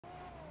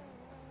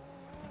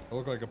I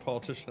look like a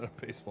politician at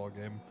a baseball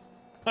game.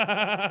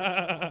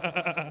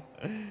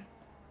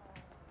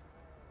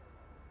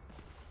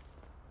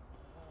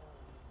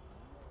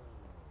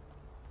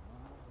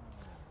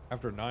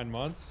 After 9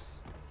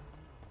 months?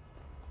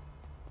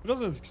 It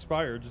doesn't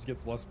expire, it just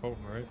gets less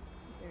potent, right?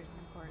 There's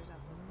no quarters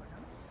outside the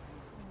courthouse.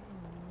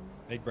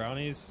 Make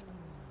brownies?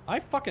 I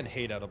fucking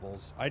hate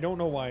edibles. I don't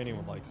know why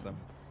anyone likes them.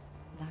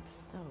 That's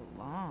so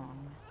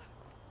long.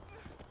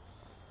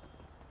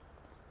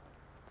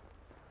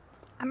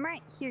 I'm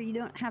right here. You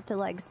don't have to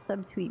like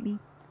subtweet me.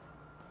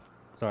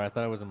 Sorry, I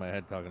thought I was in my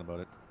head talking about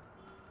it.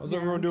 How's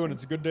everyone doing?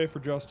 It's a good day for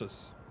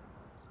justice.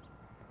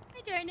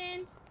 Hi,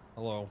 Jordan.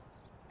 Hello.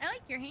 I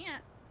like your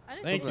hat.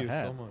 Thank you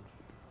so much.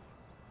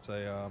 It's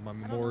a my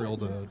memorial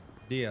to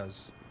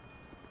Diaz.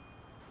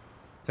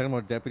 Talking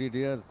about Deputy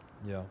Diaz?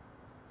 Yeah.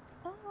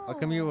 Oh. How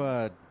come you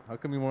weren't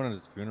at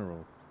his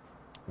funeral?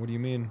 What do you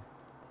mean?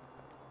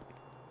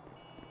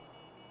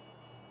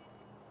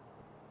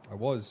 I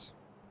was.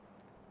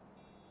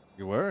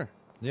 You were?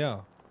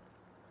 Yeah.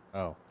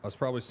 Oh. I was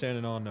probably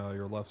standing on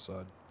your left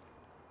side.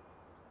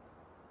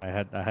 I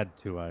had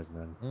two eyes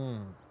then.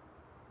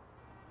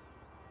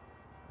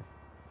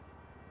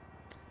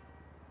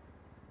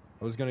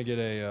 I was gonna get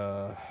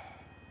a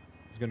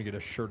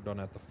shirt done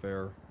at the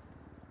fair,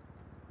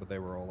 but they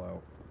were all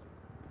out.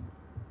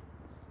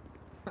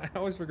 I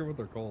always forget what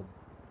they're called.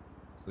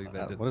 So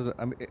What is it?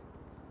 I mean, it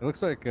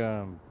looks like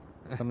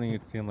something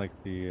you'd see in like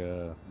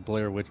the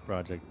Blair Witch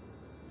Project.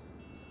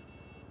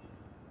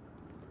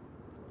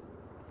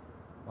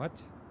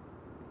 What?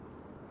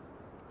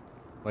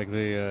 Like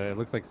it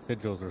looks like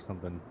sigils or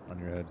something on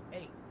your head.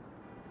 Hey,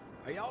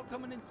 are y'all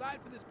coming inside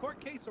for this court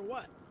case or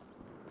what?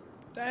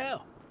 The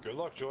hell? Good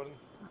luck, Jordan.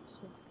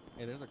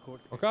 Hey, there's a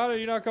court case. Okada,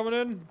 you not coming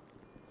in?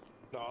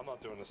 No, I'm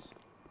not doing this.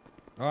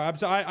 I'm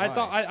sorry. I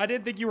thought I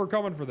didn't think you were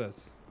coming for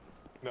this.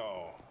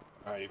 No,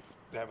 I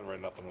haven't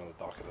read nothing on the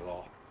docket at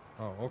all.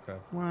 Oh, okay.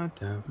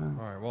 Whatever.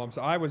 All right. Well,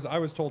 I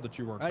was told that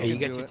you weren't. Hey, you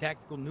got your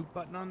tactical nuke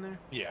button on there?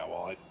 Yeah,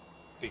 well, I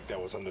think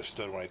that was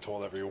understood when I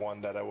told everyone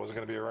that I wasn't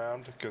going to be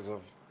around because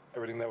of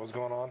everything that was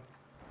going on.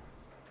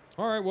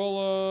 All right.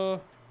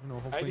 Well, you know, I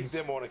hopefully. think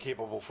they're more than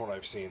capable from what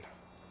I've seen.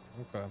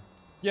 Okay.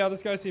 Yeah,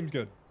 this guy seems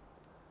good.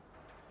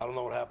 I don't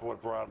know what happened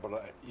with Brown,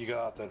 but you got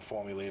to have to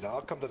inform me later.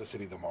 I'll come to the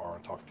city tomorrow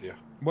and talk to you.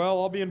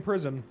 Well, I'll be in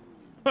prison.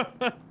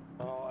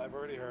 Oh, I've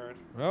already heard.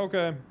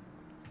 Okay.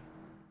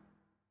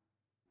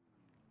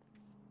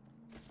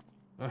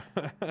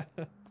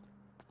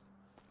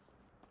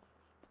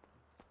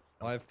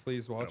 Live,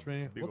 please watch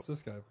me. What's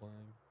this guy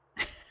playing?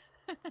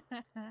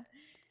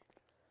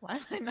 Why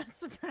am I not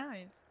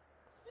surprised?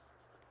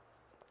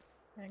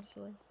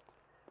 Actually.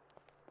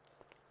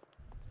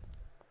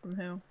 From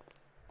who?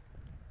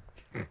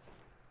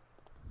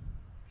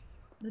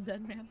 The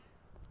dead man.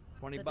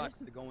 20 bucks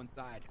to go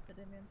inside. The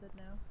dead man said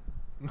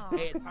no.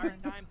 Hey, it's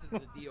hard times at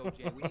the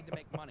DOJ. We need to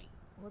make money.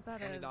 What about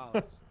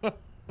 $20.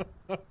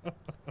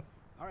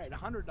 All right,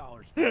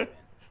 $100.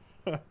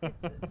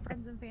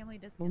 friends and family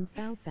discount?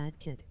 Foul fat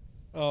kid.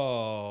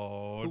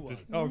 Oh,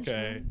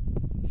 okay.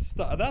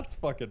 Stop. That's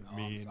fucking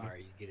mean. I'm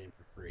sorry, you get in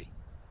for free.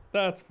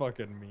 That's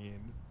fucking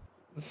mean.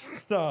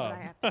 Stop. I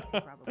have to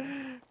pay, probably.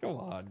 Come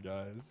on,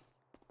 guys.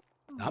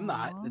 I'm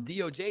not. The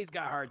DOJ's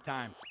got hard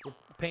times. We're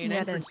paying Yeah,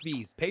 entrance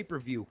fees,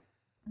 pay-per-view.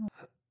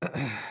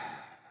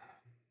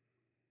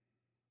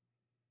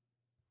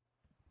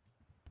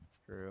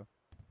 True.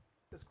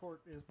 This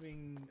court is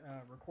being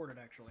recorded,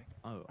 actually.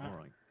 Oh, all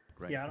right.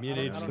 Great. Yeah, Me at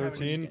age I don't have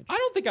 13. any- I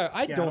don't think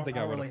I Yeah, don't think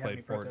I would really have have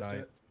any played protest to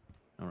Fortnite. it.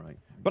 All right.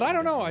 But I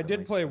don't know. I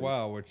did play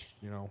WoW, which,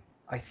 you know.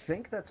 I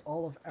think that's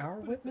all of our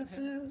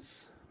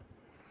witnesses.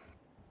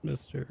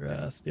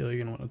 Mr. Steele,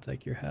 you're gonna want to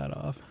take your hat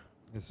off.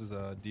 This is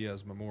a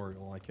Diaz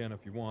memorial. I can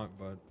if you want,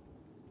 but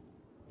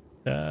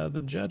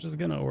The judge is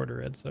gonna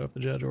order it, so if the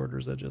judge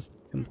orders it, just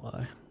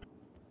comply.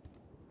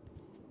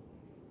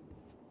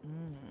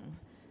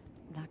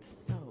 That's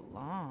so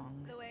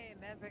long. The way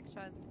Maverick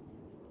shows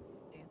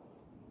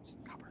is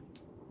copper.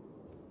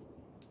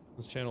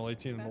 This channel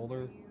 18 and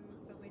older.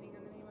 still waiting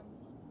on anyone?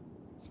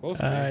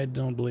 Supposed to be. I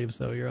don't believe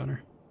so, Your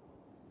Honor.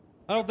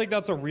 I don't think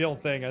that's a real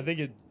thing. I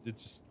think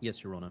it's just.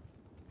 Yes, Your Honor.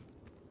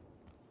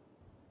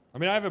 I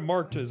mean, I have it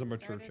marked as a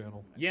mature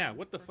channel. Yeah,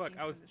 what the fuck?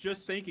 I was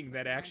just thinking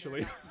that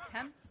actually.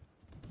 Contempt.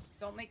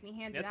 Don't make me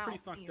hand That's it out.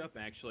 pretty fucked up,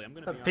 actually. I'm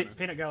gonna be honest.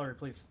 Peanut gallery,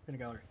 please.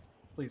 Peanut gallery,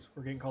 please.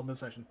 We're getting called into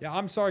session. Yeah,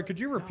 I'm sorry. Could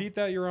you repeat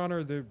that, Your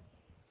Honor?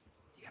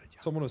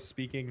 Someone was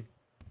speaking.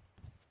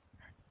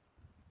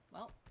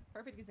 Well,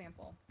 perfect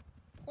example.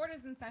 Court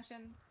is in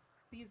session.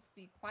 Please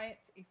be quiet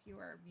if you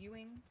are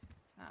viewing.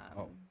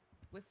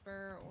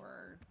 Whisper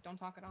or don't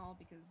talk at all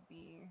because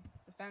the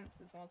defense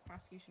as well as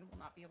prosecution will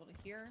not be able to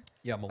hear.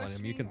 Yeah,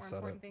 Millennium, you can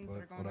questioning or set important it, things but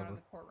that are going on whatever. in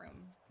the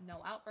courtroom.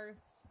 No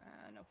outbursts,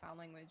 no foul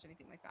language,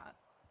 anything like that.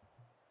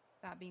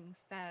 That being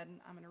said,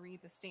 I'm going to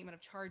read the statement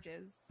of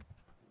charges.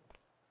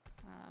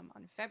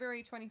 On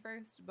February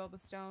 21st, Boba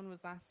Stone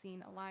was last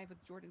seen alive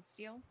with Jordan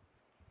Steele.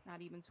 Not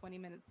even 20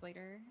 minutes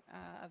later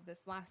of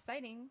this last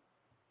sighting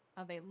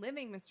of a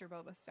living Mr.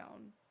 Boba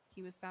Stone,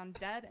 he was found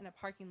dead in a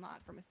parking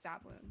lot from a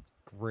stab wound.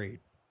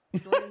 Great.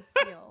 Jordan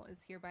Steele is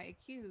hereby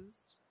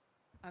accused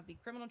of the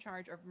criminal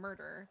charge of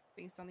murder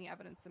based on the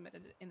evidence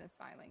submitted in this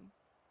filing.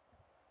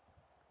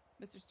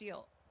 Mr.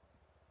 Steele.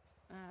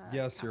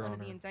 Yes, count Your one in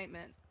Honor. the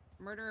indictment.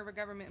 Murder of a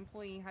government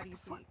employee. How do you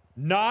plead?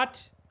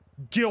 Not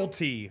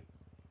guilty.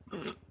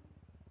 Okay.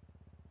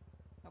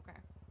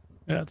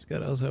 Yeah, that's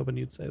good. I was hoping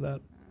you'd say that.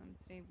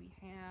 Today we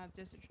have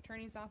District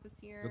Attorney's Office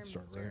here, Good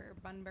start, Mr.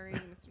 right? Bunbury,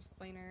 Mr.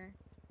 Splainer,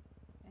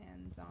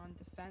 and on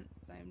defense.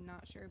 I'm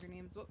not sure of your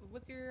names.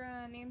 What's your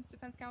names,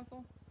 defense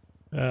counsel?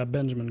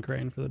 Benjamin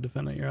Crane for the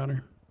defendant, Your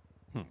Honor.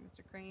 Okay,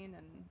 Mr. Crane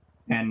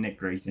and Nick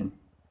Grayson.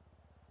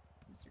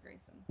 Mr.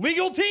 Grayson.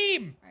 Legal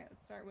team. All right,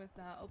 let's start with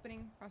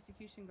opening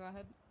prosecution. Go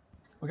ahead.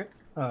 Okay.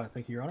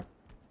 Thank you, Your Honor.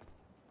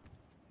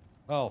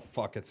 Oh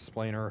fuck it,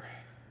 Splainer.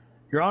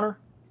 Your Honor,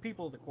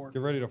 people of the court.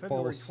 Get ready to fall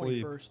February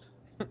asleep. 21st,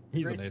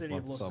 He's the an great city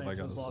of 8-month Los sub. I Santos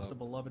gotta lost a sub.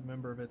 beloved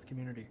member of its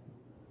community,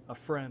 a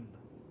friend,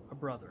 a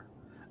brother,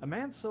 a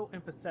man so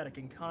empathetic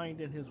and kind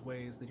in his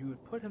ways that he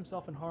would put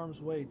himself in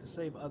harm's way to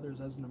save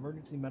others as an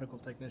emergency medical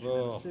technician in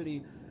a Ugh.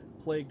 city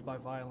plagued by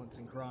violence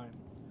and crime.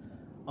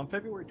 On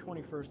February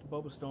 21st,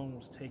 Boba Stone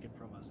was taken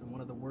from us in one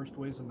of the worst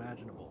ways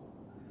imaginable,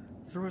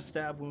 through a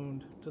stab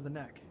wound to the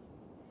neck.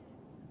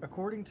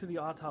 According to the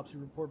autopsy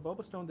report,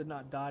 Boba Stone did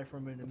not die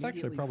from an That's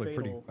actually immediately probably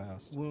pretty fatal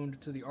fast. wound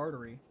to the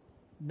artery.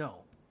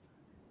 No.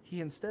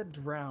 He instead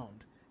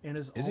drowned in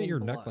his Isn't own your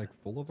neck blood, like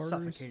full of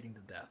arteries? suffocating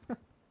to death.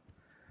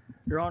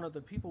 Your Honor,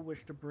 the people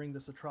wish to bring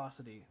this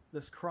atrocity,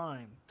 this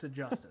crime, to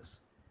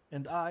justice.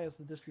 And I, as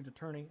the district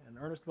attorney, and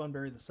Ernest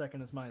Bunbury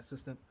II as my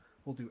assistant,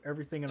 will do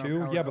everything in our Two?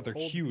 power Yeah, to but they're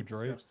uphold huge,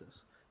 people's right?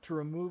 justice, to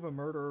remove a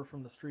murderer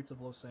from the streets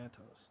of Los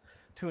Santos,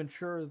 to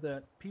ensure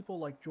that people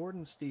like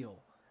Jordan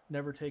Steele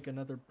never take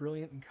another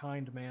brilliant and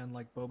kind man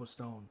like Boba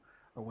Stone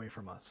away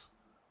from us.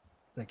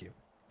 Thank you.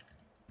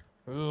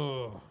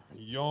 Ugh,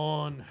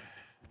 yawn.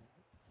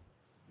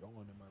 Yawn,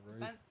 am I right?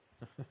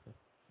 Defense.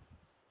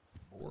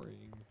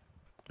 Boring.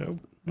 Oh,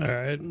 all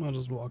right. I'll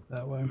just walk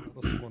that way.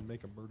 How does someone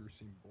make a murder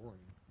scene boring?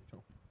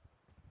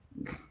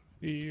 You know?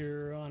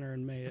 Your Honor,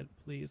 and may it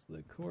please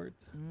the court.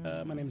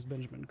 My name is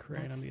Benjamin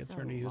Crane. I'm the That's so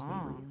attorney who's been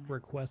long.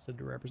 requested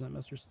to represent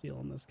Mr. Steele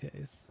in this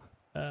case.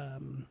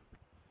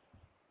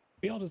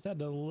 We all just had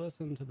to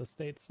listen to the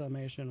state's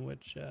summation,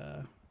 which,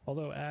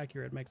 although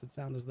accurate, makes it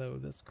sound as though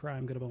this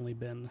crime could have only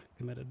been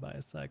committed by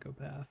a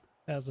psychopath.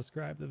 As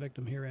described, the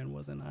victim herein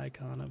was an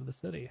icon of the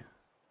city.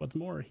 What's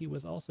more, he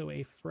was also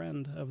a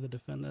friend of the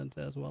defendant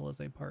as well as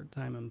a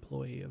part-time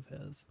employee of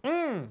his.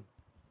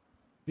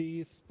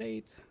 The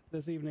state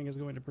this evening is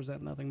going to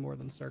present nothing more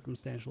than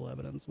circumstantial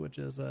evidence, which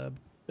is a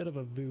bit of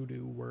a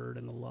voodoo word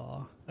in the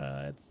law.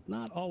 It's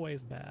not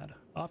always bad.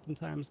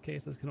 Oftentimes,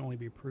 cases can only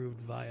be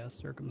proved via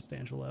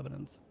circumstantial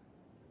evidence.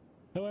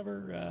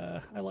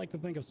 However, I like to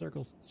think of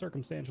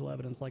circumstantial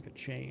evidence like a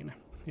chain.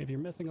 If you're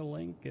missing a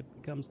link, it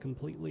becomes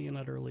completely and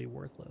utterly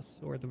worthless,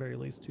 or at the very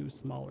least, two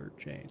smaller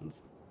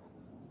chains.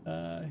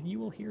 You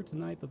will hear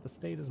tonight that the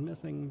state is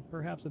missing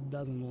perhaps a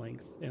dozen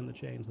links in the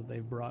chains that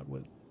they've brought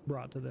with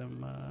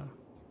them.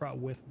 Damn,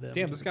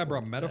 to this the guy court brought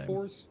today.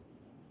 metaphors?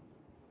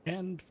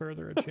 And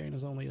further, a chain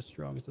is only as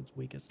strong as its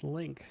weakest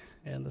link,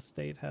 and the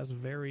state has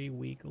very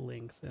weak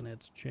links in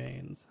its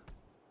chains.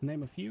 To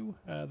name a few,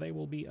 they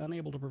will be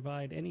unable to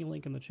provide any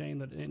link in the chain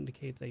that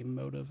indicates a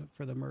motive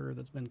for the murder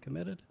that's been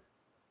committed.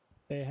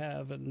 They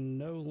have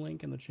no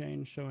link in the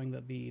chain showing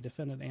that the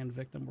defendant and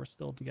victim were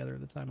still together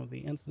at the time of the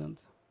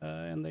incident,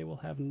 and they will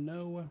have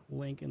no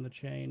link in the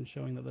chain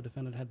showing that the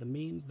defendant had the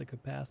means, the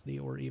capacity,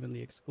 or even the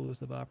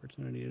exclusive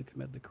opportunity to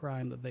commit the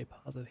crime that they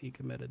posit he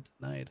committed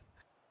tonight.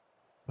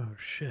 Oh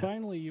shit.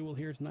 Finally, you will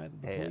hear tonight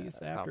that the Hey, police,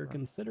 after Albert.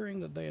 considering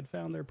that they had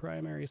found their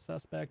primary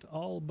suspect,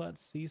 all but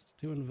ceased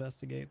to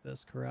investigate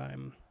this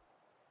crime.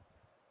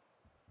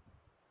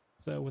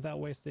 So, without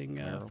wasting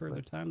Yeah, further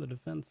but- time, the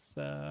defense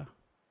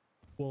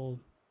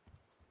will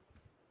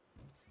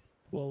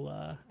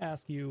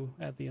ask you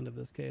at the end of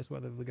this case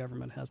whether the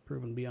government has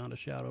proven beyond a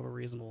shadow of a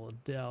reasonable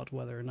doubt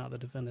whether or not the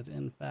defendant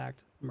in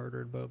fact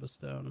murdered Boba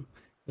Stone,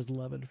 his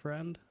loved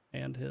friend,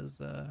 and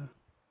his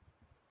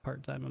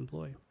part-time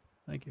employee.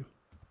 Thank you.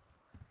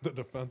 The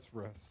defense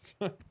rests.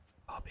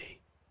 Bobby,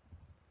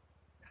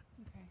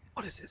 Okay.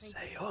 what does it Thank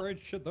say you. on? Alright,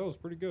 shit, that was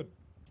pretty good.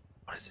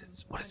 What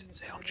does it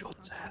say on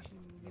Jordan's hat?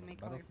 You may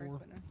call your first Metaphor?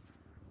 witness.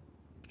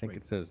 I think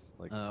it says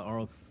like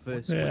Our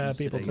first Yeah, witness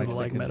people today tend to is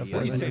like the, metaphors What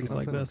do and you say, things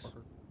like motherfucker? this.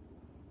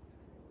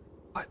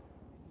 like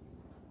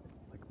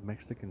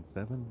Mexican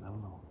 7. I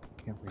don't know.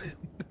 Can't read.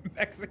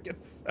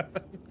 Mexican 7.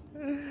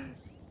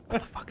 What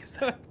the fuck is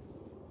that?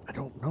 I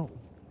don't know.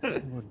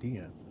 Something about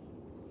Diaz.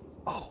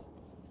 Oh,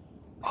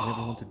 I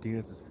never went to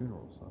Diaz's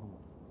funeral, so I don't know.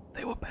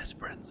 they were best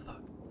friends though.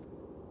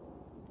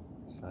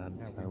 Sad.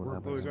 Yeah, sad we what were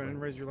happened. both Go ahead and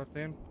friends. raise your left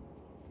hand.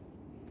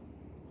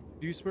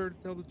 Do you swear to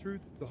tell the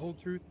truth, the whole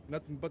truth,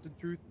 nothing but the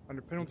truth,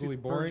 under penalty Really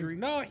of boring. perjury?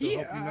 No, so he.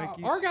 help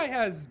you Nikes? Our guy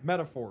has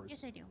metaphors.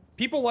 Yes, I do.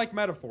 People like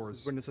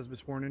metaphors. Witness has been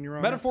sworn in, Your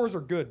Honor. Metaphors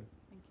are good.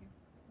 Thank you.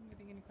 I'm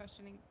giving any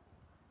questioning.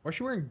 Why is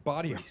she wearing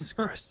body armor? Jesus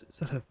Christ, is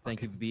that a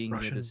Thank you for being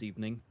Russian? here this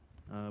evening,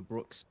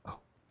 Brooks. Oh.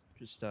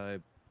 Just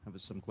have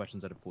some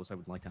questions that, of course, I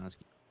would like to ask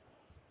you.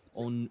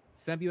 On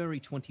February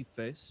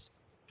 21st,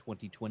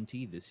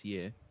 2020, this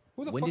year,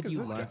 Who the when fuck did is you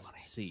this guy? last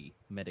see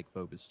Medic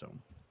Bobastone?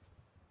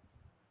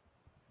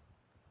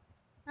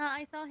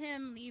 I saw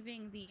him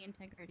leaving the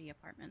Integrity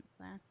Apartments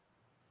last.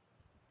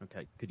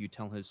 Okay, could you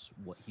tell us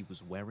what he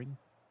was wearing?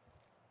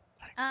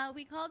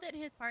 We called it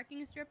his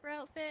parking stripper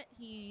outfit.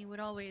 He would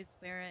always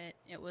wear it.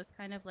 It was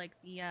kind of like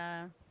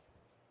the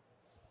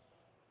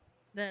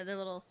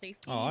little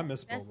safety Oh, I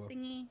miss vest Boba.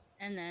 thingy,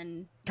 and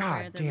then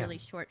God wear the damn. really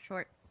short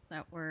shorts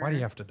that were Why do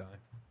you have to die?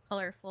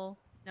 colorful,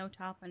 no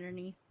top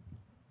underneath.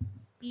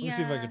 Let me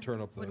see if I can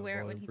turn up the would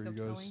wear it when volume he'd for go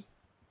you guys.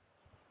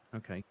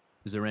 towing. Okay.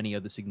 Is there any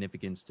other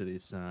significance to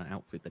this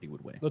outfit that he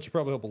would wear? That should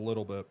probably help a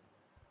little bit.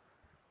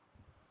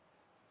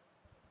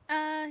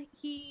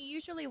 He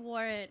usually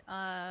wore it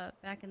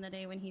back in the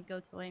day when he'd go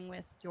towing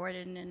with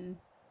Jordan and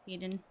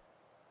Eden.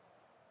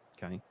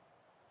 Okay.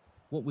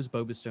 What was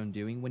Bobastone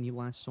doing when you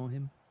last saw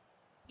him?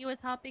 He was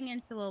hopping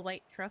into a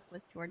white truck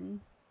with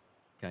Jordan.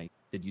 Okay.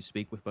 Did you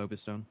speak with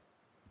Bobastone?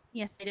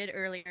 Yes, I did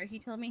earlier. He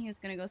told me he was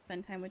gonna go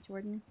spend time with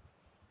Jordan.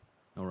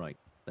 All right.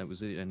 That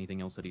was it.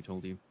 Anything else that he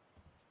told you?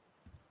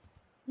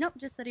 Nope,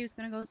 just that he was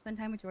gonna go spend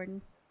time with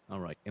Jordan. All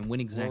right. And when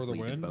Roar the exactly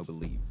did Wind? Boba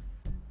leave?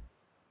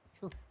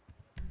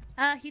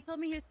 He told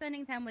me he was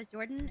spending time with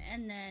Jordan,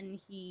 and then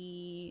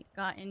he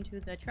got into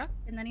the truck,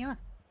 and then he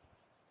left.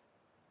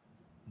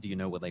 Do you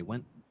know where they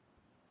went?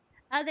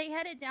 They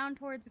headed down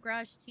towards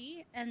Garage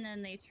T, and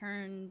then they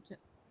turned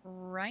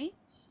right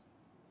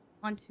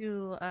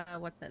onto,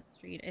 what's that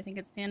street? I think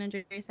it's San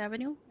Andreas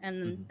Avenue,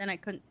 and then I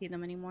couldn't see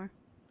them anymore.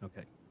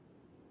 Okay.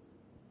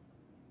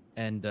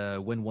 And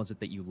when was it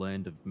that you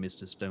learned of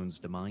Mr. Stone's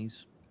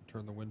demise?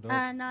 Turn the window.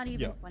 Not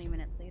even 20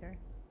 minutes later.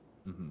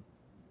 Mm-hmm.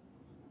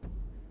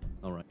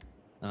 All right.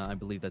 I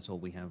believe that's all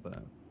we have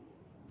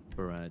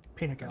for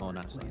Peanut gallery, on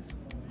our side. please.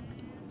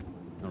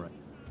 All right.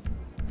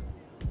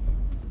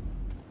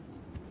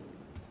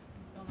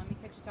 Don't let me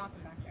catch you talking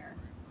back there.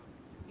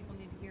 People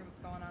need to hear what's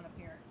going on up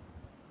here.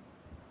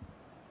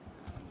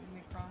 Let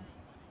me cross.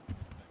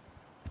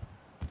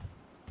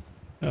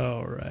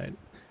 All right.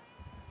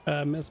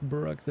 Miss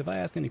Brooks, if I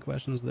ask any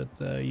questions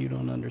that you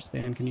don't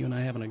understand, can you and I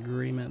have an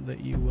agreement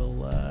that you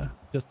will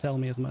just tell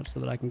me as much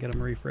so that I can get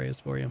them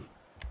rephrased for you?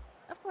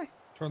 Of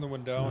course. Turn the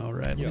window down. All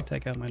right, let me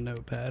take out my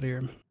notepad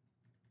here.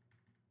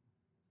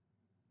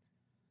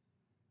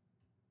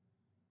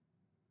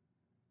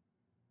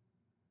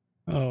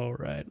 All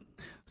right.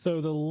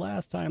 So the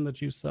last time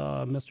that you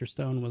saw Mr.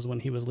 Stone was when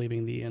he was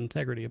leaving the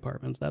Integrity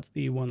Apartments. That's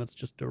the one that's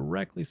just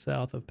directly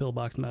south of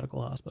Pillbox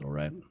Medical Hospital,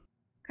 right?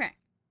 Correct.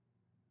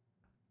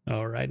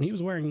 All right. And he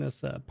was wearing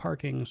this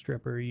parking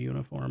stripper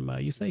uniform.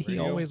 You say he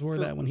Radio? always wore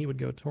Sure. that when he would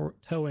go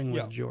towing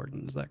with Yeah.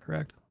 Jordan. Is that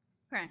correct?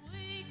 Correct.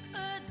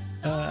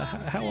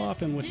 How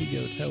often would he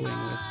go towing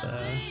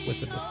with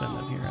the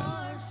defendant here?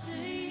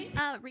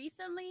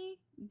 Recently,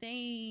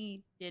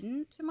 they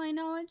didn't, to my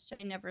knowledge.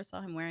 I never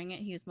saw him wearing it.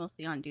 He was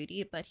mostly on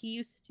duty, but he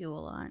used to a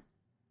lot.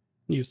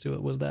 Used to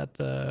it. Was that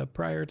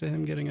prior to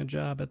him getting a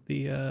job at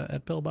the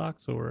at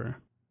Pillbox, or?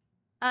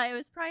 It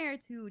was prior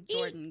to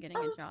Jordan getting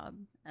a job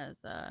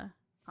as a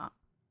cop.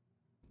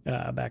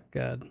 Back.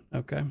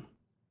 Okay.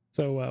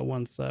 So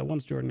once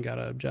Jordan got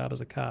a job as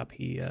a cop,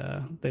 they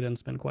didn't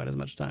spend quite as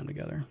much time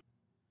together.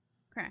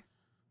 Correct.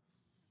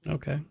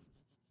 Okay.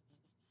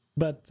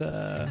 But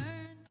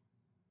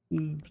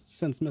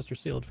since Mr.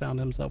 Steele had found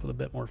himself with a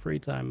bit more free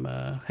time,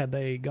 had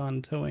they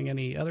gone towing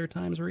any other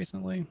times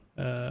recently?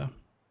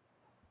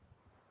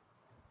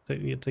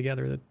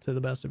 Together, to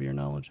the best of your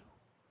knowledge?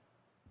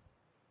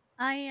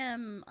 I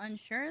am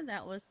unsure.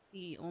 That was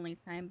the only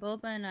time.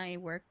 Boba and I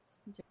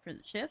worked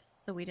different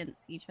shifts, so we didn't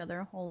see each other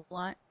a whole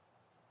lot.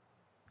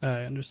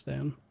 I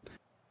understand.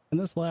 And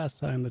this last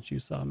time that you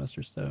saw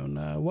Mr. Stone,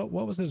 what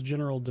was his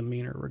general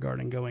demeanor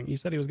regarding going? You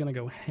said he was going to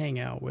go hang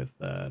out with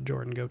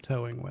Jordan, go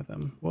towing with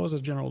him. What was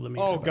his general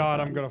demeanor? Oh about God,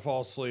 that? I'm gonna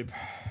fall asleep.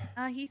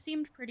 He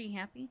seemed pretty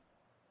happy.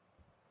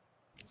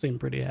 Seemed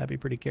pretty happy,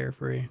 pretty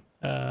carefree.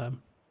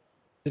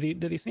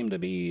 Did he seem to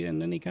be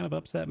in any kind of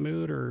upset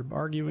mood or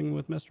arguing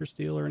with Mr.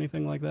 Steele or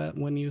anything like that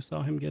when you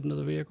saw him get into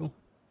the vehicle?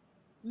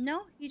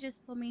 No, he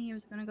just told me he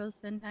was gonna go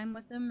spend time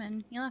with him,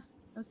 and he left.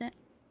 That was it.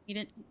 He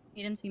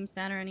didn't seem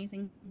sad or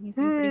anything. He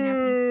seemed pretty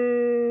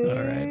happy.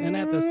 All right. And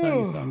at this time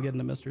you saw him get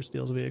into Mr.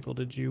 Steele's vehicle.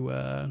 Did you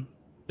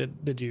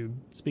did you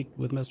speak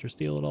with Mr.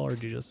 Steele at all, or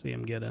did you just see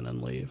him get in and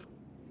leave?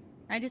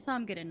 I just saw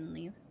him get in and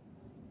leave.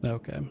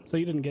 Okay. So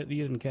you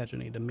didn't catch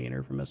any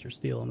demeanor from Mr.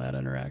 Steele in that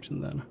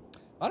interaction then?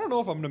 I don't know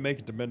if I'm gonna make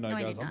it to midnight, No,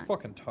 I guys. did I'm not.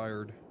 fucking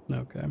tired.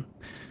 Okay.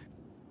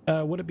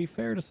 Would it be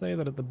fair to say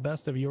that at the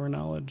best of your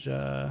knowledge,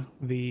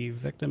 the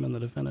victim and the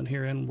defendant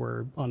herein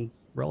were on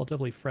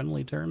relatively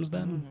friendly terms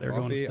then? They're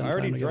going to Coffee. spend I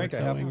already time together drank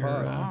a half a towing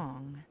or,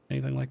 pot.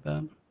 anything like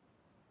that?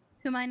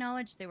 To my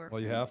knowledge, they were.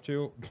 Well, you have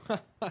to.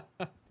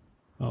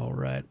 All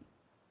right.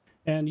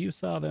 And you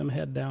saw them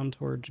head down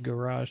towards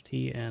Garage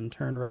T and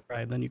turn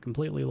right, then you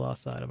completely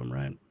lost sight of them,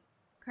 right?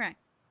 Correct.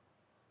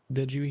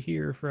 Did you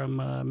hear from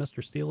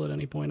Mr. Steele at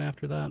any point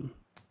after that?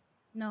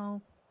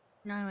 No,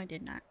 I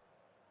did not.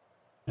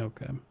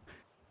 Okay.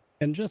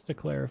 And just to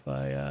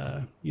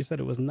clarify, you said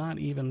it was not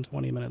even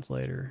 20 minutes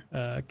later.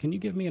 Can you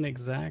give me an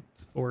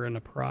exact or an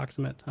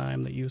approximate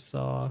time that you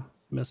saw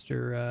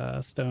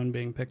Mr. Stone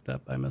being picked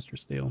up by Mr.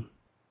 Steele?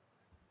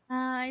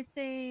 I'd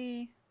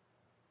say.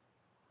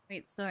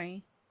 Wait,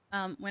 sorry.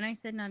 When I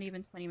said not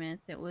even 20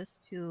 minutes, it was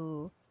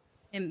to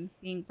him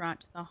being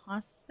brought to the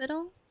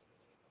hospital.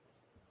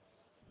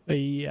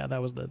 Yeah, that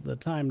was the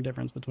time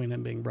difference between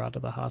him being brought to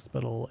the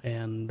hospital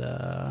and.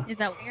 Is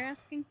that what you're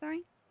asking?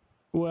 Sorry.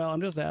 Well,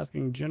 I'm just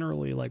asking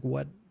generally, like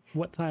what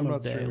time I'm of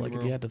not day, sure, like if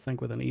bro. you had to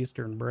think with an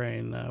Eastern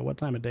brain, what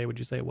time of day would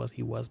you say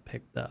he was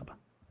picked up?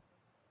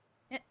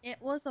 It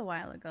was a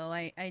while ago.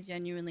 I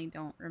genuinely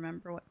don't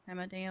remember what time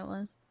of day it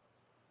was.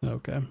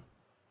 Okay.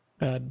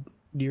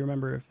 Do you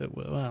remember if it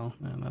was? Well,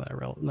 no,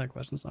 that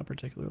question's not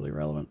particularly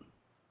relevant.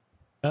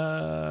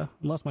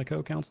 Unless my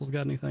co-counsel's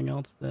got anything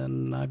else,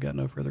 then I've got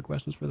no further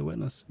questions for the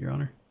witness, Your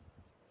Honor.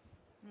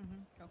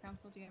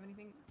 Co-counsel, do you have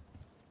anything?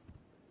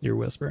 You're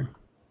whispering.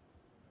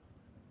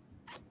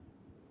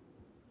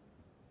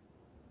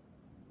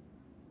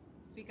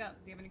 Speak up.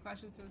 Do you have any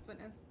questions for this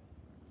witness?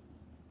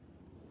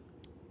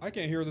 I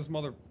can't hear this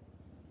mother.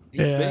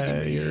 He's speaking,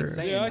 but he ain't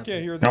saying I nothing.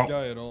 can't hear this Nope.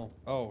 guy at all.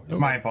 Oh,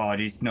 My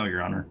apologies. No,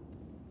 Your Honor.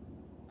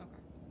 All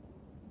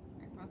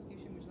right,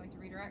 prosecution, would you like to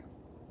redirect?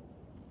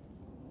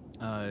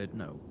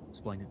 No.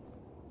 Explain it.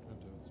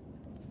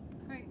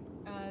 All right.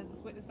 Is this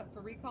witness up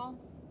for recall?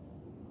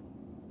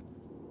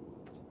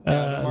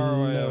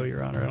 Tomorrow I No, have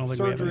Your Honor. I don't think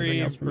we have anything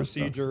surgery else for Mr. Stokes.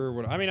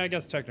 procedure. I mean, I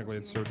guess technically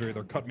it's surgery.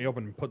 They're cutting me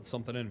open and put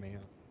something in me.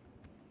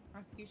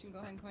 Prosecution, go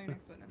ahead and call your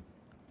next witness.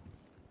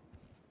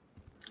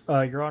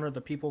 Your Honor,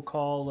 the people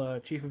call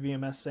Chief of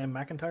EMS Sam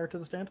McIntyre to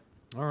the stand.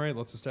 All right,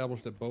 let's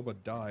establish that Boba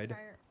died.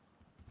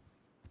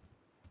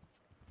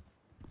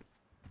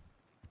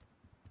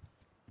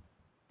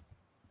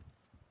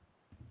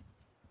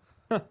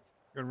 Go ahead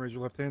and raise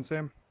your left hand,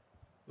 Sam.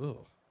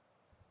 Ugh.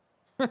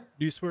 Do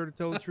you swear to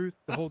tell the truth,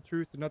 the whole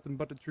truth, and nothing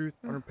but the truth,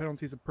 under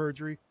penalties of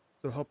perjury,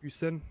 so help you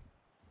sin?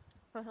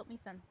 So help me,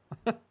 son.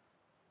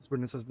 This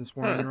witness has been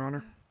sworn in, Your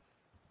Honor.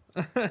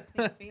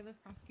 Bailiff,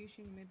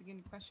 prosecution, you may begin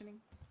your questioning.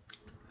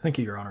 Thank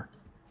you, Your Honor.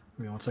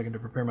 Give me 1 second to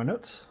prepare my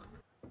notes.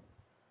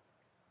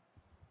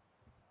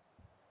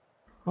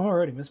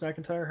 Alrighty, Miss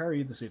McIntyre, how are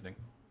you this evening?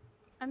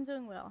 I'm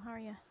doing well. How are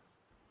you?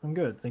 I'm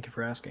good, thank you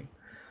for asking.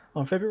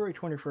 On February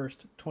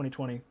 21st,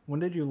 2020, when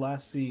did you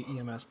last see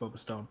EMS Boba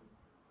Stone?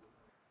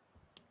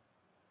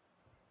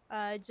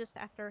 Just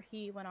after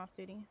he went off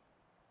duty.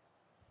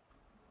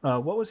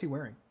 What was he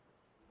wearing?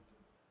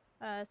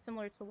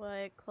 Similar to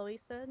what Chloe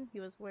said, he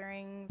was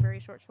wearing very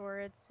short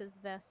shorts, his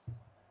vest,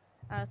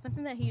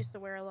 something that he used to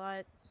wear a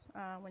lot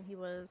when he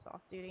was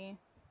off duty.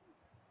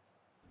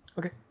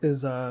 Okay,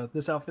 is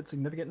this outfit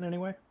significant in any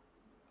way?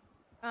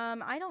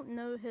 I don't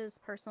know his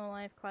personal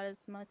life quite as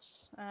much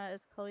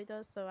as Chloe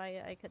does, so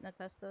I couldn't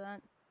attest to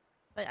that.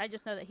 But I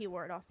just know that he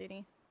wore it off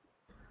duty.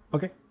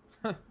 Okay.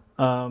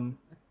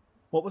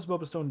 What was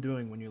Boba Stone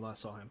doing when you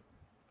last saw him?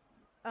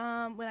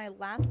 When I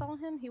last saw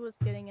him, he was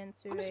getting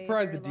into I'm a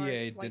surprised the very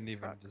DA large white didn't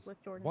even truck just.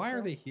 with Jordan Why are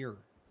Peele. they here?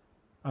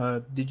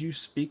 Did you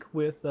speak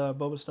with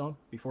Boba Stone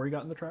before he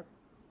got in the truck?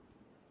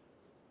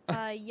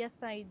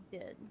 Yes, I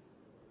did.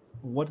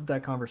 What did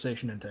that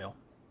conversation entail?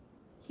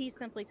 He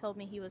simply told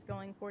me he was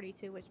going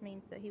 42, which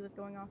means that he was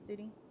going off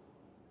duty.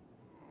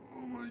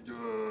 Oh my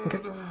god.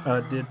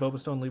 Okay. Did Boba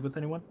Stone leave with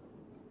anyone?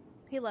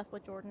 He left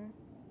with Jordan.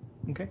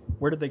 Okay.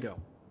 Where did they go?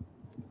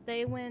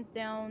 They went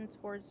down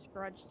towards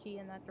Garage T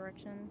in that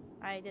direction.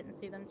 I didn't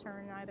see them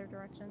turn in either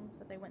direction,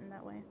 but they went in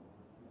that way.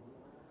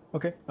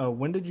 Okay.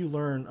 When did you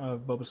learn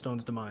of Boba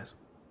Stone's demise?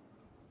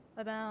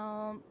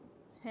 About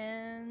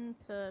 10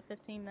 to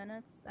 15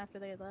 minutes after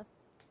they had left.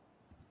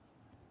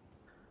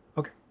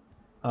 Okay.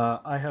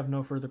 I have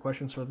no further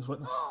questions for this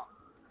witness.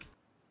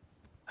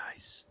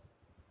 Nice.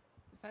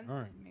 Defense, All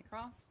right. you may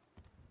cross.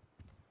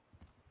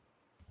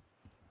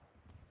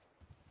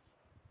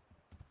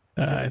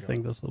 I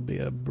think this will be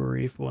a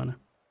brief one.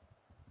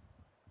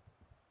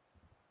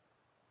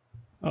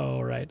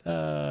 All right.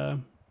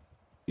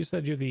 You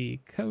said you're the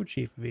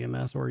co-chief of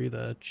EMS, or are you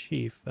the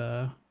chief,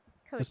 Miss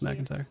Co-chief.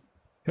 McIntyre?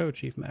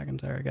 Co-chief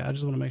McIntyre. I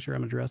just want to make sure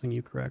I'm addressing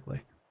you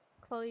correctly.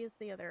 Chloe is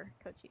the other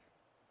co-chief.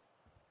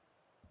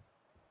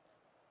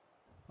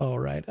 All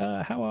right.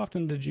 How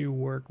often did you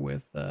work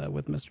with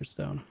Mr.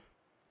 Stone?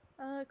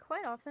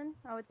 Quite often.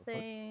 I would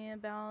say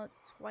about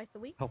twice a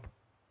week. Help,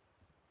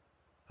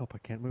 I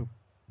can't move.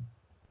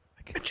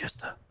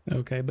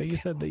 Okay, but you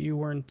said that you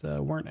weren't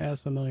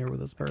as familiar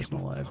with his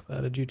personal life.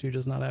 Did you two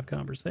just not have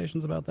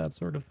conversations about that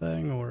sort of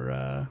thing,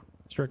 or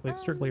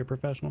strictly a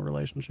professional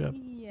relationship?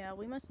 Yeah,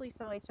 we mostly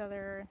saw each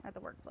other at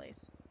the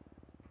workplace.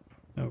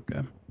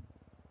 Okay.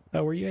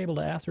 Were you able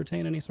to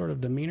ascertain any sort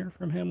of demeanor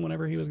from him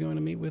whenever he was going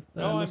to meet with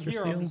No, I'm Mr.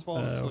 here. Steele? I'm just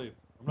falling asleep.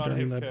 I'm not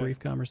during the AFK. brief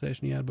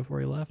conversation you had before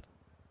he left?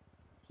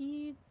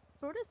 He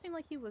sort of seemed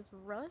like he was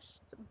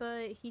rushed,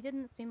 but he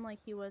didn't seem like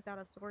he was out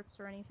of sorts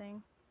or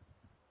anything.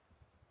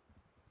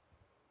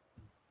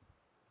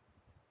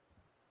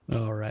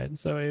 All right.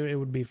 So it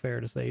would be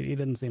fair to say he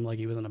didn't seem like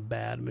he was in a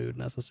bad mood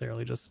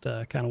necessarily, just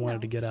kind of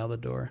wanted to get out of the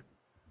door.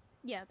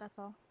 Yeah, that's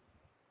all.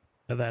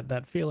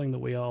 That feeling that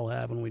we all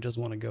have when we just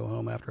want to go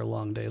home after a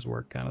long day's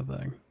work kind of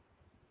thing.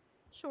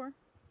 Sure.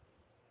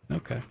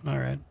 Okay, all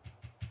right.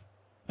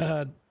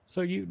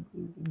 So you,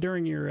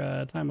 during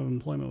your time of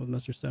employment with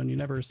Mr. Stone, you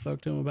never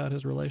spoke to him about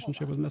his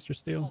relationship with Mr.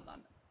 Steele? Hold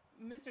on.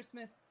 Mr.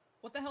 Smith,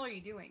 what the hell are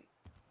you doing?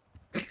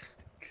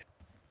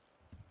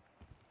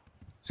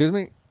 Excuse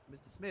me?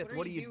 Mr. Smith,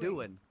 what are you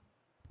doing?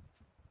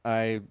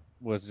 I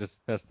was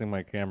just testing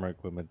my camera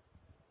equipment.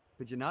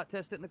 Could you not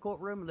test it in the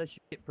courtroom unless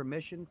you get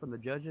permission from the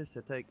judges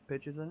to take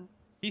pictures in it?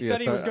 He said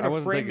he was going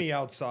to frame me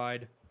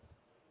outside.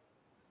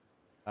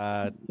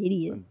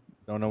 Idiot.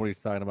 Don't know what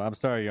he's talking about. I'm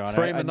sorry, Your Honor.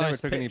 Frame I a never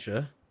nice took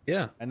picture.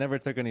 Yeah. I never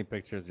took any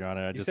pictures, Your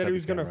Honor. I He just said had he the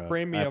was going to camera.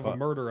 frame me I of a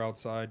murder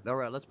outside. All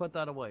right, let's put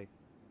that away.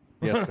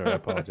 Yes, sir. I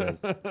apologize.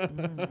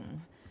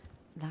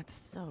 That's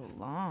so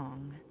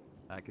long.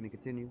 Can you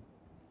continue?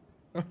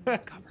 All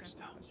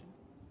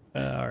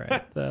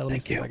right, let me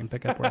see if I can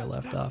pick up where I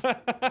left off.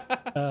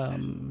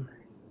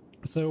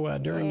 So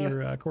during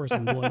your course of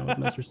employment with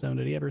Mr. Stone,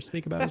 did he ever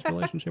speak about his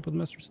relationship with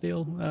Mr.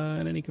 Steele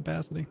in any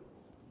capacity?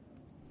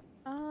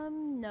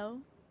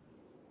 No.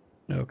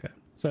 Okay.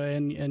 So,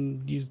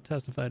 and you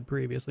testified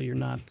previously you're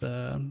not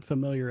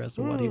familiar as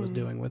to what he was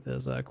doing with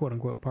his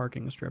quote-unquote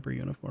parking stripper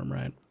uniform,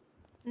 right?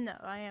 No,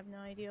 I have no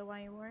idea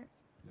why you wore it.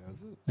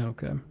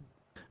 Okay.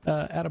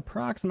 At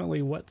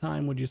approximately what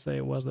time would you say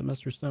it was that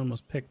Mr. Stone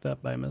was picked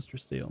up by Mr.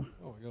 Steele?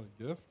 Oh, I got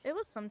a gift? It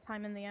was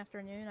sometime in the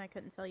afternoon. I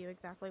couldn't tell you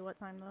exactly what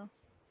time, though.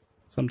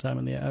 Sometime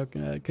in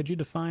the... could you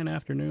define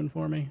afternoon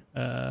for me?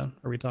 Are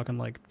we talking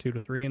like 2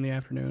 to 3 in the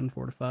afternoon,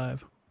 4 to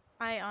 5?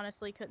 I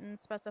honestly couldn't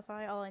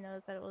specify. All I know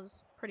is that it was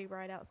pretty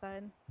bright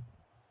outside.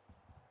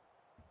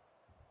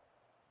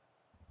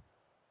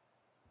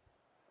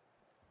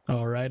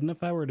 All right, and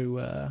if I were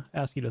to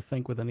ask you to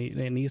think with an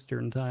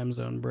Eastern time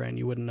zone brain,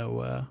 you wouldn't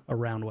know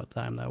around what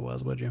time that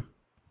was, would you?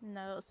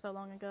 No, it was so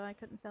long ago I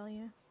couldn't tell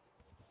you.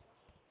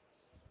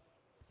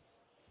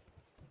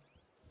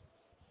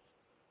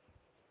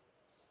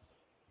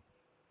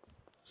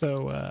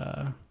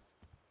 So,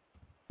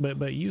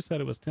 but you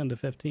said it was 10 to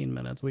 15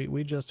 minutes.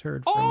 We just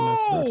heard from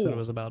Miss Brooks that it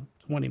was about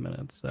 20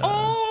 minutes.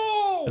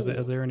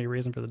 Is there any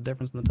reason for the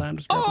difference in the time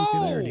discrepancy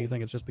there, or do you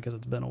think it's just because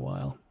it's been a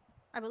while?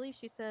 I believe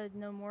she said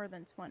no more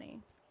than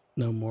 20.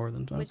 No more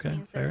than 20. Which Okay,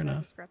 means fair there's no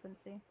enough.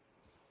 discrepancy.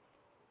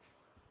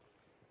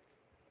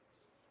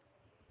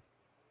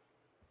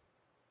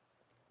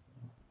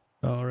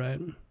 All right.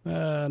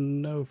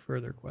 No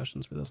further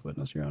questions for this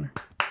witness, Your Honor.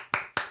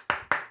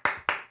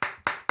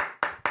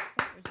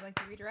 Would you like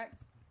to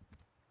redirect?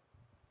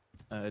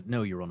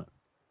 No, Your Honor.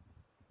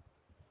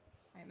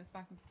 All right, Ms.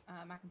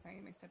 McIntyre,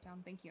 you may step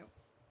down. Thank you.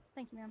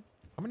 Thank you, ma'am.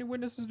 How many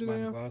witnesses do they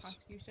have?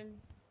 Prosecution,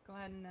 go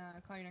ahead and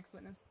call your next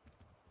witness.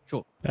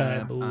 Sure. I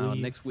Our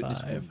believe next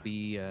witness will 5.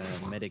 be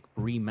medic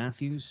Bree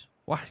Matthews.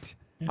 What?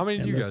 How many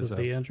do you this guys is have?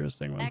 the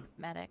interesting one.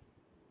 Ex-medic.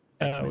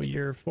 Oh,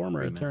 your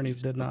former Bree attorneys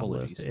Matthews. did not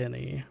Apologies. list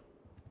any.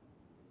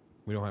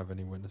 We don't have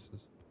any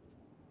witnesses.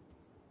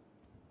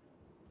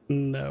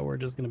 No, we're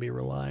just going to be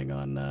relying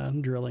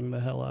on drilling the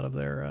hell out of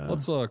their...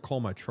 Let's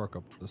call my truck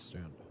up to the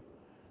stand.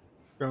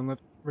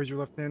 Raise your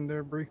left hand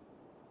there, Bree.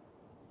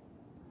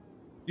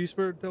 Do you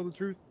swear to tell the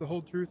truth, the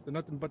whole truth, and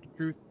nothing but the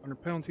truth, under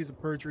penalties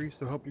of perjury,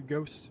 so help you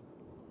ghost?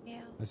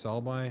 Yeah. This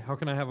alibi? How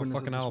can I have a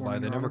Witnesses fucking this alibi?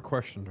 morning, They Your never Honor.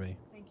 questioned me.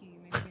 Thank you. You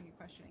may begin your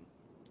questioning.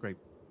 Great.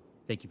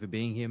 Thank you for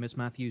being here, Miss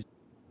Matthews.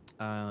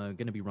 Going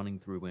to be running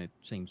through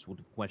same sort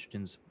of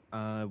questions.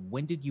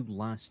 When did you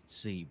last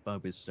see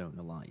Boba Stone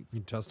alive?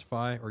 You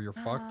testify or you're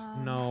fucked?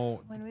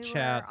 No, When we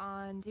chat. were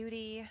on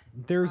duty.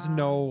 There's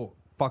no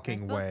we were fucking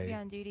supposed to be way.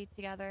 on duty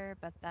together,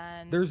 but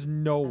then There's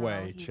no I don't know,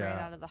 way, he chat.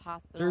 ran out of the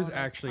hospital There's in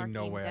his actually no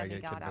parking way I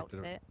get demigod convicted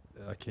outfit.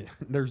 of. I can't.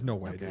 There's no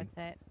way, So dude. that's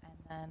it.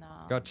 And then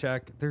Gut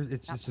check. There's.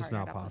 It's got just partnered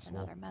not up with possible.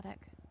 another medic.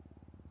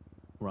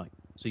 Right.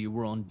 So you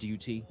were on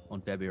duty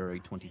on February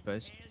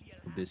 21st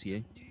of this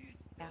year?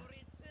 Yeah.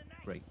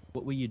 Great.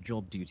 What were your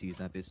job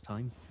duties at this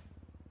time?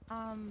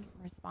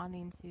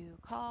 Responding to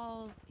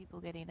calls, people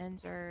getting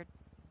injured,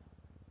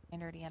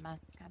 standard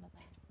EMS kind of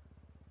thing.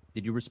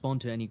 Did you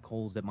respond to any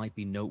calls that might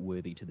be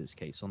noteworthy to this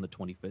case on the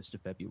 21st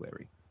of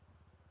February?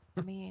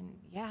 I mean,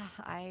 yeah,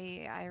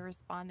 I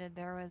responded.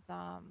 There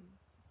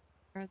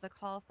was a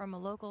call from a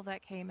local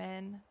that came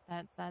in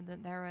that said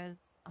that there was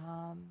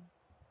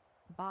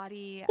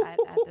body at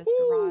this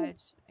garage.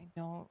 I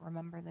don't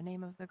remember the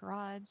name of the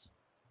garage.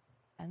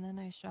 And then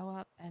I show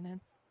up and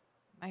it's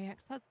my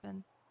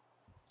ex-husband.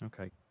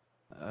 Okay.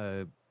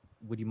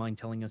 Would you mind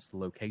telling us the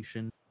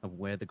location of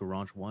where the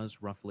garage was,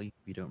 roughly,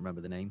 if you don't remember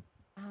the name?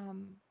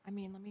 I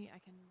mean, I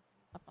can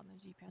up on the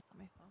GPS on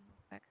my phone real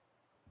quick.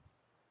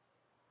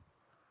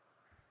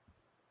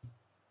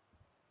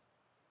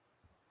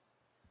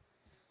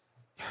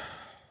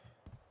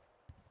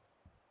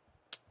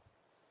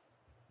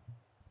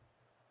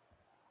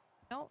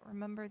 Don't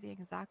remember the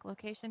exact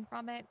location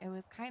from it. It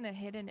was kind of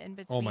hidden in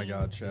between. Oh my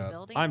god, two chat.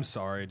 buildings. I'm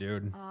sorry,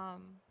 dude.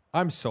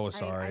 I'm so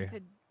sorry. I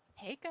could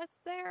take us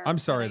there. I'm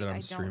sorry but that I'm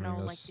I streaming don't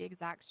know, like this. the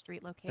exact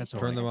street location. That's all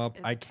Turn right. them up.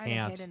 It's I kinda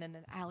can't. hidden in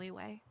an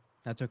alleyway.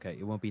 That's okay.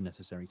 It won't be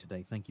necessary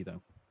today. Thank you,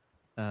 though.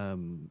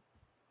 And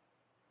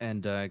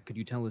could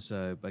you tell us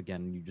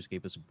again? You just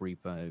gave us a brief.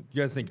 You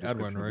guys think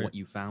Edwin, description of right? What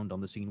you found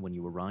on the scene when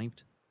you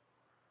arrived?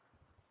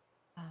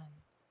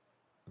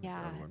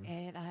 Yeah,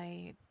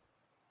 I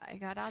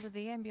got out of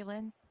the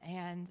ambulance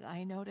and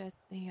I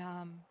noticed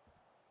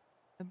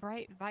the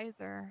bright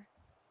visor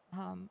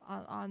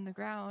on the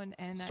ground,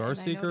 and I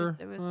Starseeker?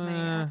 noticed it was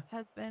my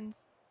ex-husband.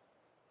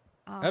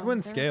 Edwin there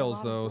was a scales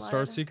lot of though.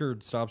 blood.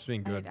 Starseeker stops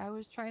being good. I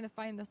was trying to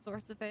find the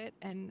source of it,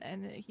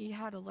 and he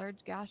had a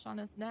large gash on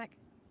his neck.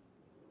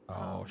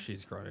 Oh,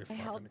 she's gonna I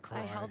held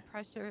cry.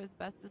 pressure as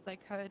best as I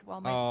could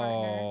while my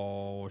partner,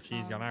 Oh,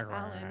 she's gonna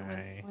cry.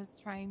 Alan, was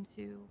trying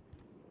to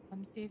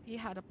see if he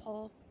had a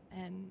pulse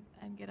and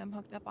get him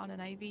hooked up on an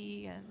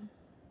IV, and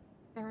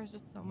there was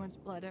just so much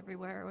blood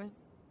everywhere.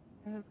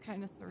 It was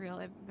kind of surreal.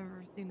 I've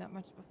never seen that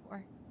much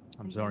before.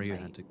 I'm And sorry you my-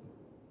 had to.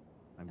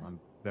 I'm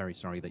very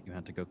sorry that you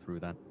had to go through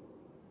that.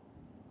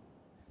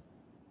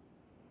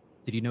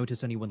 Did you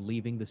notice anyone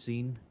leaving the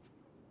scene?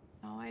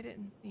 No, I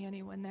didn't see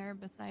anyone there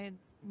besides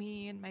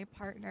me and my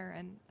partner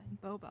and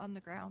Boba on the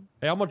ground.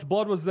 Hey, how much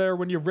blood was there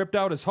when you ripped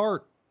out his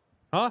heart?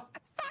 Huh?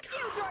 Fuck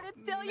you, Jordan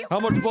Steele. You How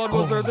much blood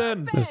was there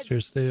then?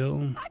 Mr.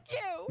 Steele. Fuck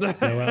you.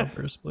 No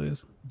outburst,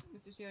 please.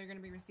 Mr. Steele, you're going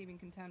to be receiving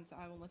contempt.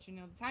 I will let you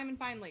know the time and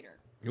fine later.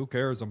 Who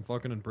cares? I'm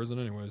fucking in prison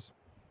anyways.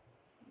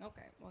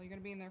 Okay, well, you're going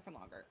to be in there for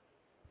longer.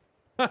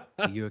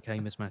 Are you okay,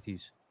 Miss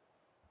Matthews?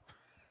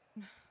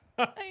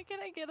 Can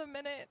I get a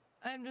minute?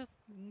 I'm just.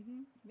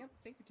 Yep,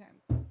 take your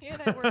time. He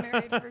and I were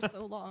married for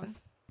so long.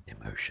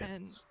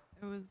 Emotions.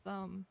 And it was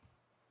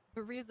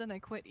the reason I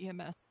quit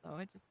EMS. So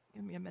just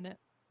give me a minute.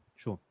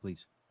 Sure,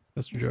 please.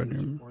 Mr.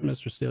 Jordan,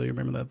 Mr. Steele, you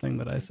remember that thing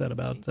that I said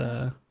about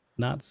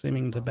not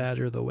seeming to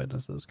badger the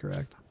witnesses,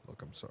 correct?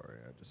 Look, I'm sorry.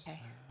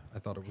 I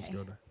thought it was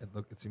good.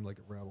 It seemed like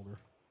it rattled her.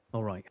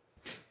 All right.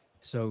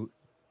 So,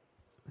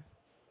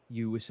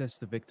 you assessed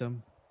the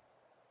victim.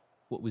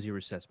 What was your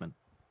assessment?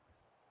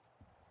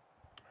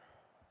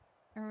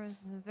 There was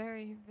a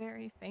very,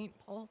 very faint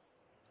pulse.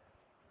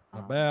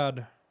 Not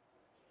bad.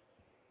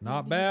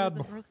 Not He bad.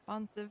 wasn't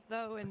responsive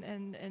though,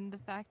 and the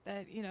fact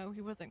that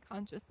he wasn't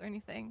conscious or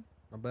anything.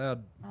 Not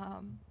bad.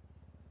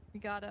 We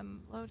got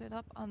him loaded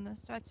up on the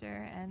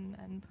stretcher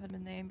and put him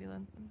in the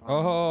ambulance and brought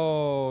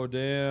Oh,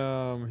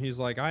 damn. He's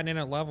like, I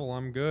didn't level.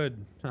 I'm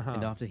good.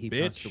 And after he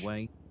Bitch. passed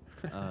away,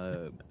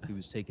 he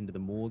was taken to the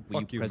morgue.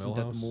 Were Fuck you you, present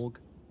at the Milhouse. morgue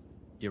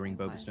during I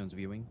Boba was. Stone's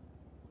viewing?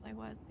 Yes, I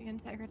was the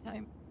entire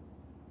time.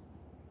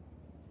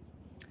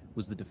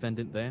 Was the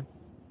defendant there?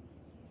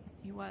 Yes,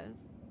 he was.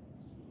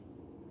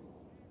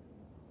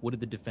 What did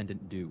the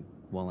defendant do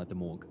while at the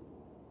morgue?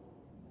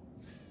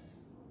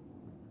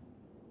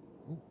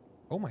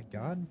 Oh my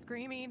God.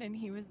 Screaming, and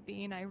he was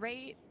being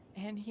irate,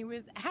 and he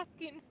was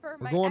asking for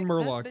We're my going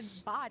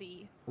ex-husband's Murlocs.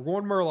 body. We're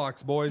going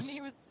Murlocs, boys.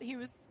 And he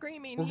was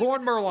screaming. We're he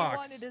going He Murlocs.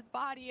 wanted his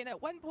body, and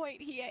at one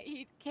point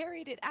he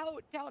carried it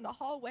out down a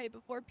hallway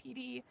before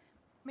PD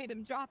made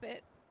him drop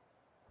it.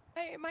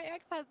 Hey, my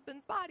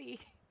ex-husband's body.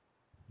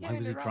 Why Carried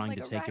was he it around trying like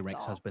to a take your rag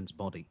doll. ex-husband's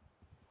body,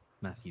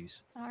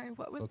 Matthews? Sorry,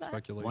 what was That's that?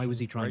 speculation. Why was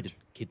he trying right? to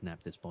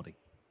kidnap this body?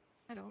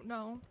 I don't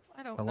know.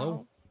 I don't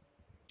Hello?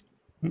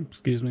 know.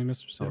 Excuse me,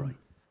 Mr. Steele. All right.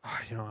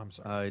 I'm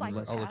sorry. I'll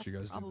let Psychopath, you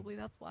guys do it. Probably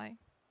that's why.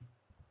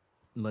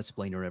 Let's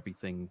explain her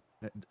everything.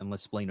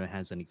 Unless Splainer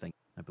has anything,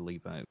 I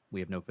believe we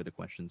have no further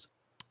questions.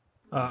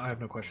 I have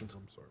no questions.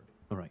 I'm sorry.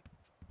 All right.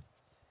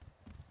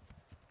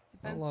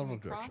 Not a lot of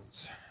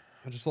objections.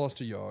 I just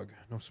lost a Yogg.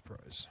 No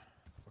surprise.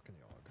 Fucking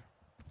Yogg.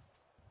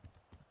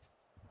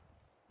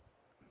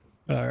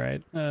 All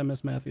right,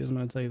 Miss Matthews, I'm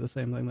going to tell you the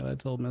same thing that I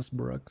told Miss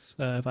Brooks.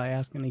 If I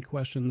ask any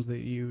questions that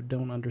you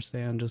don't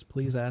understand, just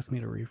please ask me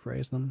to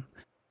rephrase them.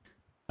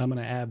 I'm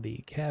going to add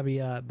the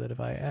caveat that if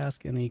I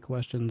ask any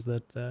questions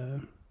that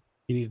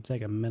you need to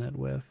take a minute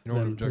with, You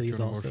don't then object to please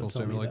an also emotional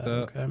tell me statement like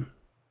that. that? Okay.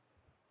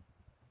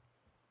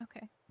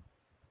 Okay.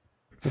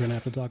 We're going to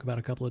have to talk about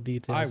a couple of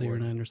details here,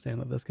 would. and I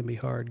understand that this can be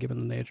hard given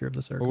the nature of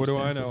the But what do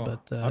I circumstances. know?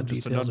 But I'm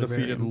just an details are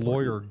very undefeated important.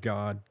 lawyer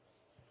god.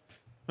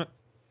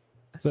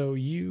 So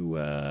you,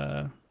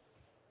 well,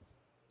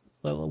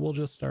 we'll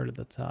just start at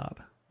the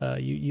top.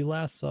 You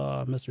last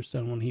saw Mr.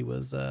 Stone when he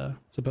was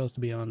supposed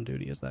to be on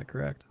duty. Is that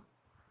correct?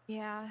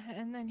 Yeah,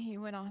 and then he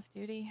went off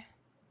duty.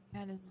 He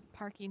had his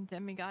parking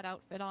demigod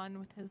outfit on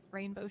with his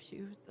rainbow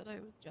shoes that I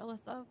was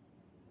jealous of.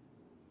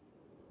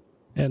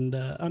 And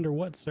under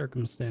what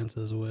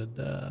circumstances would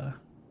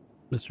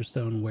Mr.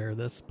 Stone wear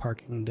this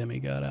parking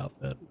demigod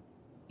outfit?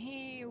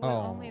 He would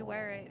only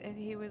wear it if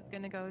he was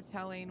going to go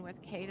towing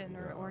with Caden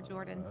or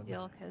Jordan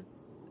Steele, because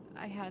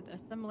I had a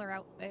similar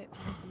outfit,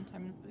 and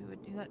sometimes we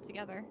would do that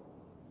together.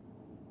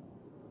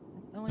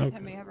 It's the only Okay.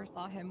 time I ever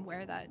saw him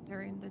wear that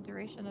during the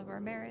duration of our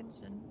marriage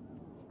and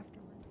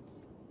afterwards.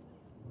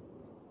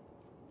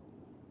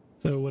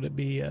 So would it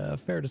be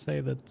fair to say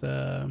that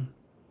Could've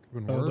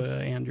been worse.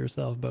 Boba and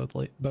yourself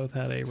both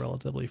had a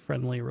relatively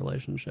friendly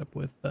relationship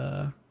with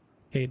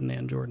Caden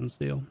and Jordan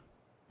Steele?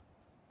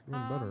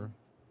 Could've been better.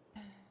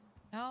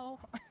 No,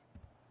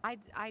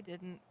 I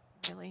didn't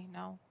really,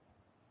 no.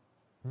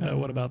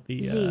 What about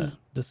the Z.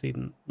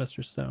 decedent,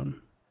 Mr. Stone?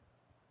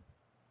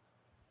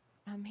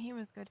 He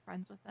was good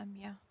friends with them,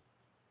 yeah.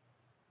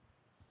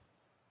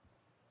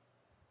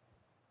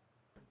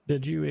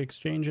 Did you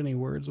exchange any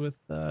words with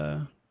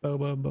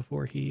Boba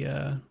before he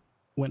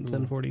went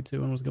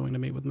 1042 and was going to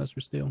meet with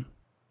Mr. Steele?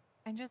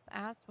 I just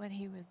asked what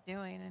he was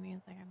doing, and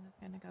he's like, I'm just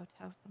gonna go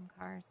tow some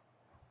cars.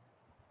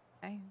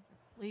 Okay,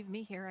 just leave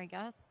me here, I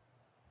guess.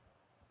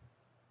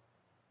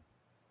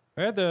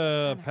 I had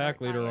the Kinda pack hurt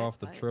by leader it, off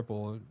the but-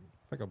 triple.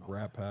 Pick up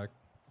Rat Pack.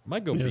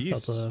 Might go Yeah,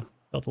 Beast.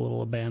 Felt a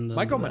little abandoned.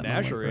 Might go at that moment,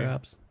 Menagerie.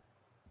 perhaps.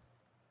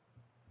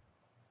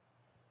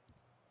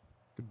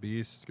 Good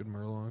Beast. Good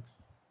Murlocs.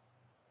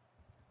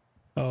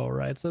 All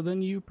right. So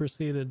then you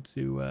proceeded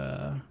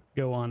to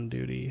go on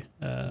duty.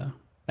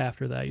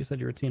 After that, you said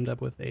you were teamed up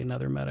with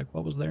another medic.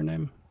 What was their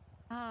name?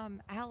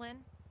 Alan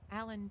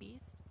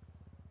Beast.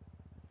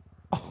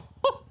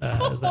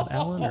 Is that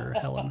Alan or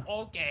Helen?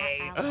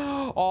 Okay.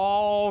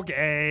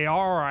 Okay.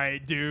 All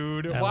right,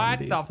 dude. Alan what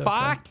Beast, the okay.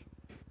 fuck?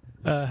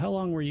 How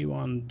long were you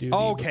on duty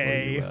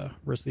Okay. before you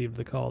received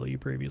the call that you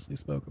previously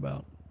spoke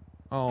about?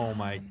 Oh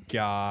my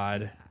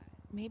god.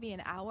 Maybe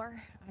an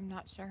hour. I'm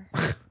not sure.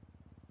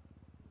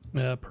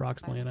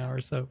 Approximately an hour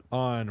or so.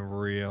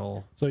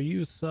 Unreal. So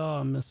you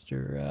saw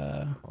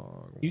Mr.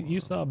 You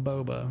saw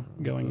Boba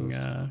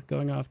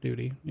going off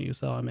duty. You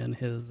saw him in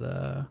his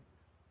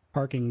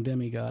parking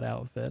demigod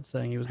outfit,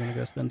 saying he was going to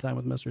go spend time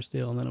with Mr.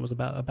 Steele, and then it was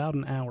about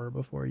an hour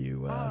before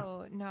you.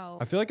 Oh no.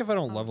 I feel like if I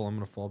don't level, I'm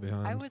gonna fall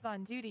behind. I was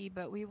on duty,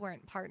 but we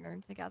weren't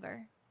partnered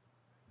together.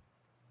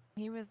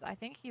 I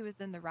think he was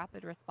in the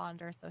rapid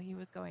responder, so he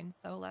was going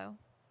solo.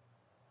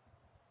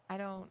 I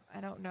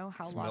don't know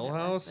how It's long. It was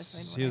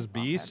Millhouse. between He when I has saw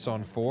him Beast and on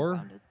when we 4.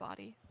 found his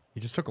body. He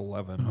just took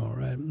 11. All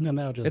right, and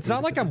now just It's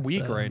not like I'm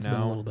weak right it's been a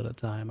now. little bit of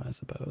time, I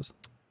suppose.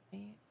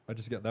 I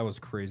just got that was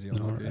crazy All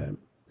unlucky. right.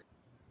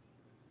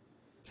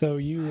 So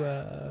you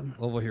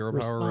Level hero power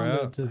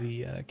responded rat. to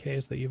the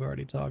case that you've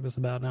already talked to us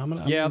about. Now I'm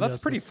gonna Yeah, I'm gonna that's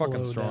just pretty slow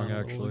fucking down strong, a little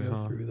actually, and go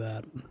huh? through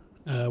that.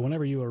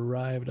 Whenever you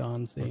arrived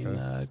on scene,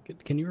 Okay.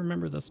 can you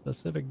remember the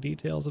specific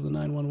details of the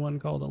 911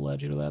 call that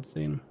led you to that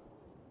scene?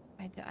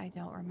 I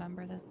don't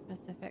remember the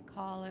specific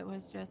call. It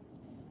was just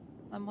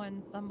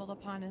someone stumbled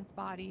upon his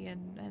body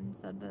and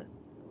said that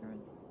there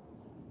was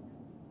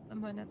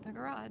someone at the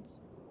garage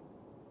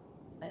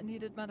that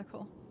needed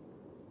medical.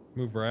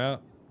 Move rat?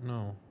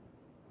 No.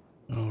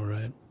 All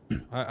right.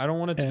 I don't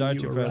want it to And die you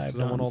too fast because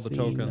I arrived want on all the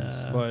scene,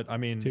 tokens. But I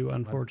mean, to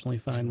unfortunately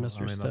find well, Mr. I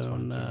mean, that's fine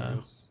Stone too, I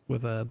guess.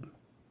 with a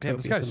Damn,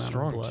 this copious guy's amount of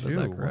strong blood, too. Is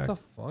that What correct? the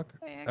fuck?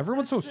 My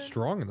Everyone's so ex-husband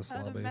strong in this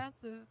had lobby. a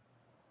massive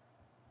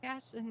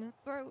gash in his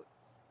throat.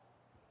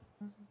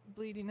 It was just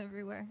bleeding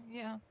everywhere.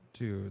 Yeah.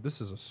 Dude, this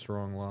is a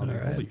strong lobby. All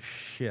right. Holy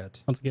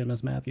shit. Once again,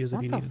 Miss Matthews, if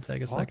What you the need to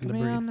take a fuck, second to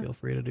man? breathe, feel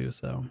free to do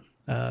so.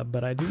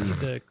 But I do need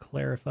to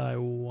clarify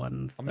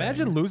one thing.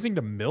 Imagine losing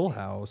to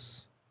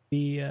Millhouse.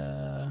 The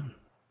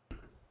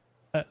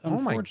Oh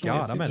my unfortunately, God,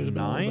 it seems I'm at there's been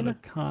a little bit 9?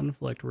 of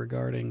conflict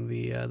regarding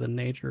the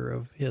nature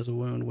of his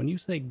wound. When you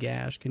say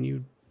gash, can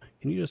you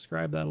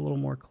describe that a little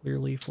more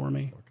clearly for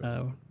me?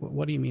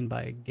 What do you mean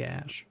by a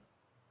gash?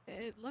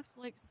 It looked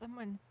like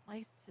someone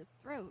sliced his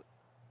throat.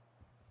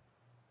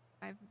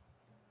 I've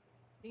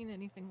seen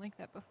anything like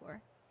that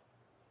before.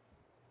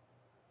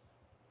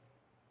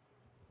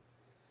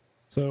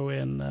 So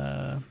in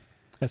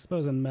I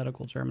suppose in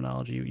medical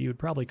terminology, you would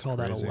probably call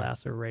that a crazy.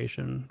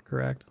 laceration,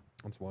 correct?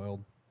 That's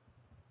wild.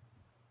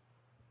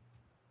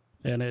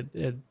 And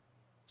it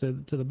to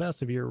the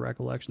best of your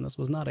recollection, this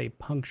was not a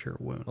puncture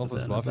wound.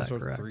 Alpha's then, buff is that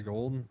starts with correct? 3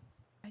 gold.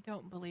 I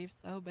don't believe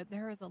so, but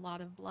there is a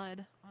lot of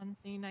blood on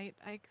scene. I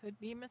could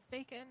be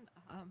mistaken.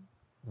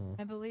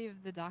 I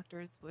believe the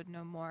doctors would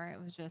know more.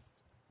 It was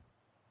just,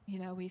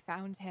 we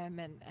found him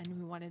and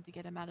we wanted to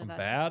get him out of that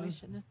Bad?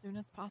 situation as soon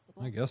as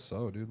possible. I guess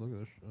so, dude. Look at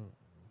this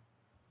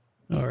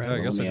shit. All right. Yeah, I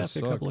well, guess let I me just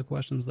ask a suck. couple of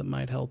questions that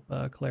might help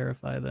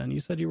clarify. Then you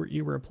said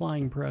you were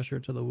applying pressure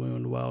to the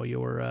wound while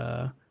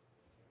your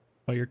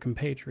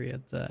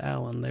compatriot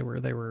Alan they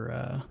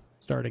were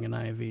starting an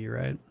IV,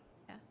 right?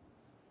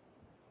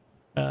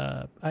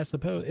 Yes. I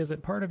suppose is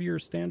it part of your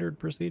standard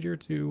procedure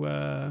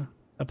to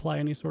apply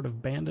any sort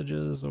of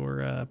bandages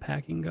or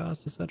packing gauze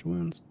to such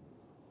wounds?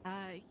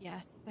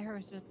 Yes, there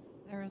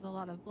was a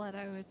lot of blood.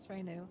 I was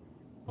trying to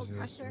hold Is this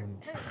pressure, one-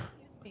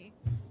 excuse me,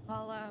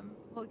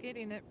 while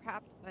getting it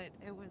prepped, but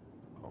it was.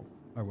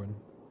 I win.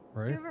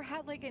 Right? You ever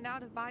had like an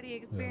out of body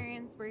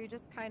experience where you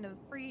just kind of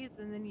freeze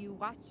and then you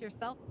watch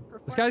yourself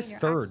performing This guy's your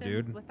third,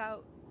 actions dude.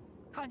 without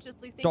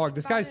consciously thinking Dog,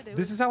 this about guy's. it? It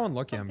This was is how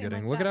unlucky I'm something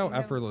getting. like Look at that, how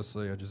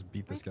effortlessly I just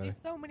beat this guy. I see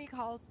so many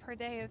calls per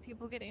day of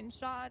people getting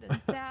shot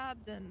and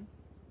stabbed, and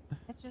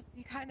it's just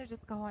you kind of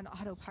just go on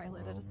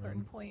autopilot at a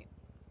certain point.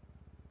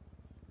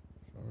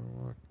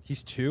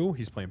 He's 2.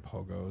 He's playing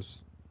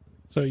pogos.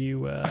 So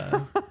you,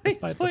 He's despite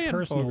the playing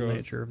personal pogos.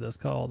 nature of this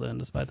call, then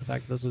despite the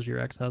fact that this was your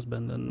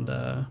ex-husband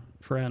and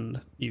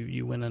friend,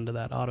 you went into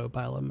that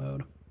autopilot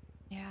mode.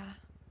 Yeah.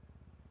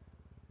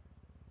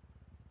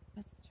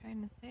 Just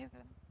trying to save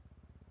him.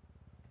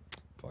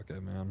 Fuck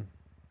it, man.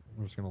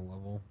 I'm just gonna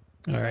level.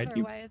 All right.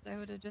 Otherwise, I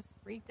would have just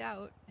freaked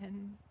out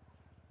and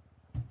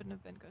wouldn't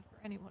have been good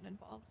for anyone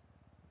involved.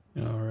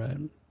 All right.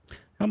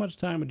 How much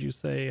time would you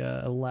say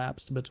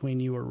elapsed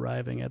between you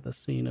arriving at the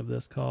scene of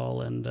this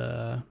call and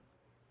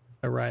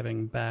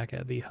arriving back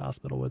at the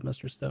hospital with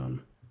Mr.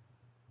 Stone?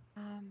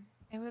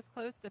 It was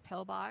close to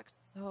Pillbox,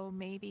 so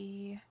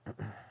maybe we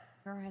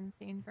were on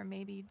scene for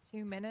maybe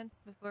 2 minutes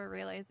before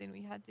realizing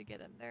we had to get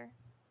him there.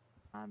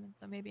 And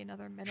so maybe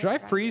another minute. Should I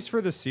driving freeze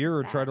for the seer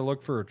or back. try to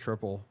look for a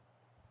triple?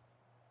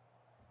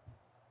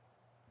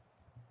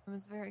 It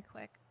was very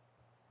quick.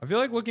 I feel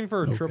like looking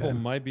for a triple Okay.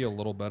 might be a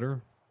little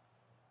better.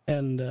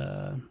 And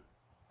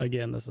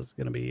again, this is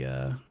going to be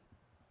a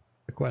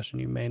question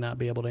you may not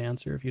be able to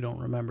answer. If you don't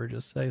remember,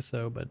 just say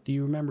so. But do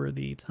you remember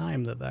the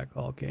time that that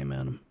call came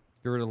in?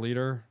 Get rid of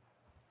leader.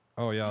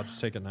 Oh yeah, I'll just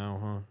take it now,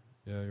 huh?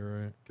 Yeah,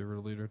 you're right. Get rid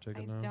of leader. Take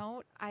it now.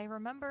 Don't. I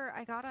remember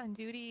I got on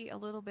duty a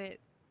little bit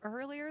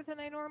earlier than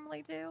I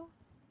normally do.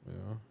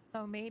 Yeah.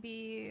 So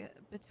maybe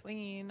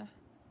between,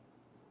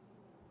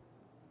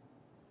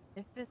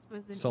 if this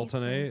was an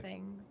Sultanate. Eastern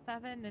thing,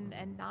 7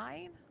 and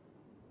 9.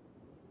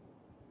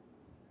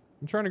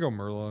 I'm trying to go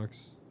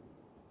Murlocs.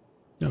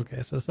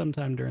 Okay, so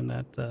sometime during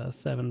that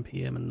 7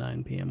 p.m. and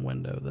 9 p.m.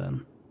 window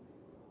then.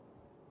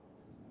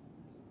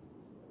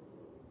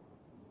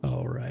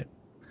 All right.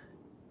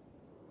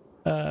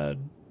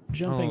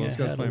 Jumping this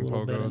guy's ahead a playing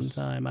little bit in Pogos.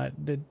 time,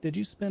 did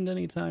you spend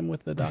any time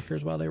with the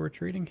doctors while they were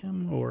treating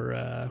him,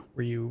 or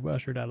were you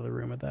ushered out of the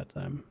room at that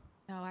time?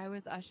 No, I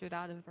was ushered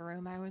out of the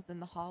room. I was in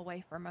the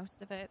hallway for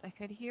most of it. I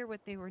could hear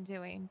what they were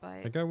doing,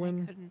 but Think I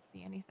win? couldn't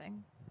see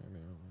anything. Maybe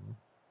I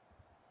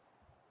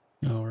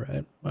don't know. All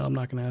right. Well, I'm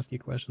not going to ask you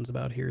questions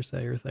about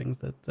hearsay or things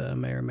that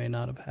may or may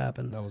not have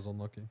happened. That was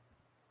unlucky.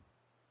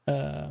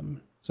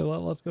 So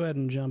let's go ahead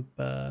and jump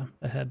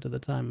ahead to the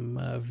time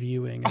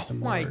viewing at the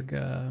my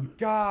morgue.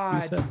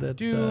 God, you said that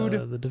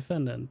dude. the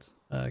defendant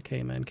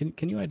came in.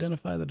 Can you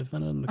identify the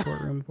defendant in the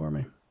courtroom for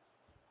me?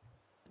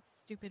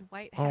 Stupid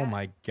white hat. Oh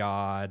my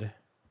God.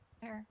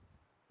 There.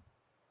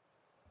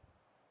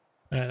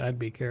 I'd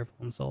be careful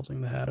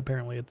insulting the hat.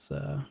 Apparently, it's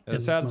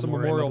It's in had some memoriam of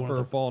memorial one for of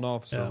a the- fallen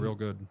officer. Yeah. Real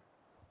good.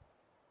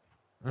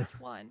 Which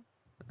one?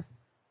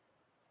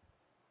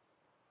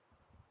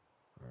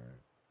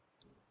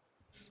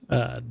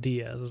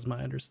 Diaz is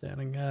my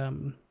understanding.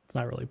 It's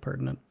not really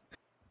pertinent.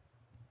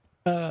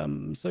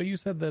 So you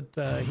said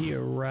that he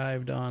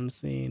arrived on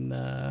scene.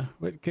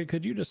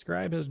 Could you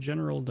describe his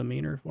general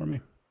demeanor for me?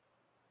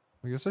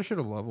 I guess I should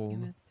have He leveled.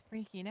 was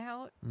freaking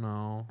out.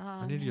 No,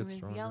 I need to He get was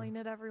stronger. yelling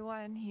at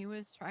everyone. He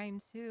was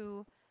trying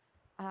to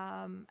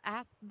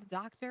ask the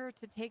doctor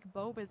to take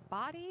Boba's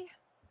body.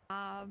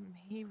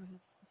 He was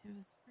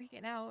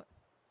freaking out.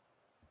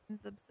 He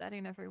was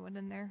upsetting everyone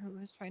in there who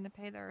was trying to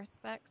pay their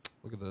respects.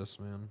 Look at this,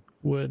 man.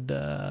 Would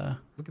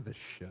Look at this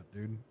shit,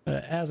 dude.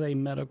 as a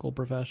medical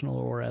professional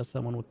or as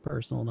someone with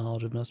personal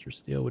knowledge of Mr.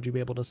 Steele, would you be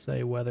able to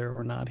say whether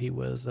or not he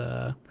was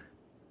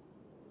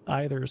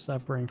either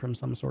suffering from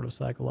some sort of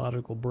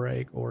psychological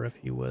break or if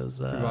he was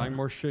If you're buying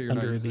more shit, you're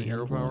not under using the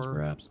hero influence, power?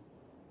 perhaps?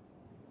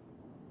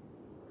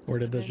 Or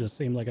did this just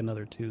seem like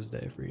another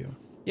Tuesday for you?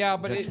 Yeah,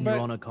 but Objection, Your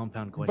Honor,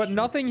 compound question. but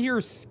nothing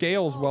here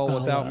scales well I'll,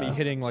 without me uh,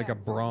 hitting like a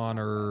brawn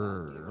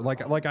or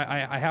like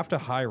I have to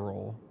high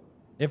roll.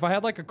 If I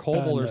had like a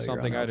kobold no, or Your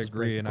something, Honor, I'll I'd just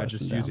break agree, the and I'd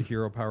just question use a down.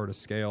 hero power to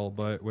scale.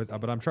 But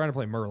I'm trying to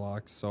play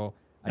Murlocs, so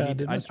I need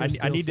Did I, Mr. I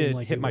Steele need seem to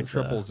like hit he my was,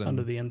 triples and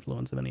under the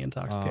influence of any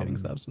intoxicating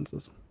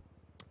substances.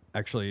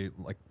 actually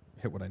like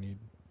hit what I need.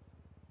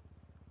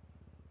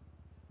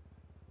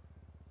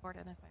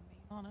 Gordon, if I'm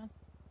being honest.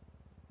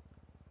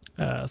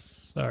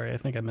 Sorry, I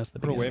think I missed the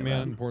Put away, beginning of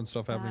man. that. Important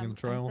stuff happening in the I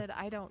trial. said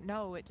I don't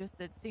know. It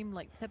seemed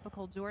like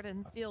typical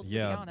Jordan Steele, to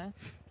Yeah. be honest.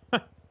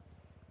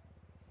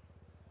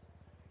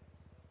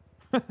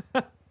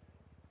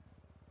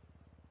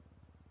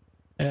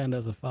 And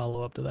as a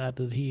follow-up to that,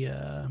 did he,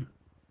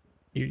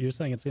 you're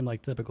saying it seemed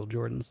like typical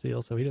Jordan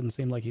Steele, so he didn't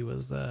seem like he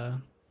was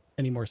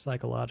any more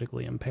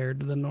psychologically impaired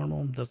than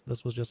normal?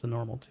 This was just a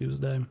normal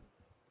Tuesday?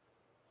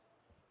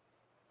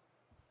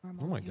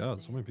 Oh my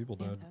God, so many people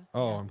died. Santos,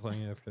 Oh, yes. I'm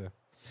playing AFK.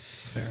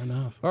 Fair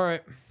enough. All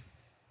right.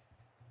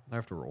 I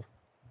have to roll.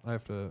 I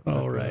have to.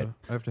 All right.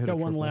 I have to hit Got a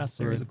one triple. last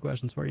series Sorry. of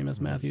questions for you, Miss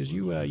Matthews.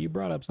 You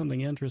brought up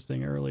something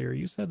interesting earlier.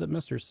 You said that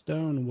Mr.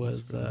 Stone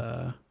was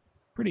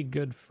pretty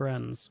good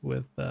friends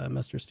with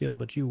Mr. Steele,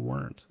 but you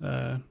weren't.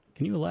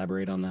 Can you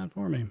elaborate on that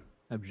for me?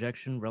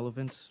 Objection,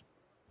 relevance.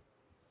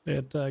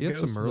 It He had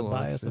goes to some the Murlocs,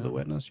 bias of the yeah.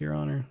 witness, Your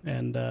Honor,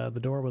 and the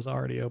door was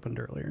already opened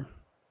earlier.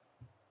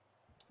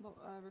 Well,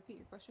 repeat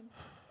your question.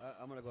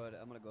 I'm gonna go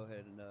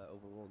ahead and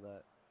overrule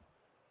that.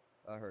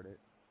 I heard it.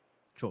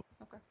 Sure.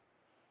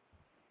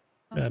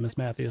 Okay. Miss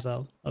Matthews,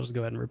 I'll just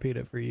go ahead and repeat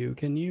it for you.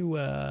 Can you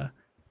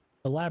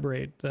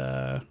elaborate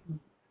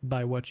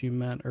by what you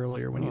meant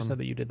earlier when you said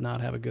that you did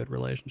not have a good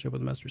relationship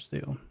with Mr.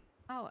 Steele?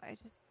 Oh, I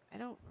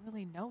don't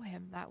really know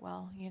him that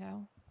well, you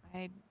know.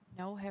 I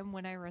know him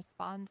when I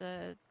respond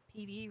to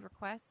PD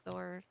requests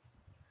or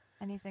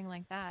anything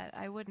like that.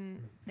 I wouldn't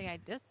say I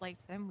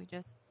disliked him.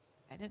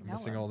 I didn't know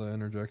Missing him. all the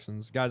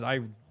interjections, guys. I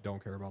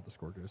don't care about the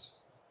score case.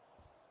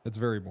 It's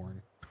very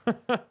boring.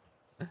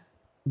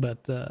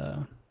 But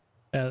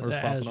Where's as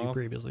popping you off?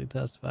 previously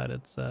testified,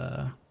 it's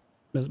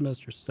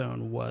Mr.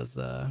 Stone was,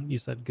 you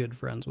said, good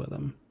friends with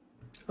him.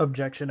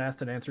 Objection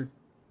asked and answered.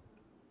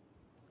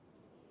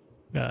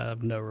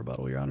 No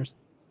rebuttal, Your Honors.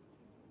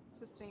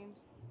 Sustained.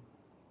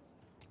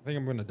 I think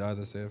I'm gonna die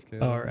this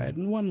AFK. All right,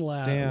 and one Damn,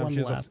 last she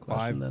has a last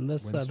question. Then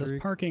this win this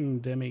streak? parking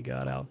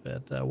demigod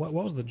outfit. What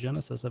was the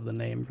genesis of the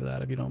name for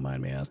that? If you don't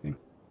mind me asking.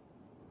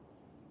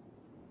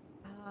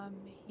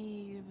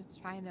 He was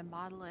trying to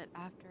model it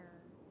after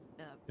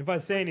the. If I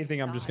say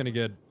anything, I'm just gonna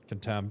get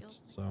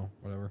contempt. So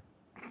whatever.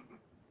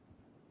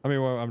 I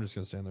mean, well, I'm just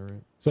gonna stand there,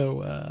 right?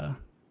 So,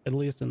 at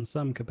least in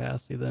some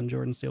capacity, then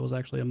Jordan Steele was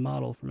actually a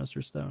model for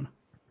Mr. Stone.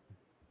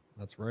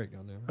 That's right,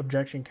 goddamn.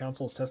 Objection.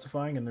 Counsel is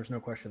testifying, and there's no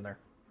question there.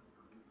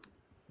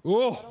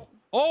 Oh,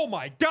 oh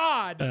my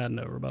God!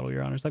 No rebuttal,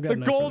 Your Honors. I've got The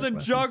no further Golden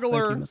questions.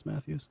 Juggler! Thank you, Miss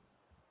Matthews.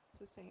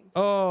 Sustained.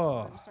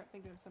 Oh, Start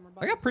thinking of some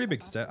I got pretty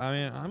big stat. I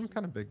mean, I'm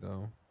kind of big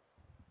though.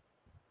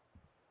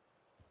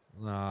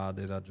 Nah,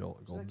 dude, that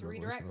Golden like to Juggler's gonna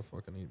redirect?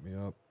 fucking eat me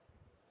up.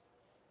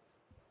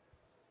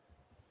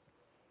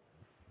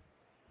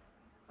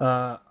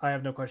 I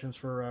have no questions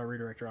for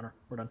redirect, Your Honor.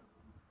 We're done.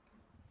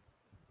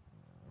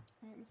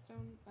 All right, Miss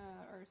Stone,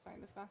 or sorry,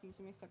 Miss Matthews,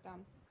 you may step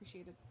down.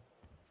 Appreciate it.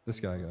 This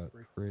guy got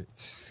great.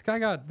 This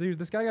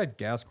guy got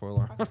gas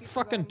coiler.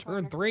 Fucking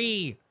turn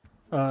 3.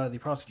 The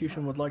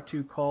prosecution would like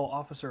to call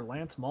Officer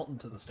Lance Malton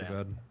to the stand.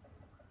 Bad.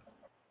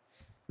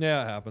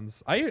 Yeah, it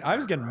happens. I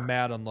was getting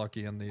mad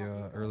unlucky in the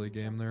early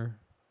game there.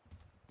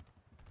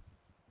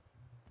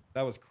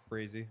 That was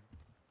crazy.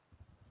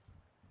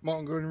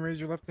 Malton, go ahead and raise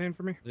your left hand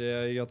for me.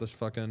 Yeah, he got this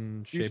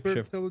fucking You swear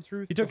to shapeshift. tell the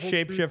truth, He took the whole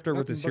truth, shapeshifter with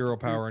nothing his but hero the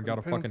truth, power and got a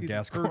under fucking penalties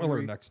gas of perjury,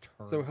 coiler next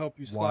turn. So help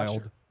you, Wild.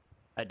 Slasher.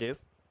 I do.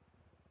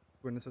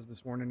 Witness has been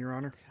sworn in, Your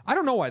Honor. I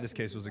don't know why this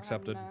case was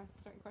accepted.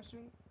 Start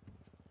questioning.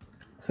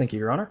 Thank you,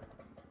 Your Honor.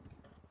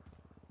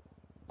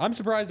 I'm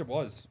surprised it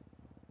was.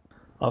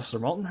 Officer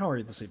Malton, how are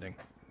you this evening?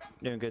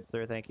 Doing good,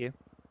 sir. Thank you.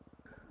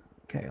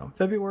 Okay, on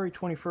February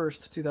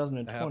 21st,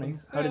 2020,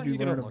 happens. how did Yeah, you you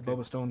get learn of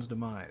unlucky. Boba Stone's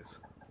demise?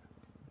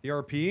 The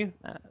RP?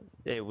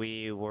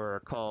 We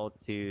were called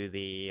to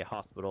the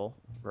hospital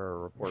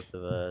for reports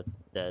of a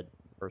dead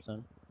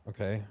person.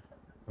 Okay.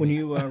 When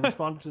you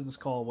responded to this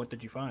call, what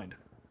did you find?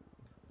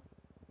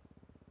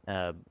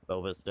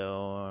 Boba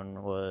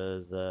Stone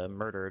was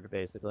murdered,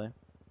 basically.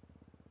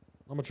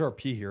 How much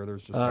RP here?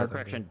 There's just Or nothing.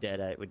 correction,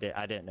 dead.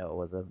 I didn't know it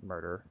was a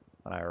murder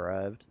when I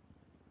arrived.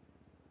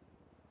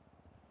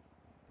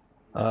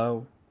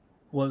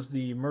 Was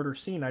the murder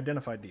scene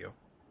identified to you?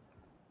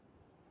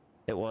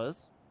 It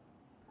was.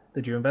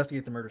 Did you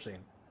investigate the murder scene?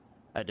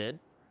 I did.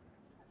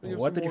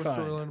 What did you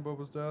find? Storyline of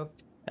Boba's death.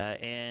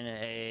 In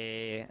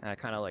a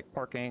kind of like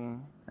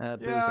parking booth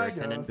Yeah, or I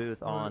attendant guess.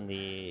 booth on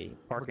the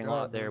parking God,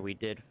 lot there, man. we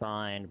did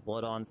find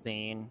blood on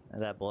scene.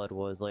 And that blood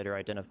was later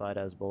identified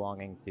as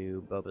belonging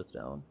to Boba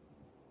Stone.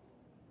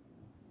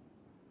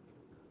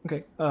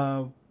 Okay.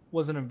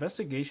 Was an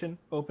investigation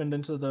opened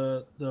into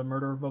the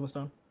murder of Boba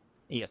Stone?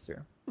 Yes,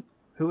 sir.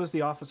 Who was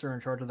the officer in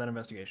charge of that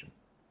investigation?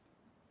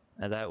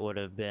 That would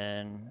have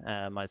been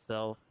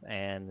myself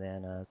and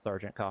then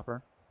Sergeant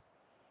Copper.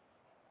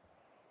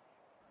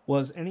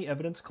 Was any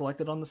evidence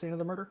collected on the scene of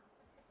the murder?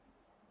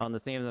 On the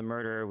scene of the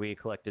murder, we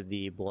collected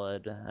the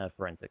blood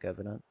forensic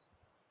evidence.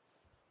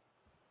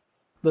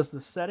 Does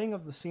the setting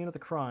of the scene of the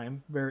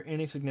crime bear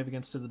any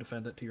significance to the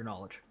defendant, to your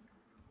knowledge?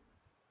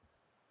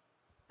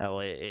 Oh,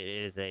 it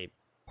is a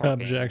parking.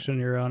 Objection,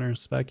 Your Honor.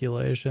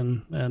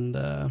 Speculation and.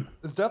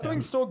 Is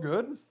Deathwing still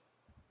good?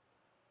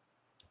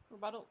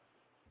 Rebuttal.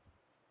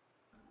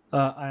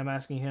 I am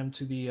asking him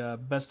to the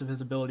best of his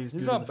abilities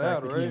He's due to not the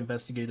fact bad, that he right?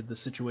 investigated the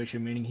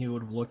situation, meaning he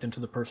would have looked into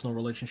the personal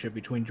relationship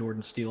between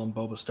Jordan Steele and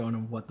Boba Stone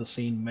and what the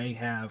scene may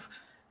have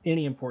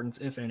any importance,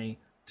 if any,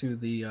 to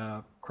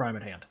the crime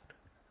at hand.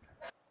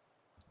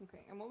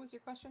 Okay, and what was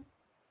your question?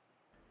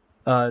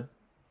 To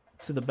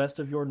the best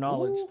of your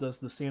knowledge, Ooh. does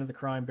the scene of the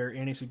crime bear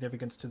any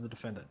significance to the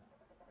defendant?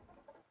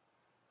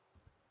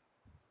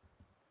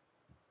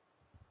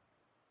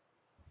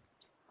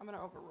 I'm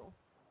gonna overrule.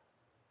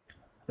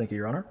 Thank you,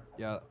 Your Honor.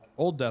 Yeah,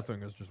 old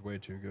Deathwing is just way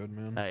too good,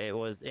 man. It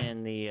was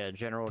in the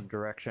general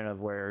direction of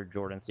where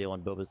Jordan Steele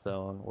and Boba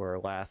Stone were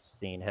last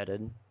seen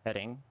heading.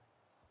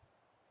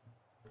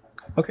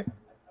 Okay.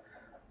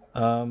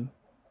 On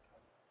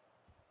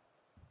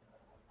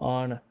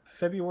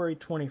February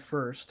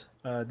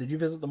 21st, did you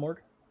visit the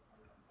morgue?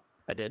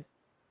 I did.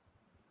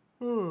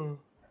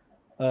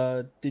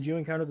 Did you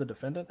encounter the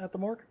defendant at the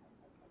morgue?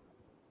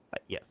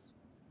 Yes.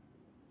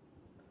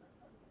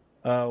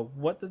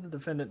 What did the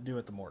defendant do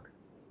at the morgue?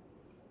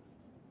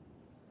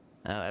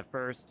 At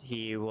first,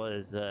 he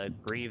was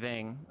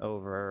grieving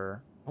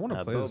over I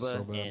wanna play Boba this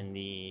so bad. in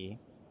the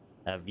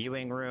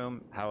viewing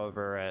room.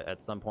 However,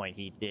 at some point,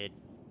 he did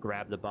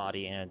grab the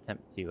body in an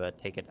attempt to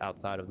take it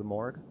outside of the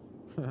morgue.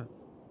 Did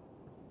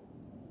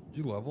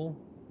you level?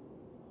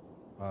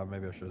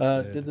 Maybe I should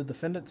have stayed. Did the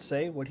defendant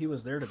say what he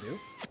was there to do?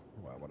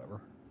 Well,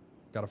 whatever.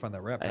 Gotta find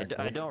that rat I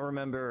back. don't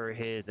remember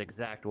his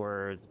exact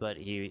words, but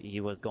he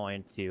was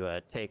going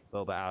to take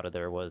Boba out of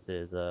there was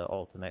his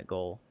ultimate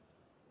goal.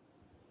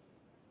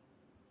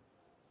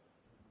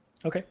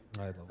 Okay.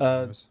 I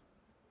love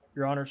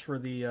Your Honors, for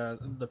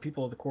the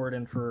people of the court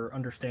and for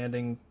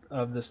understanding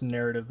of this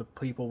narrative, the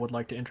people would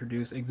like to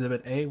introduce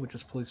Exhibit A, which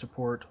is Police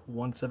Report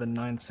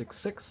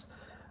 17966,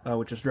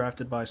 which is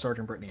drafted by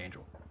Sergeant Brittany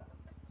Angel.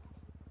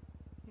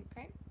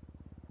 Okay.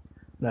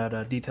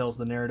 That details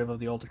the narrative of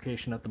the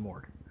altercation at the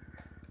morgue.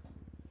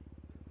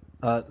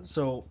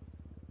 So,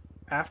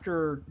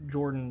 after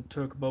Jordan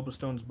took Boba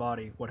Stone's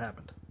body, what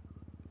happened?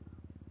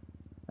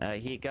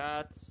 He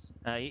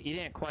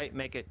didn't quite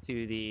make it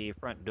to the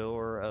front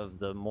door of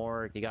the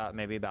morgue. He got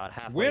maybe about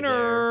halfway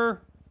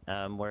Winner!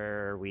 there,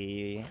 where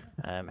we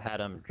had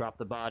him drop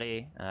the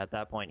body. At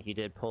that point, he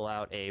did pull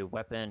out a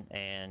weapon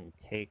and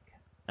take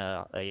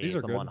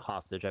someone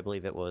hostage. I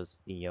believe it was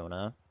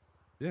Fiona.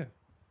 Yeah.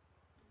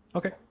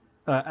 Okay.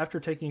 After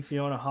taking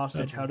Fiona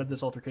hostage, how did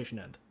this altercation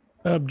end?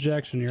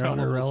 Objection, Your Count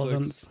Honor. level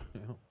Relevance. 6.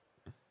 Yeah.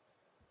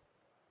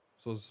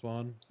 So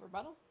Spawn.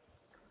 Rebuttal?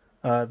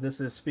 This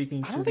is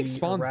speaking I to don't think the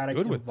Spawn's erratic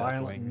good and with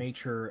violent Deathwing.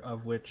 nature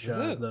of which Is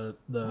it? the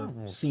I don't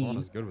know if Spawn scene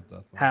is good with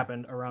Deathwing.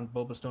 happened around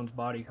Boba Stone's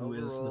body, who is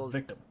the Overruled.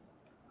 victim.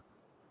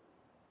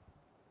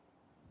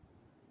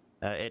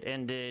 It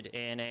ended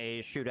in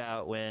a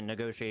shootout when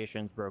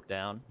negotiations broke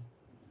down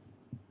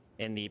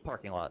in the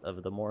parking lot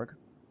of the morgue.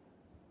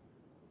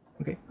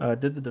 Okay.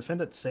 Did the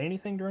defendant say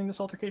anything during this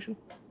altercation?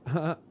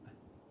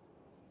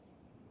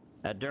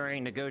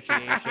 During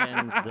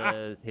negotiations,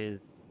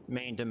 his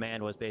main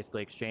demand was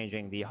basically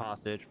exchanging the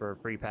hostage for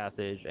free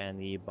passage and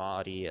the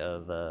body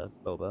of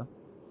Boba.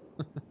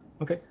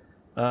 Okay.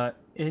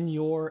 In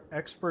your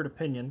expert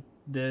opinion,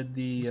 did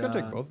the Just gonna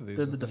take both of these,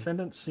 I did the think.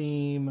 defendant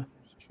seem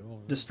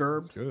Chill.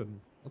 disturbed That's good.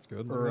 That's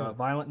good. or Yeah.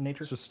 violent in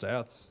nature? It's just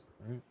stats,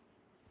 right?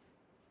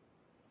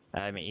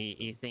 I mean,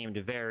 he seemed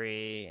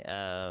very.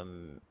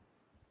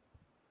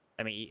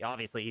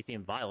 Obviously, he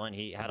seemed violent.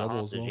 He had a double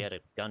as hostage. He well. had a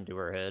gun to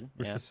her head.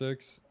 Push Yeah. to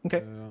 6.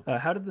 Okay. Yeah.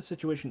 How did the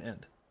situation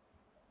end?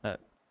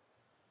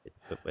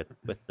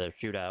 With the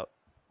shootout.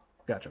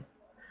 Gotcha.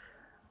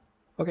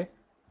 Okay.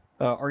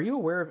 Are you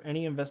aware of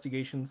any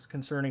investigations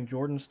concerning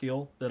Jordan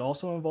Steele that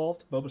also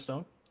involved Boba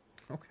Stone?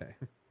 Okay.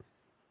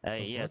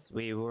 Yes,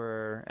 we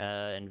were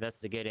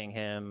investigating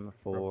him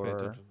for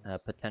attention.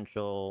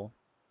 potential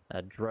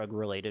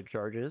drug-related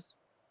charges.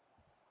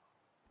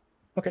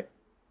 Okay.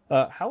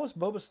 How was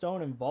Boba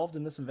Stone involved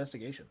in this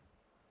investigation?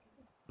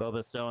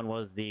 Boba Stone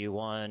was the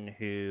one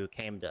who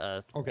came to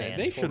us. Okay, and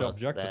they told should us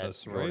object to that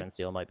this, right? Jordan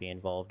Steele might be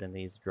involved in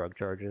these drug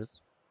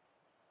charges.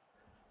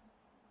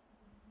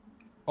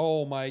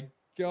 Oh my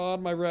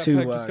god, my rat To,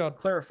 pack just got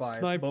clarify,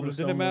 sniped, Boba but it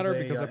Stone didn't matter was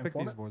a, because I picked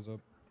these informant? boys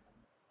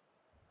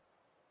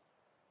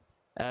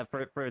up.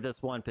 For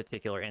this one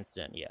particular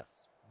incident,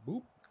 yes.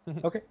 Boop.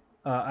 Okay.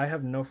 I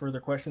have no further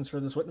questions for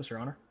this witness, Your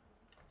Honor.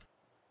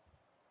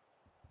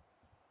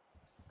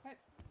 Okay.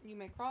 You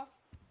may cross.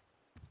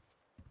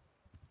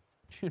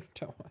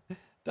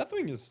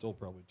 Deathwing is still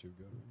probably too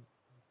good.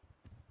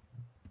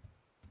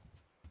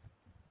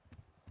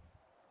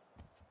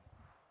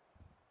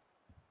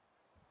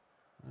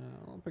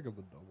 I'll pick up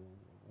the double.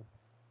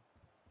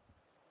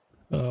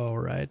 All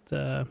right,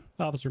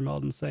 Officer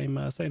Malden, same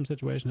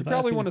situation. You If I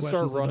probably ask wanna any start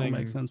questions that don't running-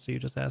 make sense to you,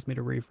 just ask me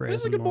to rephrase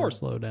This is a them good or board.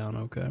 slow down.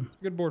 Okay. It's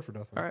a good board for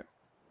Deathwing. All right.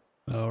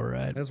 All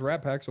right. It's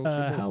rat pack, so it's a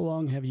good board. How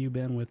long have you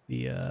been with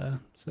the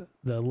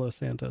Los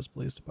Santos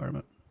Police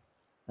Department?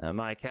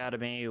 My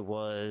academy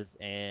was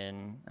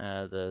in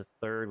the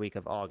 3rd week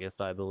of August,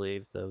 I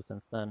believe, so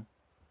since then.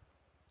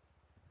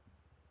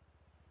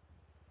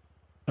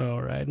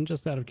 All right, and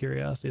just out of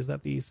curiosity, is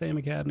that the same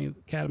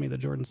academy that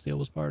Jordan Steele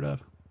was part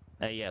of?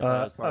 Yes,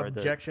 I was part of the...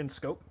 Objection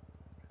scope.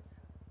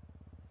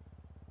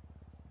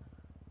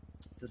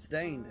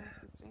 Sustained.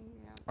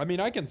 I mean,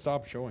 I can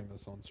stop showing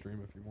this on stream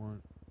if you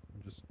want.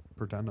 And just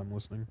pretend I'm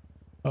listening.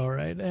 All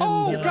right. And,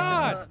 Oh, If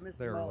God! Mr.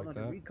 They were Ball like on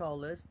the that. recall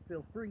list,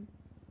 feel free.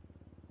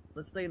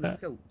 Let's stay in the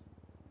scope.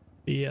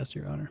 Yes,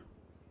 Your Honor.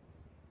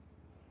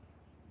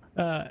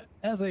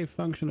 As a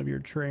function of your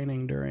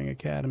training during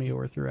academy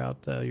or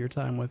throughout your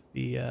time with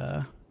the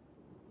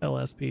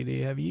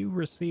LSPD, have you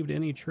received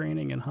any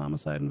training in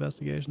homicide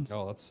investigations?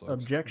 Oh, that sucks.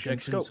 Objection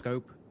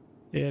scope.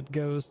 It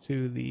goes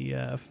to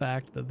the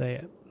fact that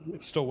they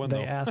Still win, they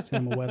though. asked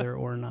him whether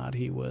or not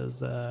he was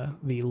the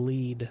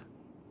lead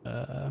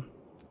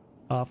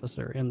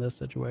officer in this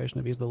situation.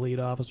 If he's the lead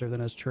officer,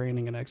 then his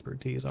training and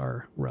expertise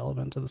are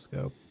relevant to the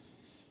scope.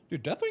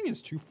 Dude, Deathwing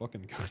is too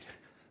fucking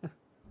good.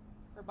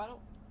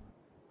 Rebuttal.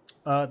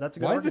 That's a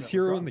good Why is this argument.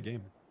 hero Withdrawn. in the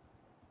game?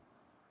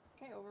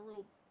 Okay,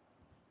 overruled.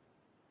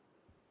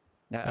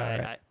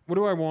 What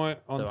do I want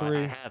on so 3?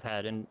 I have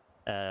had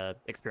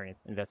experience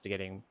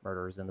investigating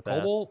murders in the past.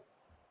 Cobalt?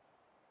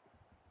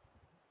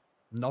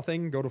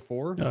 Nothing? Go to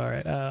 4? All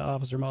right,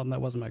 Officer Malden,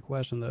 that wasn't my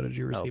question, though. Did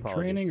you receive apologies.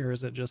 training, or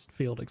is it just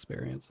field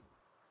experience?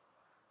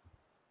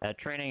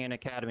 Training in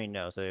academy,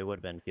 no, so it would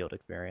have been field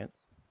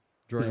experience.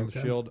 Joining the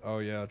Okay. shield? Oh,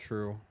 yeah,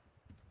 true.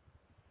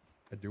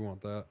 I do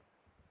want that.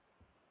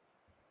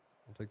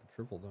 I'll take the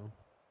triple, though.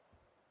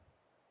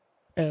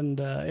 And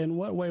in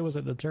what way was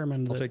it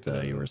determined I'll take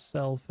that the-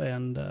 yourself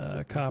and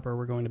Copper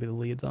were going to be the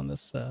leads on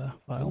this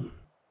file?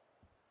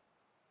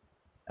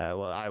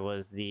 Well, I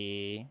was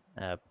the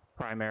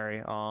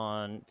primary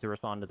on to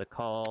respond to the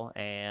call,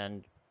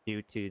 and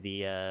due to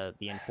the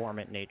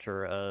informant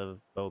nature of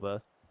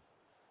Boba,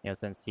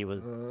 since he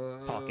was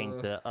talking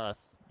to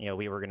us,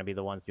 we were going to be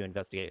the ones to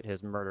investigate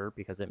his murder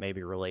because it may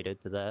be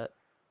related to that.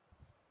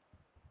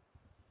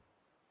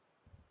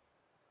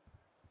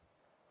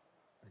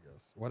 I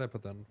guess. Why'd I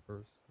put that in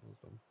first? That was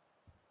dumb.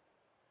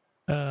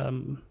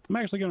 I'm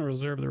actually going to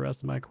reserve the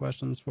rest of my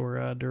questions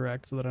for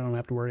direct so that I don't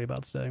have to worry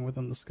about staying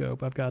within the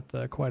scope. I've got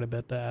quite a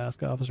bit to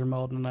ask Officer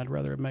Malden, and I'd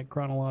rather it make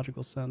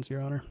chronological sense,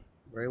 Your Honor.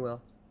 Very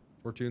well.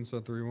 Fortune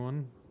said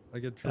 3-1. I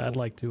get triple. I'd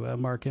like to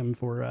mark him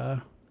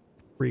for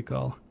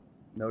recall.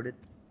 Noted.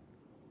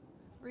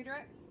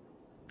 Redirect?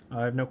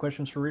 I have no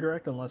questions for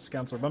redirect unless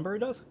Counselor Bunbury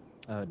does.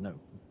 No.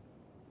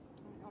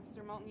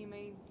 Officer Malton, you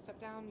may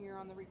step down. You're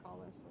on the recall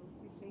list, so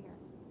please stay here.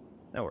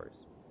 No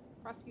worries.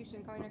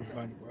 Prosecution, call your next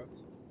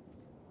witness.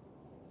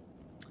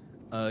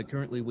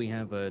 Currently, we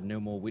have no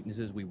more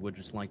witnesses. We would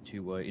just like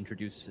to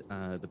introduce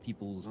the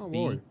People's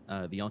boy.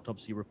 The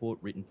autopsy report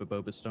written for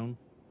Boba Stone.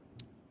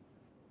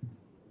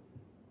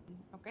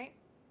 Okay.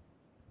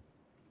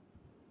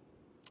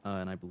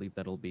 And I believe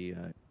that'll be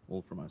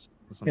all from us.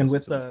 And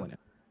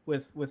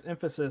with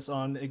emphasis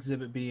on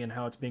Exhibit B and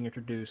how it's being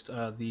introduced,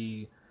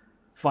 the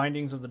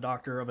findings of the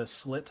doctor of a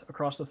slit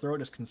across the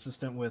throat is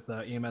consistent with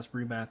EMS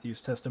Bree Matthews'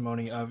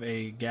 testimony of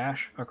a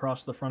gash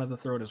across the front of the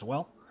throat as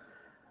well.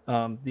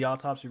 The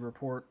autopsy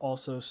report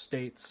also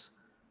states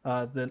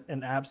that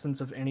an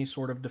absence of any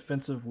sort of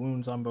defensive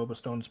wounds on Boba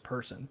Stone's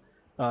person,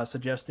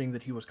 suggesting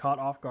that he was caught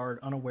off guard,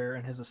 unaware,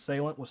 and his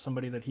assailant was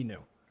somebody that he knew.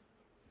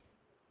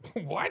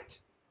 What?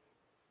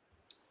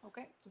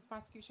 Okay. Does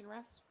prosecution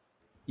rest?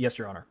 Yes,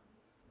 Your Honor.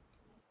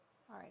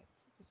 All right.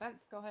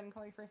 Defense, go ahead and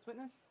call your first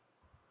witness.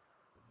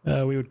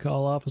 We would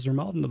call Officer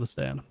Malton to the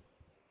stand.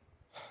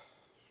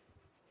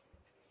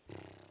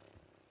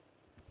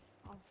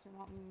 Officer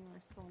Malton, you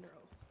are still under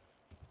oath.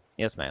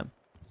 Yes, ma'am.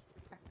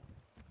 Okay.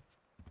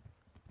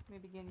 You may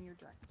begin your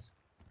direct.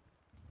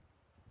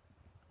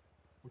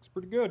 Looks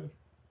pretty good.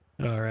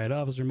 All right,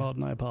 Officer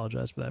Malton, I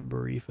apologize for that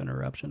brief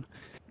interruption.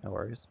 No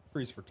worries.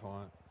 Freeze for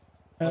taunt.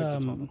 I like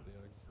to taunt up the egg.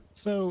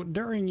 So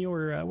during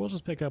your, we'll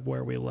just pick up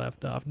where we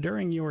left off.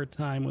 During your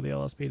time with the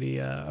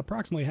LSPD,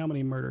 approximately how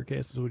many murder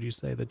cases would you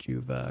say that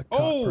you've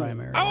caught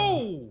primary?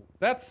 Oh,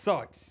 that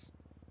sucks.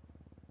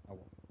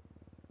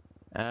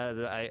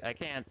 I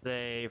can't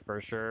say for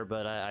sure,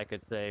 but I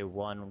could say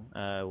one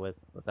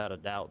without a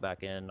doubt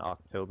back in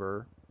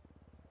October.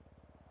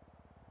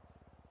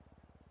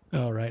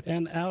 All right,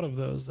 and out of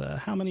those,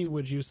 how many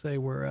would you say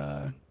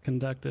were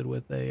conducted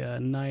with a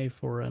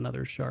knife or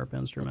another sharp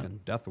instrument?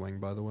 And Deathwing,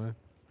 by the way.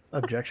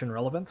 Objection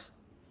relevance?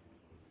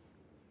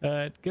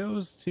 It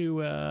goes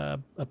to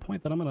a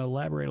point that I'm going to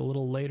elaborate a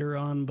little later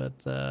on, but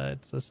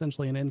it's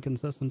essentially an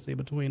inconsistency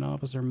between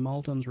Officer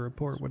Malton's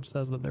report, which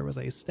says that there was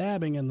a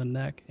stabbing in the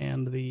neck,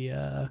 and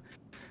the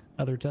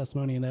other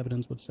testimony and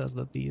evidence, which says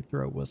that the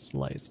throat was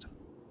sliced.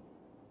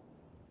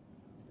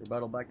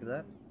 Rebuttal back to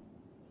that?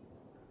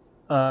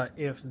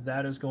 If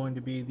that is going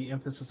to be the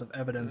emphasis of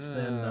evidence,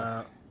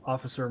 then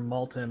Officer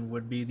Malton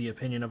would be the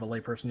opinion of a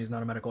layperson. He's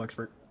not a medical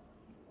expert.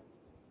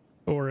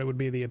 Or it would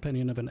be the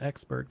opinion of an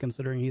expert,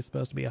 considering he's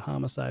supposed to be a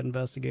homicide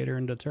investigator,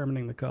 and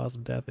determining the cause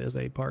of death is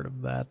a part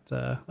of that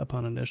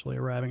upon initially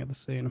arriving at the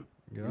scene.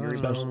 Can you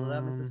rebuttal to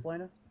that, Mr.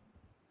 Splana?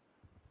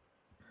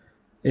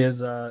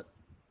 Is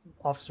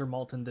Officer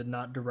Malton did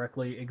not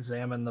directly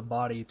examine the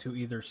body to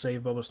either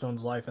save Boba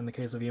Stone's life in the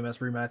case of EMS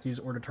Bree Matthews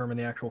or determine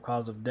the actual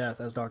cause of death,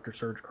 as Dr.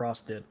 Serge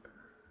Cross did.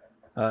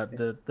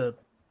 The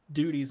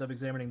duties of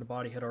examining the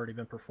body had already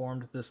been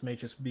performed. This may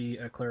just be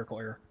a clerical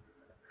error.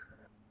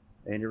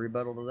 And your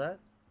rebuttal to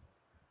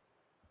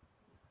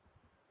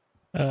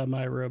that?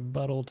 My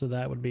rebuttal to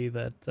that would be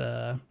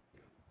that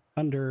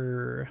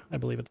under, I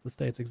believe it's the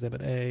State's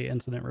Exhibit A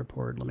incident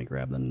report, let me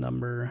grab the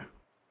number.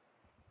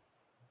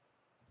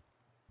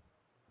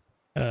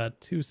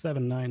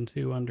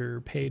 2792 under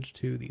page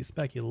 2, the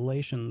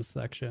speculation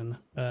section.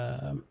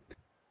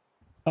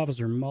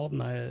 Officer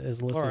Malton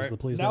is listed as the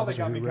police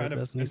officer who wrote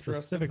this, and he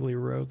specifically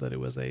wrote that it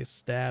was a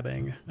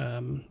stabbing,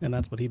 and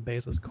that's what he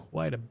bases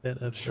quite a bit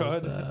of his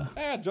Judge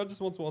just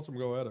wants him to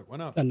go at it. Why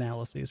not?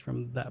 analyses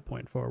from that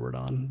point forward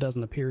on.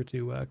 Doesn't appear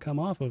to come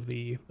off of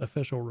the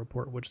official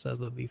report, which says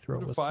that the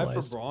throat was 5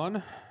 sliced. for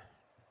Braun.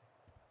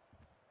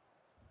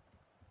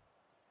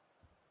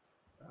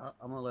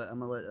 I'm gonna let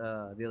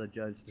the other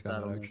judge It's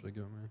decide gonna on actually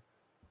this. go me.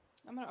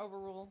 I'm going to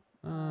overrule.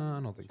 I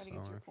don't think try to so.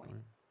 get to your Actually.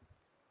 point.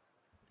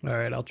 All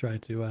right, I'll try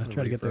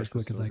to get there as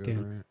quick as I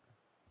can.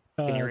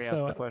 Can you re-ask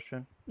the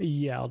question?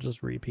 Yeah, I'll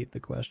just repeat the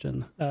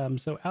question.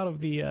 So out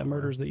of the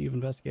murders that you've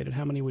investigated,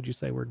 how many would you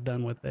say were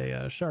done with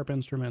a sharp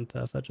instrument,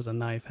 such as a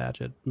knife,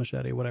 hatchet,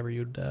 machete, whatever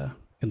you'd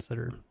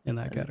consider in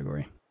that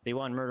category? The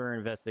one murder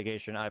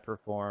investigation I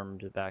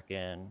performed back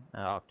in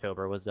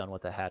October was done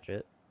with a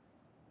hatchet.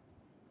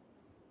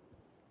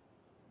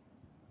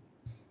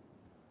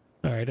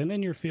 All right, and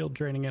in your field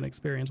training and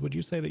experience, would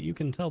you say that you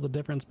can tell the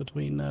difference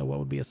between what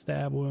would be a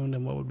stab wound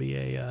and what would be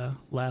a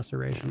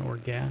laceration or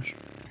gash?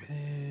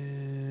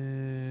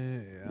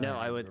 No,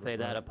 I would say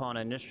that upon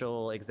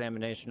initial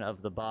examination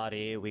of the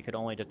body, we could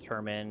only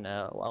determine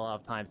a lot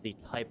of times the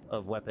type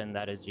of weapon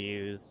that is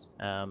used.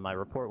 My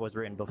report was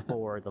written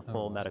before the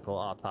full medical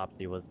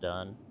autopsy was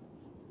done.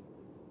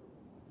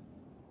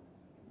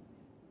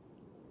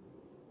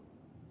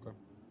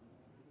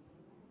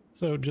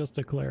 So just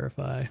to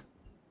clarify,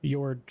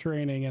 your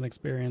training and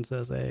experience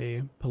as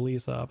a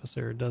police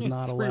officer does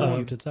not allow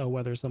you to tell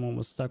whether someone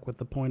was stuck with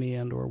the pointy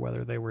end or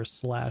whether they were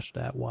slashed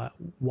at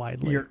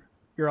widely.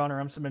 Your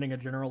Honor, I'm submitting a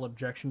general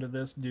objection to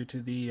this due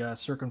to the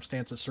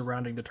circumstances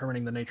surrounding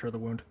determining the nature of the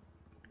wound.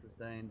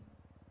 Sustained.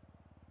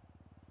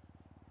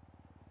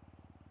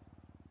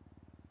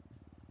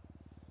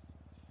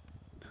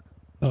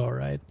 All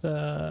right.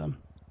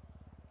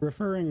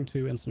 Referring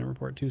to incident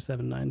report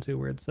 2792,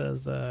 where it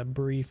says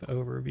brief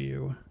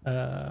overview,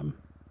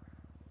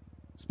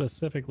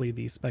 specifically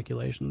the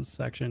speculations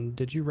section,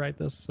 did you write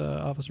this,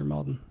 Officer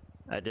Malden?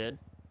 I did.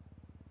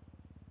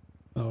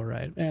 All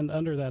right. And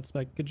under that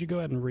spec, could you go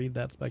ahead and read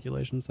that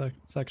speculation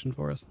section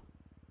for us?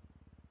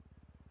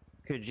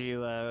 Could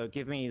you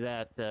give me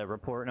that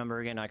report number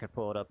again? I could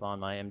pull it up on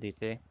my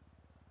MDT.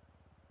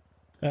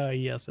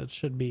 Yes, it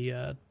should be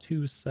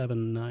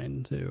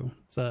 2792.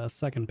 It's a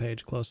second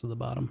page close to the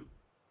bottom.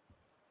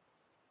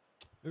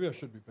 Maybe I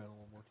should be paying a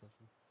little more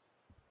attention.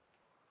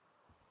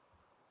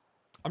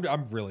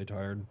 I'm really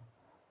tired.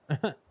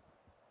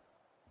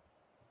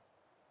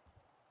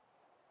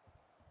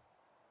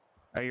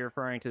 Are you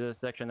referring to this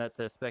section that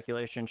says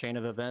speculation chain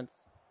of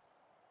events?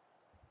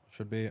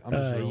 Should be. I'm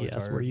just really yes,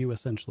 tired. where you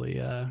essentially,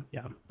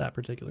 yeah, that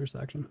particular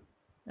section.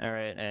 All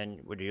right, and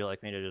would you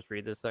like me to just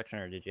read this section,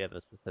 or did you have a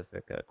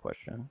specific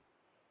question?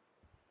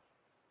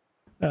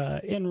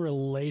 In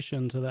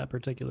relation to that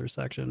particular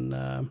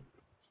section,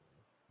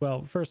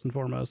 well, first and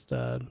foremost,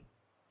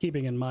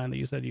 keeping in mind that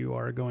you said you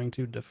are going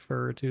to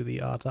defer to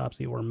the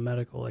autopsy or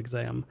medical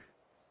exam,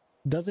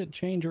 does it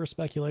change your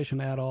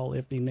speculation at all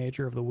if the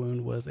nature of the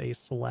wound was a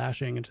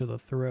slashing into the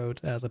throat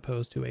as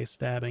opposed to a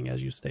stabbing,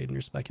 as you state in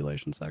your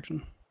speculation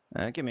section?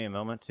 Give me a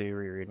moment to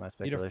reread my Eat a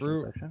speculation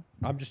fruit. section.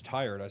 I'm just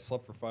tired. I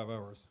slept for 5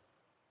 hours.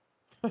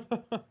 That's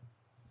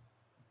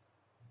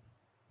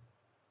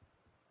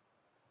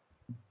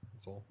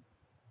all.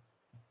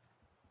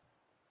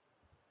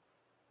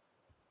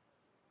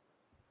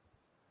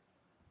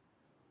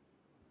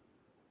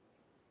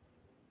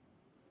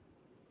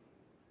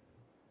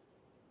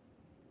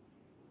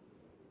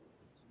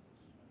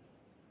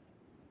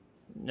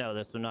 No,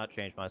 this would not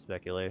change my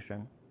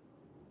speculation.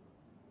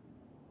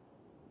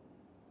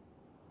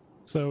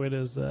 So it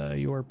is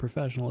your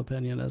professional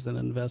opinion as an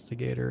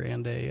investigator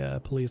and a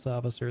police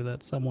officer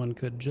that someone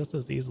could just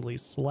as easily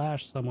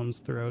slash someone's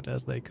throat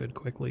as they could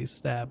quickly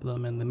stab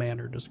them in the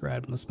manner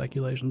described in the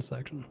speculation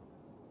section.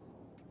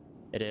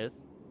 It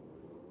is.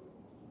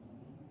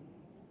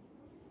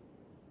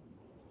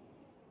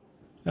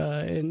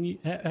 And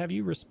have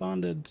you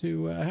responded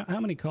to, how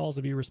many calls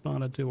have you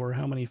responded to, or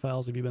how many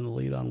files have you been the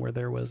lead on where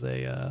there was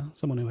a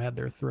someone who had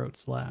their throat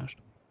slashed?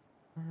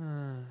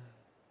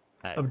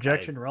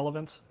 Objection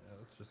relevance? Yeah,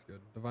 that's just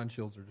good. Divine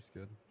shields are just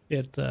good.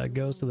 It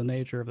goes to the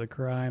nature of the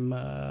crime.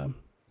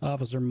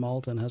 Officer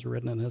Malton has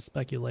written in his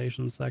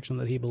speculation section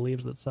that he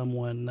believes that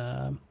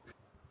someone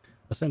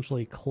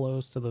essentially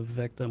close to the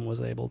victim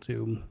was able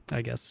to,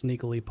 I guess,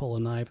 sneakily pull a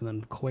knife and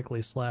then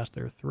quickly slash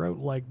their throat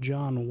like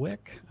John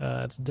Wick.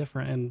 It's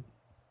different, and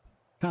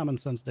common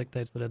sense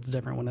dictates that it's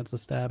different when it's a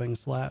stabbing.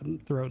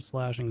 Throat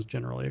slashings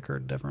generally occur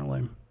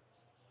differently.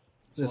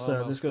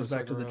 This goes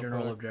back to the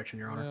general objection,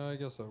 Your Honor. Yeah, I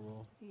guess I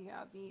will.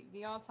 Yeah,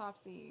 the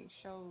autopsy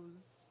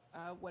shows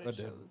what it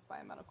shows by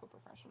a medical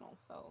professional.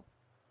 So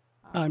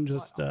I'm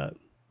just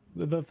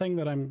the thing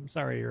that I'm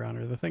sorry, Your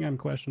Honor. The thing I'm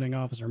questioning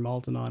Officer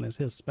Malton on is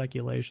his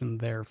speculation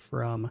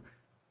therefrom,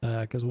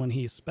 because when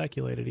he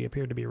speculated, he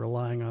appeared to be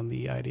relying on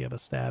the idea of a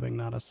stabbing,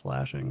 not a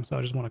slashing. So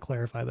I just want to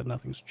clarify that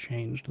nothing's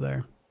changed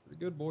there.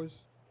 Pretty good, boys.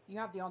 you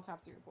have the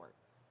autopsy report.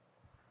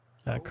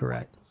 So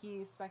Correct. What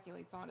he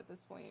speculates on at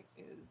this point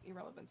is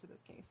irrelevant to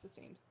this case.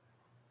 Sustained.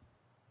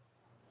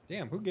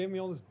 Damn, who gave me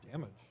all this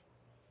damage?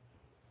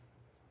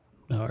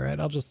 All right,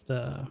 I'll just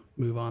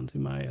move on to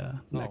my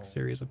next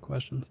series of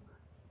questions.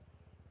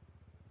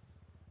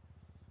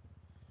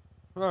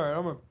 All right,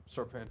 I'm gonna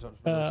start paying attention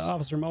to this.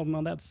 Officer Malden,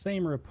 on that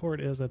same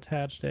report is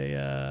attached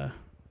a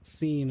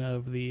scene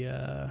of the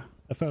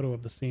a photo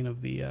of the scene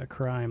of the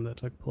crime that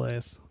took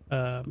place.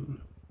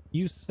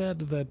 You said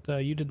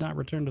that you did not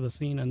return to the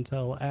scene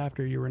until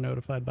after you were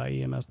notified by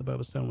EMS that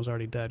Boba Stone was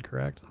already dead,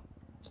 correct?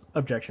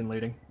 Objection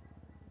leading.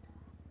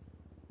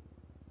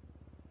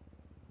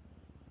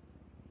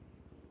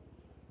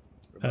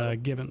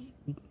 Given.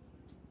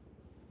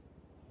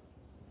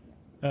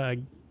 All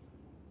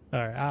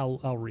right, I'll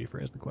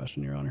rephrase the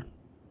question, Your Honor.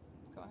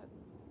 Go ahead.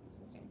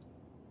 Sustained.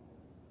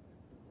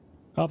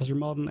 Officer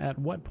Malden, at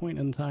what point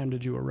in time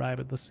did you arrive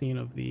at the scene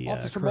of the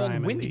Officer crime?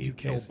 Malden, when and did the you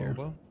kill case here?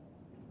 Boba?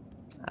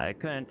 I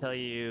couldn't tell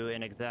you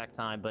an exact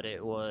time, but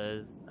it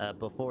was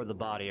before the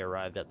body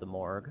arrived at the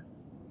morgue.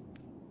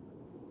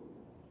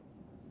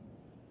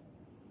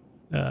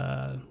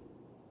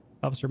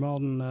 Officer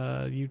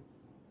Malden, you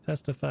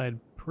testified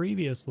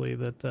previously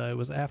that it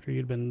was after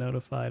you'd been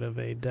notified of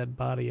a dead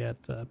body at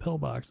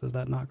Pillbox. Is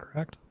that not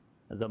correct?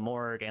 The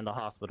morgue and the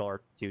hospital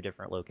are two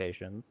different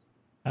locations.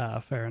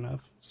 Fair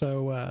enough.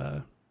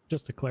 So,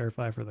 just to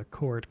clarify for the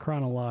court,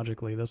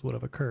 chronologically, this would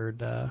have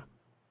occurred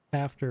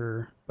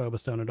after Boba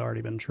Stone had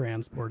already been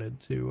transported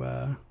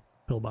to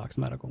Pillbox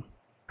Medical.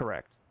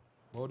 Correct.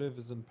 Motive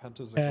is in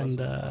Penta's And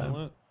aggressive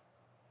violent.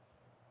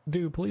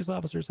 do police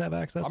officers have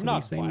access I'm to not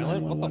these same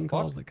violent. What the 911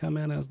 calls fuck? that come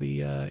in as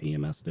the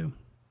EMS do?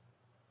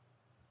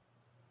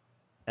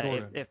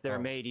 If they're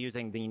made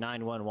using the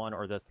 911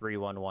 or the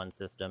 311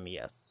 system,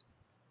 yes.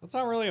 That's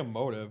not really a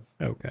motive.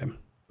 Okay.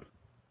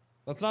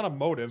 That's not a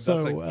motive. So,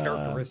 That's a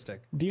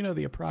characteristic. Do you know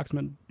the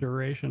approximate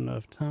duration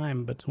of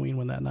time between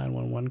when that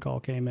 911 call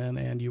came in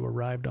and you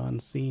arrived on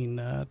scene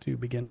to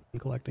begin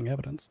collecting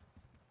evidence?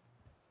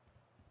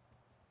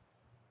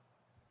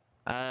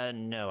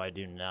 No, I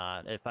do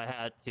not. If I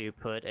had to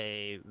put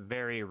a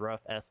very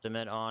rough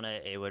estimate on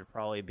it, it would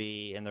probably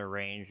be in the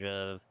range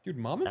of Dude,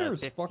 Mama Bear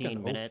is 15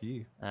 fucking minutes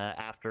OP.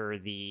 after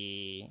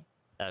the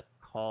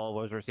call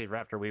was received, or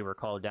after we were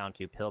called down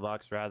to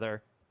Pillbox,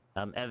 rather.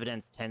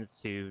 Evidence tends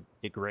to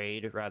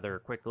degrade rather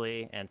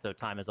quickly, and so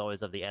time is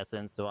always of the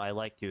essence, so I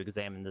like to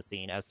examine the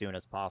scene as soon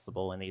as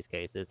possible in these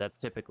cases. That's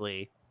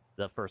typically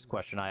the first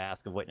question I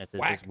ask of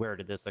witnesses is where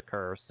did this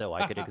occur, so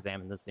I could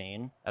examine the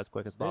scene as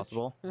quick as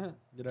possible.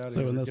 Get out of So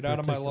here. in this Get out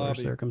of my particular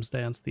lobby.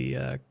 circumstance,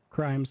 the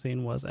crime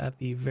scene was at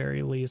the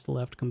very least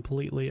left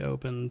completely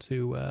open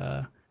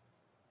to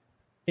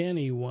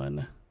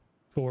anyone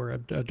for a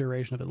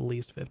duration of at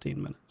least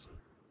 15 minutes.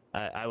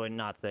 I would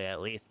not say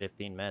at least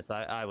 15 minutes.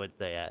 I would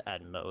say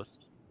at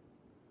most.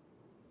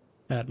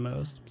 At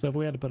most. So if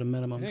we had to put a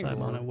minimum Hang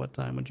time on on. it, what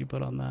time would you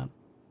put on that?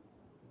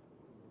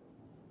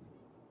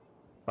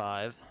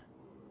 5.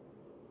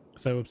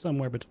 So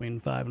somewhere between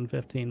 5 and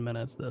 15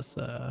 minutes, this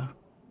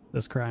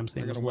crime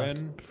scene was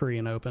left free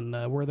and open.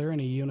 Were there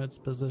any units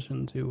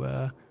positioned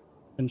to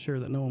ensure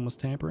that no one was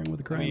tampering with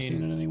the crime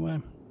scene in any way?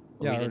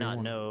 We did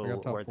not know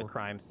where the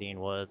crime scene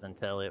was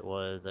until it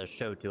was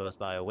showed to us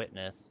by a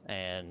witness,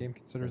 and Game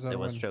considers since that it a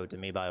was win. showed to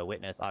me by a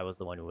witness, I was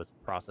the one who was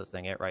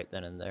processing it right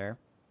then and there.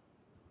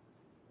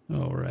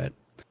 All right.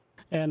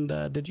 And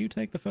did you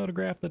take the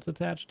photograph that's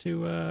attached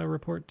to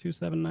report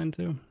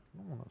 2792?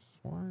 I want to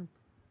swipe.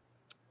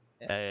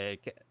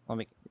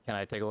 Can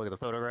I take a look at the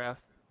photograph?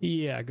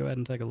 Yeah, go ahead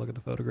and take a look at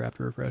the photograph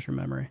to refresh your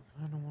memory.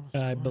 I don't want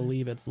to I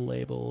believe it's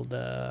labeled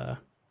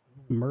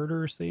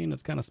murder scene.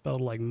 It's kind of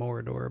spelled like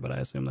Mordor, but I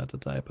assume that's a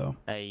typo.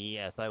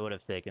 Yes, I would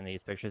have taken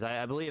these pictures.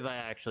 I believe I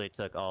actually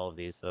took all of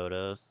these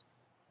photos.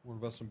 We'll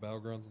invest in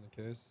battlegrounds in the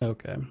case.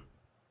 Okay.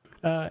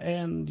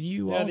 And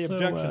you Yeah, also the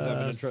objections have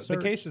been interesting.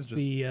 The case is searched just.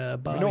 the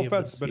body no of the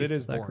offense, but it deceased,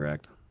 is is that boring.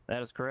 correct?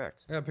 That is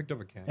correct. Yeah, I picked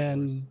up a can.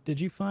 And did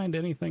you find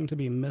anything to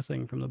be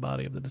missing from the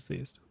body of the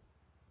deceased?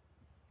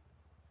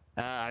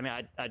 I mean,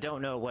 I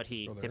don't know what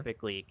he there.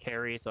 typically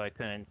carries, so I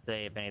couldn't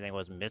say if anything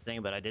was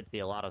missing, but I did see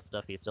a lot of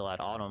stuff he still had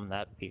on him.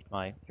 That piqued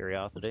my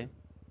curiosity.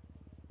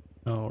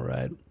 All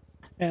right.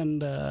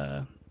 And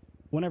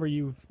whenever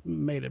you've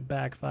made it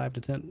back 5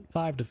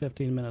 to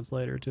 15 minutes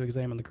later to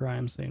examine the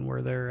crime scene,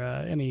 were there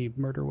any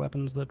murder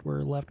weapons that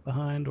were left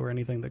behind, or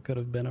anything that could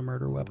have been a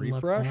murder weapon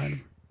left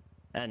behind?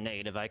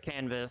 Negative. I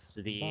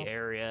canvassed the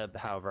area,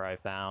 however, I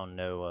found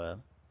no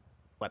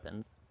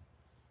weapons.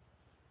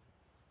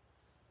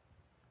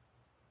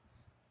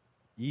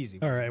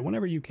 Easy. All right.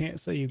 Whenever you can't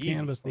say you Easy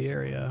canvass the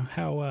area,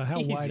 how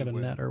Easy wide of a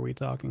win. net are we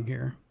talking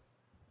here?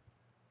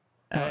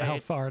 How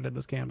It- far did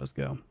this canvas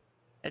go?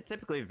 It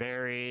typically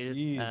varies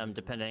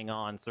depending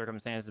on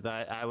circumstances,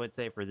 but I would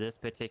say for this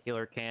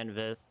particular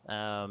canvas,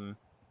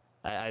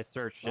 I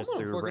searched just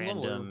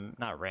through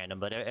not random,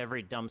 but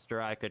every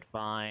dumpster I could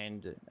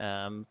find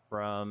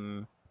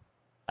from,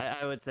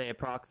 I would say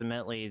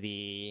approximately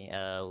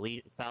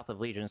the south of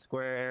Legion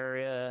Square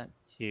area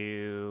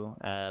to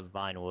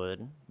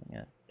Vinewood,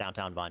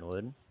 downtown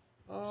Vinewood.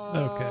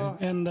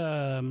 Okay.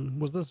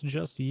 And was this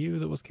just you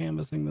that was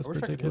canvassing this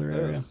particular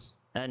area?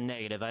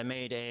 Negative. I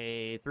made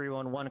a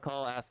 311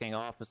 call asking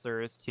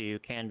officers to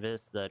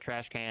canvass the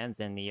trash cans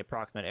in the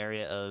approximate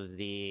area of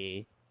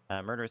the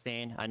murder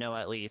scene. I know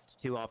at least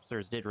 2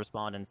 officers did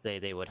respond and say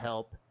they would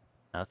help,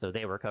 so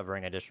they were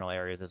covering additional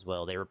areas as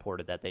well. They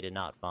reported that they did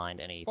not find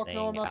anything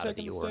no, I'm not out of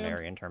the taking the stand.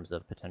 ordinary in terms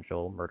of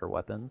potential murder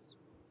weapons.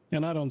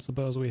 And I don't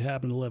suppose we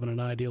happen to live in an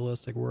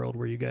idealistic world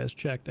where you guys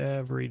checked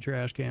every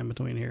trash can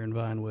between here and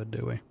Vinewood,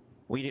 do we?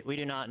 We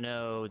do not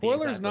know. The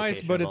Spoiler's exact nice,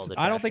 location but of all it's-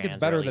 the I don't trash think it's cans, or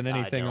better at than least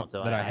anything don't,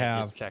 so that I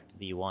have. just checked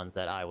the ones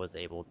that I was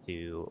able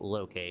to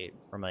locate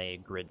from a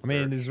grid I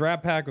mean, search. this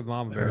Rat Pack with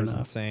Mama Fair Bear is enough.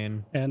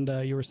 insane. And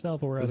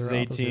yourself or This other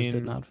is officers 18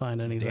 did not find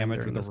anything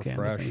damage during with a this refresh.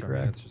 canvassing, I mean,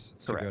 correct? it's just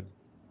it's too good.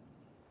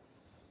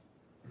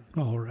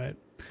 All right.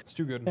 It's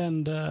too good.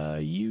 And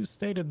you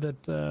stated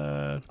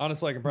that.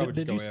 Honestly, I can probably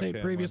did just you go state AFK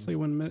and previously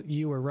when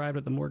you arrived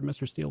at the morgue,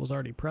 Mr. Steele was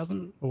already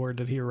present, or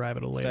did he arrive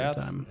at a later Stats?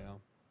 time? Yeah.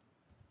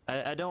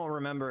 I don't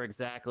remember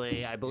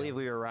exactly. I believe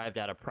we arrived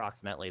at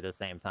approximately the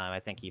same time. I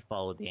think he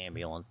followed the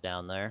ambulance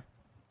down there.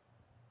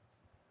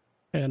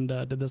 And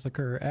did this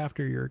occur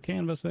after your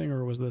canvassing,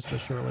 or was this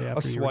just shortly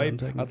after A you were done swipe.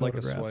 taking I'd like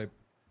a photographs? swipe.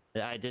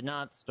 I did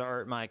not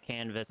start my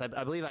canvas. I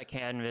believe I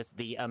canvassed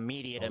the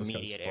immediate Oh, this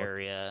guy's fucked.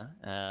 area.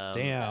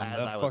 Damn, as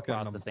that I was fucking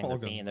processing the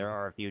amalgam. scene, there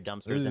are a few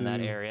dumpsters in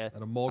that Ooh, area.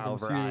 that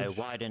amalgam's However, I huge.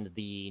 widened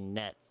the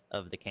net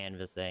of the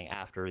canvassing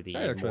after the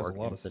This guy actually has a morgue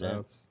lot incident.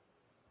 of stats.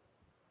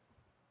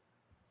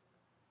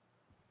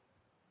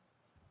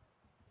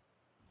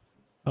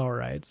 All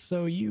right,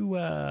 so you,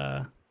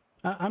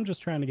 I'm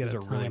just trying to get These a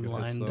are really good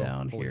hits, timeline though.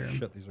 down Holy here.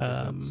 shit, these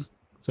are good hits.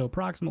 So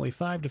approximately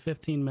 5 to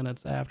 15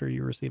 minutes after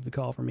you received the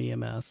call from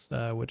EMS,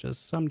 which is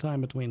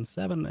sometime between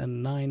 7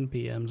 and 9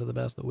 p.m. to the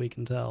best that we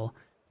can tell,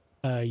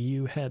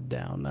 you head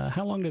down.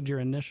 How long did your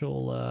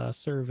initial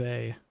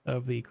survey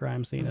of the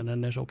crime scene and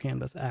initial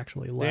canvas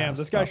actually last? Damn,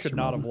 this guy Officer should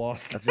not have Melton?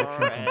 lost. As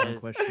far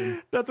as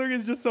That thing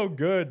is just so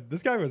good.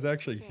 This guy was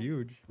actually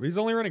huge. He's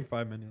only running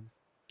 5 minions.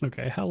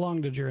 Okay, how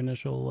long did your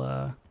initial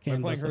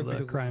canvas playing of her the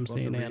because crime it's a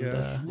bunch scene of and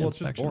rehash? Well, it's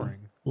just inspection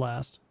boring.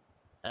 last?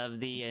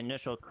 Of the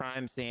initial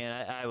crime scene,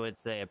 I would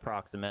say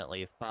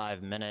approximately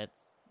 5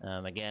 minutes.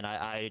 Again,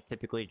 I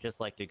typically just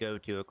like to go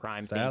to a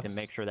crime scene to Stats?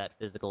 make sure that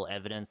physical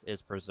evidence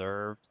is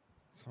preserved.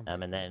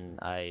 And then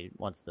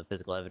once the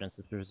physical evidence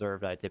is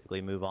preserved, I typically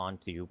move on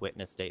to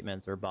witness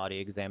statements or body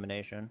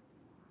examination.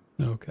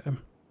 Okay.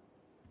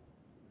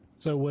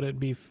 So would it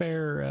be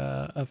fair,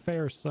 a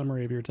fair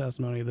summary of your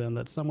testimony then,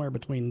 that somewhere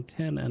between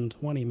 10 and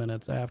 20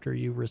 minutes after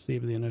you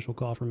received the initial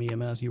call from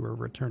EMS, you were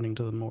returning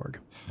to the morgue?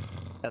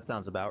 That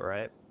sounds about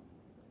right.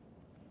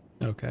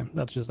 Okay,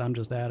 I'm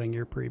just adding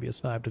your previous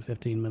 5 to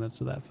 15 minutes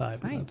to that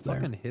 5 I minutes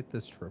fucking there. hit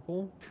this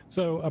triple.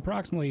 So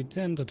approximately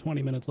 10 to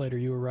 20 minutes later,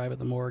 you arrive at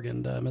the morgue,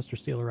 and Mr.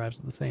 Steele arrives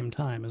at the same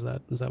time. Is that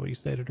what you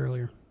stated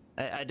earlier?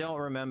 I don't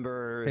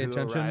remember Pay who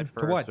attention arrived to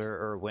first what?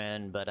 or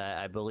when, but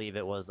I believe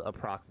it was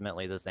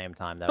approximately the same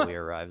time that we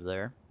arrived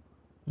there.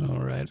 All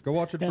right. Let's go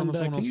watch it from And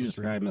someone can you else's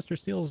stream. describe Mr.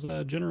 Steele's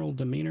general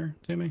demeanor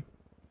to me?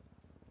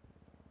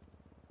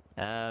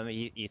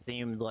 You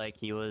seemed like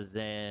he was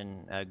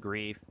in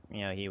grief.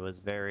 You know, he was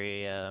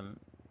very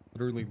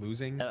literally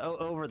losing.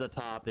 Over the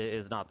top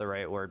is not the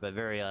right word, but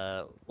very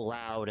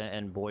loud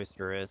and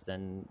boisterous,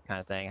 and kind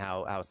of saying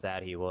how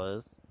sad he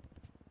was.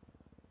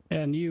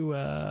 And you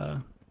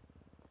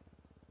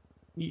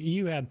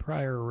had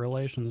prior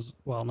relations.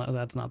 Well, no,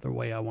 that's not the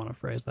way I want to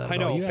phrase that. I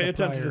at all. know, You pay had a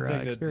attention to prior, the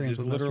thing that experience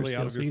is with Mr. literally Steele,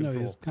 out of so your you know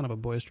control. he's kind of a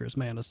boisterous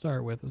man to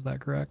start with. Is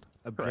that correct?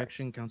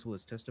 Objection. Counsel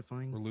is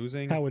testifying. We're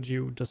losing. How would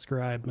you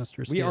describe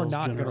Mr. Steele's We are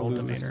not going to general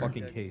lose this demeanor?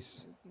 fucking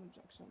case. There's an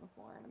objection on the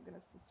floor, and I'm going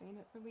to sustain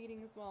it for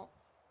leading as well.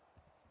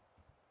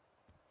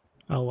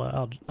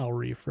 I'll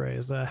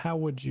rephrase. How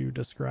would you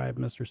describe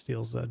Mr.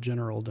 Steele's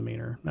general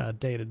demeanor,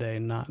 day to day,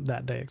 not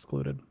that day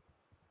excluded?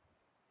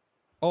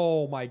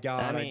 Oh my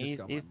god! I mean, just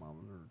got my he's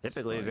mom.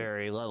 typically Like-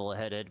 very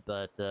level-headed,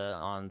 but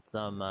on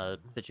some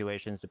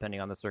situations,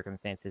 depending on the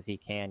circumstances, he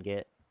can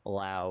get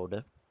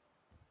loud.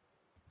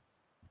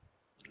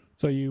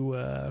 So you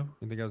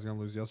think I was going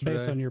to lose yesterday?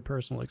 based on your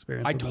personal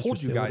experience, I with Mr.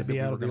 told you Steele, guys would it that be we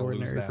out were of the going to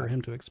lose ordinary for that.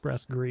 him to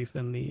express grief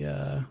in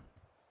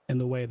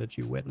the way that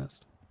you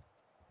witnessed.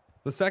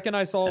 The second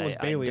I saw it was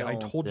I Bailey, I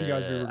don't, told you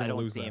guys we were I going to don't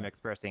lose see him that.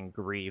 expressing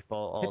grief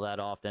all that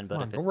often, but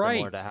Come if on, it's go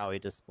similar right. to how he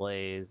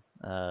displays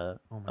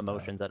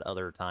emotions at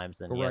other times,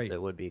 then Go yes, right.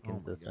 it would be Oh my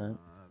consistent.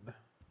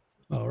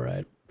 All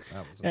right.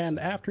 That was And insane.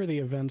 after the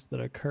events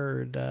that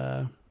occurred,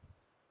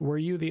 were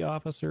you the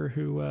officer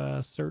who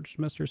searched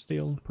Mr.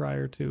 Steele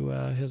prior to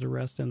his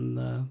arrest in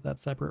that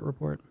separate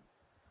report?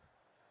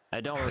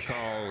 I don't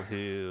recall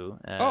who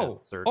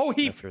searched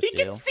he Mr.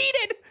 Steele.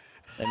 conceded.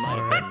 It might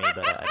have been me,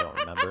 but I don't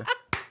remember.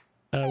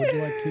 Would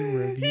you like to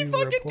review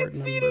report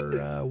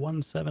number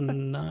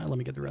 179? Let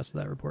me get the rest of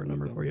that report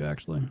number for you,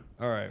 actually.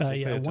 All right. We'll pay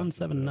yeah, attention to that.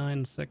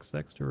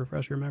 17966 to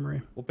refresh your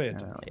memory. We'll pay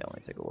attention. Yeah, let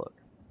me take a look.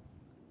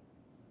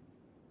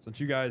 Since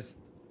you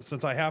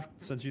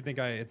think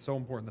it's so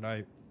important that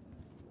I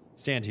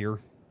stand here.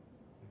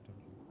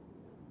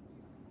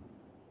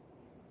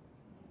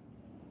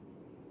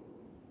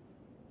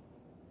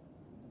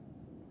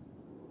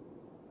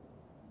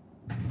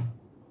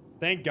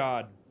 Thank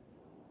God.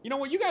 You know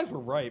what? You guys were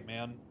right,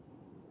 man.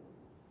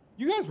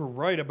 You guys were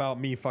right about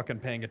me fucking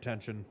paying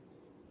attention.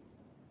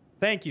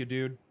 Thank you,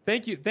 dude.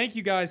 Thank you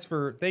guys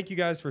for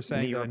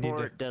saying The that I need to.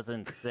 report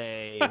doesn't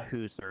say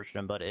who searched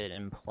him, but it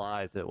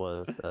implies it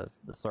was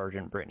the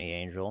Sergeant Brittany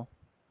Angel.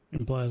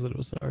 Implies that it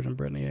was Sergeant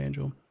Brittany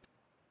Angel.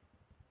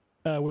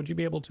 Would you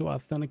be able to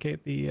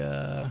authenticate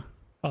the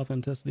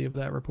authenticity of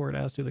that report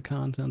as to the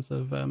contents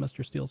of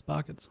Mr. Steele's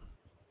pockets?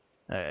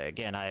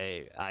 Again,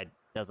 I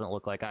doesn't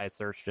look like I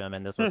searched him,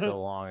 and this was so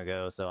long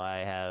ago, so I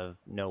have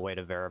no way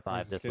to verify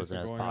if Has this this was case in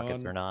been his going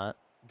pockets on? or not.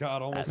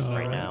 God, almost As an of hour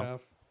right and a now.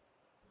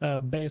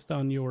 half. Based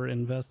on your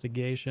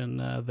investigation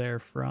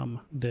therefrom,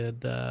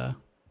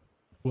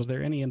 was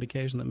there any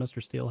indication that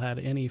Mr. Steele had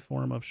any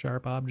form of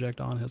sharp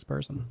object on his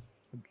person?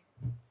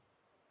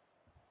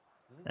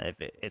 If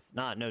it's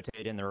not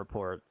notated in the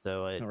report,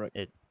 so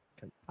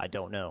I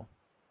don't know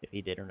if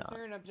he did or Is not.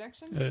 there an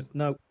objection?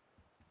 No.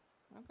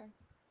 Okay.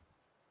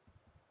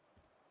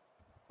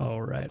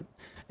 All right.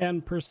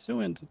 And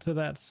pursuant to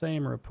that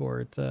same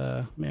report,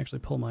 let me actually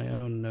pull my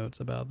own notes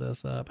about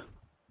this up.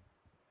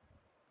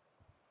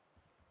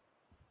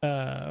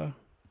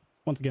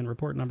 Once again,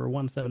 report number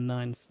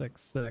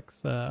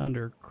 17966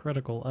 under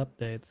critical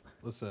updates.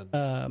 Listen,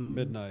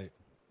 midnight.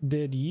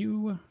 Did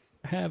you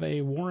have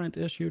a warrant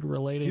issued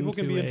relating People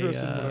can to be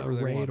interested in a whatever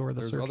they raid want. or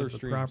the There's search other of the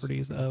streams.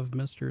 properties of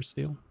Mr.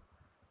 Steele?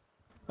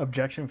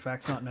 Objection,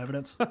 facts not in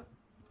evidence.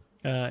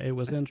 It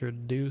was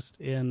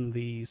introduced in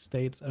the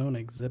state's own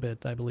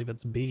exhibit, I believe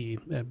it's B,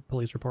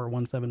 Police Report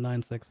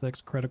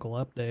 17966, critical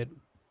update.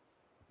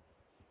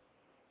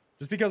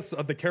 Just because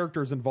of the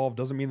characters involved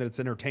doesn't mean that it's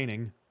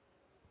entertaining.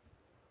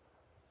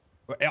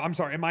 I'm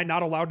sorry, am I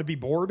not allowed to be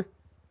bored?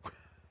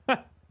 Okay,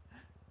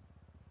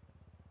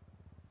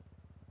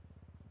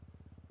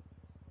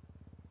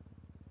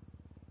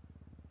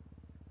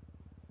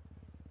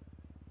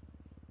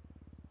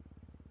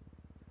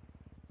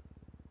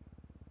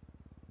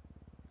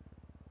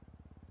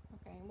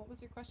 and what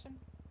was your question?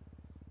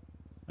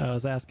 I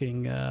was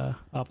asking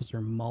Officer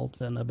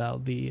Malton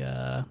about the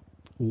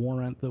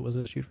warrant that was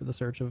issued for the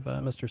search of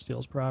Mr.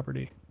 Steele's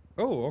property.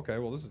 Oh, okay.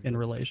 Well, this is in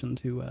relation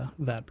to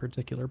that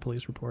particular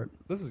police report.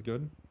 This is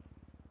good.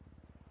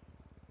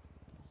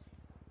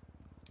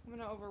 I'm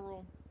gonna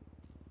overrule.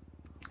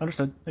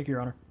 Understood. Thank you,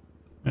 Your Honor.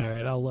 All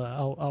right,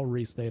 I'll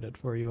restate it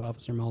for you,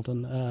 Officer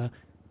Malton.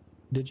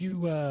 Did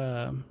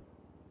you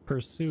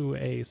pursue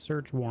a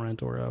search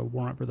warrant or a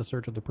warrant for the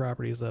search of the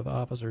properties of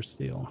Officer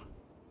Steele?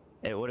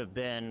 It would have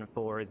been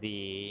for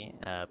the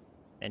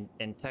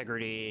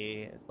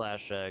integrity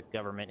 /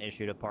 government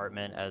issued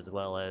apartment, as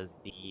well as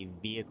the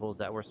vehicles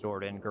that were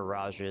stored in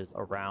garages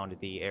around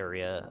the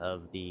area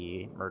of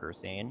the murder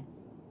scene.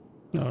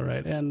 All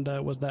right, and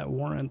was that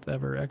warrant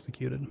ever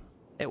executed?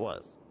 It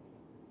was.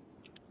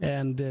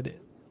 And did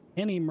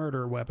any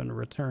murder weapon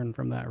return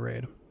from that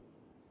raid?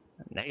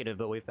 Negative,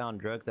 but we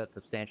found drugs that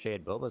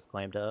substantiated Boba's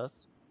claim to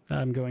us.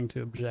 I'm going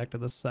to object to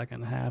the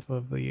second half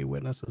of the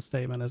witness's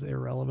statement as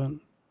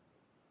irrelevant.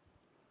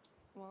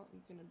 Well,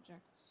 you can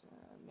object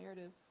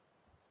narrative,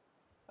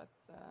 but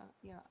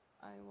yeah,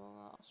 I will.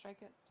 I'll strike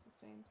it.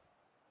 Sustained.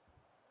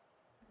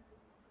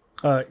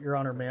 Your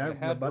Honor, may I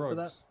rebut to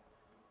that?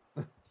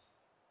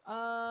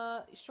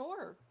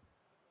 Sure.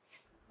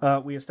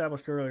 We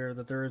established earlier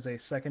that there is a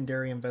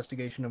secondary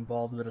investigation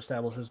involved that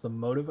establishes the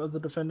motive of the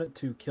defendant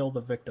to kill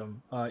the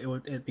victim.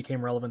 It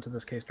became relevant to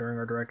this case during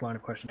our direct line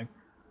of questioning.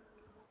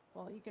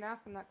 Well, you can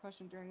ask him that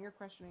question during your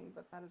questioning,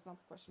 but that is not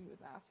the question he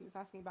was asked. He was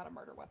asking about a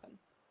murder weapon.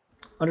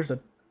 Understood.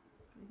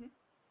 Mm-hmm.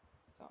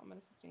 So I'm going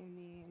to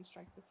sustain and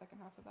strike the second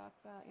half of that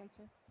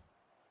answer.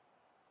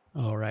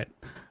 All right.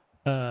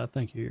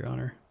 Thank you, Your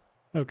Honor.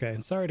 Okay,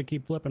 sorry to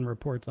keep flipping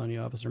reports on you,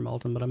 Officer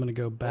Malton, but I'm going to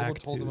go back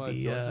to told him I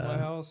had drugs in my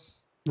house?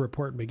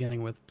 Report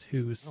beginning with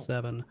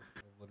 2-7.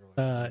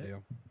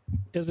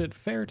 Is it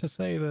fair to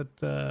say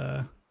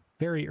that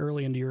very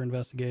early into your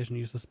investigation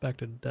you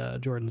suspected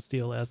Jordan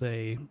Steele as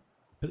a,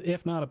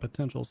 if not a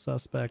potential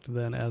suspect,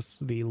 then as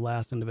the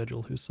last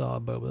individual who saw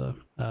Boba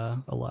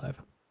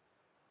alive?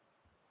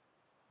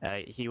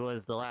 He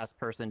was the last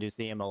person to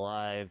see him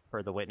alive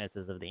per the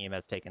witnesses of the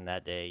EMS taken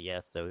that day,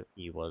 yes, so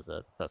he was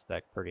a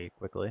suspect pretty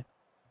quickly.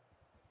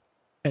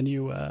 And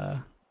you,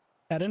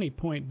 at any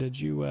point, did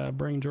you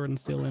bring Jordan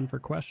Steele in for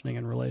questioning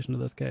in relation to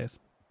this case?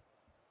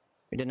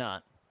 We did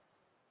not.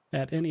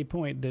 At any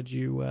point, did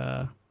you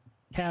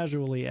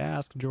casually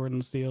ask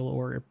Jordan Steele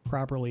or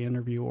properly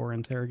interview or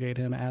interrogate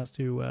him as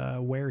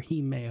to where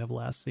he may have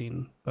last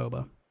seen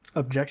Boba?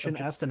 Objection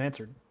asked and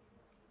answered.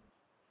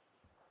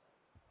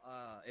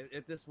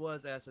 If this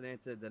was asked and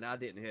answered, then I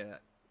didn't hear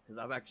it,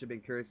 because I've actually been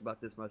curious about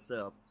this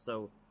myself.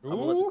 So I'm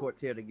gonna let the courts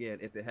hear it again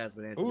if it has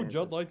been answered. Ooh,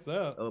 Judd likes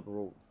that.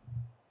 Overruled.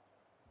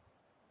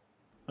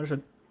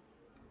 Understood.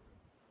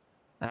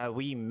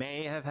 We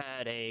may have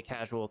had a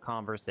casual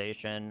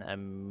conversation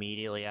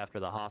immediately after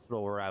the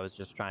hospital where I was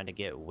just trying to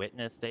get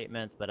witness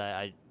statements, but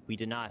we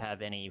did not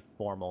have any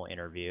formal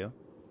interview.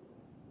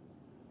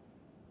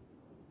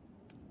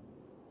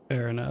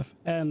 Fair enough.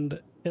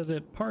 And is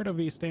it part of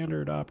the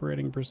standard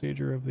operating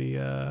procedure of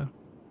the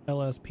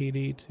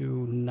LSPD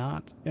to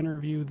not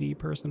interview the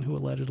person who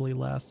allegedly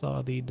last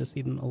saw the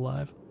decedent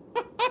alive?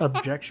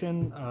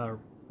 Objection,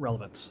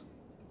 relevance.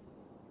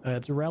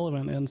 It's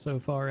relevant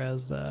insofar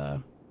as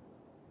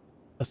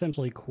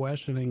essentially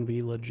questioning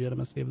the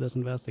legitimacy of this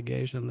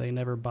investigation. They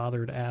never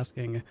bothered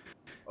asking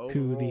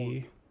who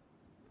the...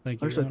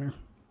 Thank you, Your Honor.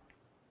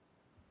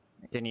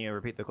 Can you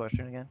repeat the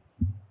question again?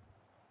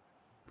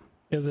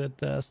 Is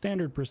it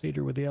standard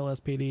procedure with the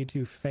LSPD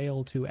to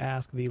fail to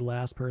ask the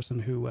last person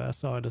who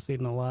saw a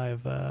decedent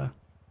alive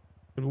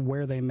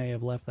where they may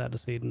have left that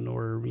decedent,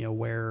 or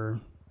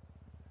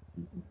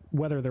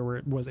whether there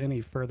was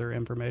any further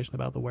information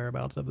about the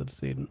whereabouts of the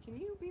decedent? Can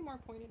you be more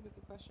pointed with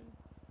the question?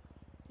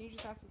 Can you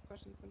just ask this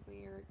question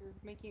simply? You're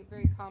making it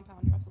very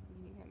compound. You're also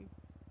leading him.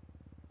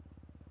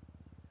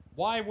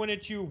 Why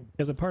wouldn't you?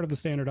 Is it part of the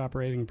standard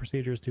operating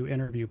procedures to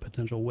interview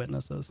potential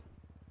witnesses?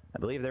 I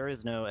believe there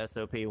is no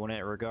SOP when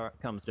it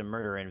comes to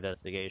murder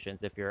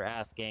investigations. If you're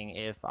asking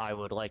if I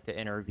would like to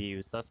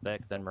interview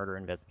suspects in murder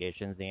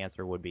investigations, the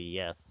answer would be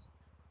yes.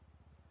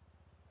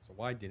 So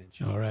why didn't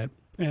you? All right.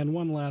 And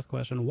one last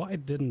question. Why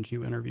didn't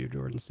you interview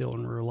Jordan Steele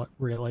in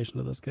relation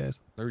to this case?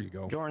 There you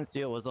go. Jordan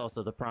Steele was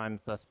also the prime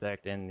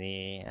suspect in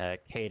the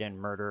Caden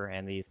murder,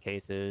 and these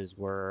cases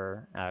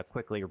were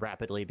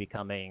rapidly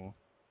becoming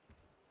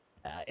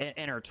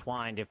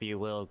intertwined, if you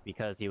will,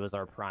 because he was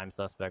our prime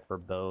suspect for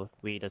both.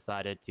 We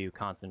decided to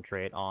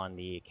concentrate on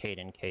the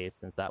Caden case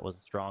since that was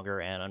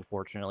stronger, and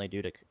unfortunately,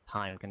 due to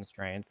time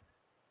constraints,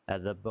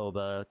 the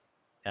Boba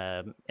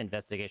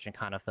investigation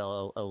kind of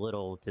fell a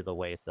little to the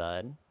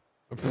wayside.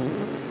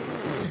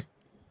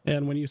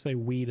 And when you say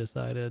we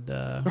decided,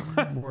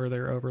 were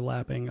there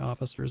overlapping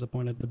officers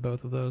appointed to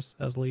both of those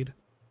as lead?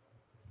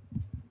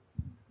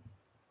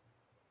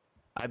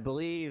 I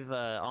believe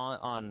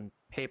on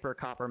paper,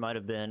 Copper might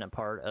have been a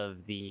part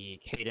of the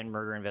Caden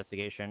murder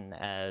investigation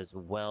as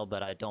well,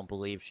 but I don't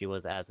believe she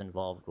was as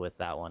involved with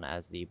that one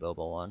as the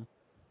Boba one.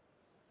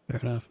 Fair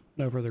enough.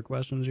 No further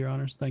questions, Your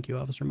Honors. Thank you,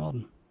 Officer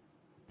Malden.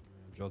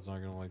 Judd's not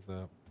gonna like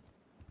that.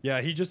 Yeah,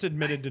 he just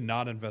admitted to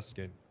not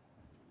investigating.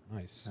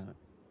 Nice.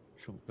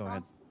 Go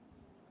ahead.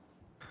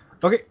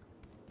 Okay.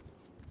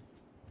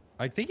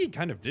 I think he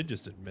kind of did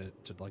just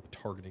admit to like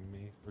targeting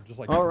me, or just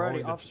like. Alrighty, throwing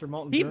the- Officer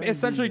Malton. He during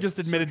essentially the just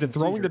admitted to search and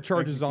throwing the seizure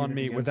charges on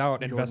me executed without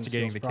against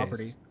investigating the Jordan case.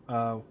 Steele's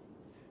property,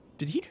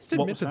 Did he just what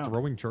admit was to found?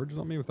 throwing charges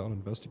on me without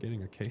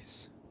investigating a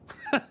case?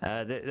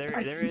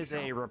 There is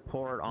a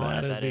report on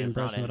That it is that the is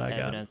not impression in that I got.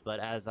 evidence, but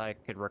as I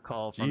could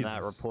recall from that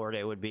Jesus. report,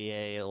 it would be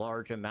a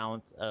large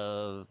amount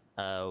of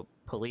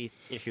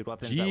police-issued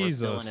weapons that were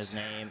still in his Jesus.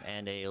 name,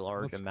 and a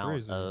large That's amount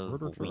crazy. of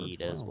Murder charge,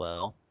 weed as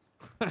wow.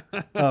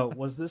 well.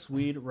 Was this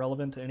weed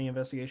relevant to any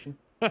investigation?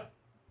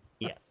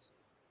 Yes.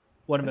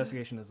 What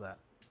investigation is that?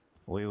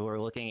 We were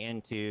looking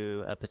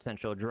into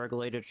potential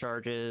drug-related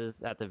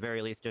charges, at the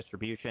very least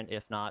distribution,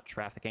 if not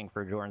trafficking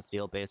for Jordan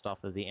Steele, based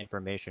off of the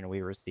information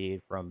we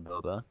received from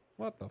Boba.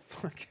 What the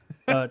fuck?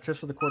 Just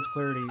for the court's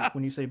clarity,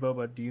 when you say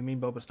Boba, do you mean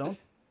Boba Stone?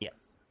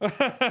 Yes.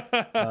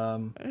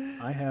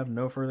 I have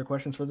no further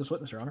questions for this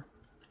witness, Your Honor.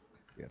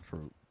 Yeah,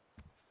 fruit.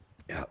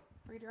 Yeah.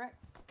 Redirect.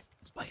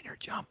 Explain her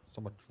jump. So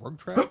I'm a drug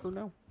trafficker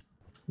now?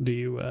 Do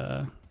you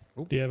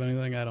do you have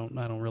anything? I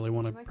don't really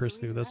want to like to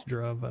pursue this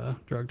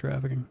drug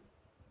trafficking.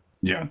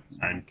 Yeah.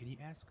 Can you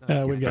ask?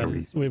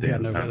 We've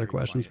got no further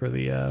questions for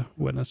the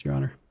witness, Your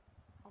Honor.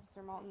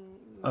 Officer Malton,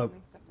 you Oh. may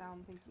step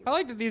down. Thank you. I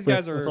like that these With-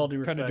 guys with all are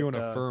due kind of respect, doing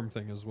a firm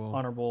thing as well.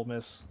 Honorable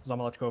Miss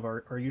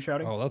Zamalechkova, are you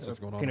shouting? Oh, that's what's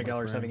going on with Peanut my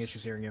Gallery's having friends.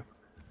 issues hearing you.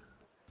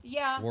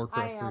 Yeah,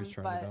 Warcraft I 3 am, is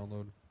trying but to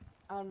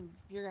download.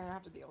 you're gonna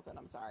have to deal with it.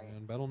 I'm sorry.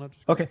 And Battle.net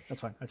just Okay, crashed.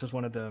 that's fine. I just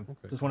wanted to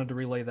Okay.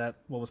 relay that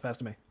what was passed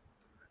to me.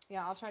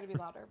 Yeah, I'll try to be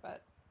louder,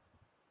 but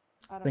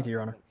I don't Thank know you,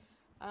 Your what's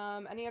Honor.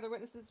 happening. Any other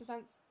witnesses'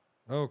 defense?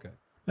 Okay.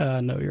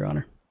 No, Your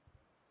Honor.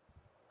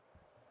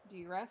 Do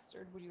you rest,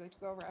 or would you like to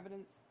go over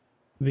evidence?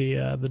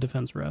 The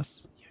defense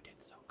rests. You did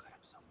so good.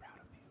 I'm so proud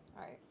of you.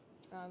 All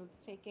right.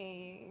 Let's take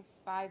a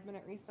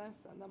 5-minute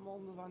recess, and then we'll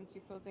move on to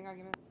closing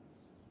arguments.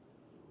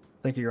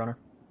 Thank you, Your Honor.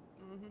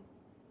 Mm-hmm.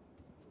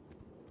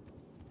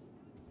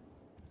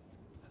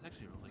 That's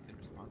actually really good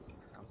responses.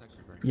 I was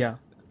actually very. Yeah,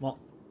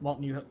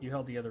 Malton, you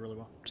held together really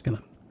well. Just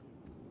gonna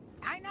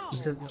I know.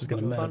 Just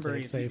gonna meditate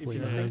Bunbury, safely.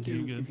 If you, Yeah, think you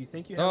you, good. if you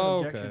think you have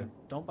Oh, an okay. objection,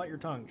 don't bite your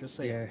tongue. Just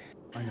say it.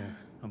 I know.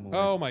 I'm aware.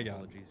 Oh my god.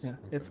 Apologies. Yeah,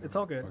 it's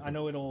all good. I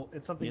know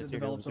it's something Yes, that you're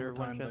to develops over observe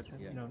time, but Winchester?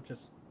 you know,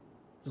 just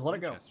let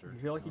it go. Winchester. You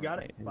feel like you got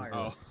it? Fire.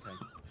 Oh. Okay.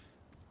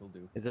 Will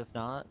do. Is this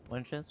not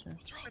Winchester?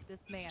 This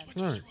man.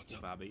 Alright.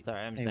 Bobby. Sorry,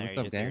 I'm Hey, saying what's you're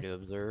up, just here guys? to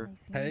observe.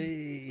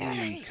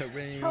 Hey,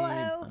 Kareem.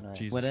 Hello. Oh, nice.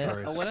 Jesus What up?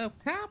 Christ. Oh, what up,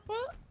 Copper?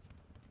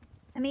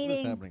 I'm What is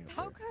eating happening?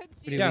 How up there? could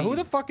do you? you Yeah, who mean?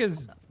 the fuck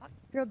is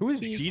grilled who is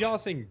cheese.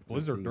 DDoSing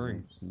Blizzard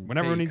during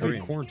whenever Hey, it needs to be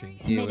Kareem.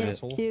 quarantined? Tomato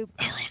asshole. soup.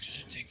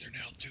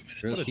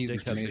 Grilled What a cheese and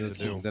dickhead thing tomato to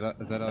do. soup.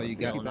 Is that all you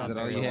got? Still not Is that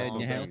all very you had in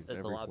long, your but house?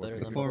 It's a lot better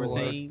than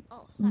Quarantine?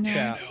 Oh,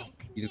 Chat.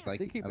 You just like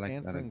They it? keep I like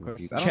answering grilled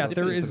cheese. questions. I don't Chat,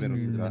 there like is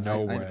tomato cheese, but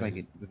no I just like way.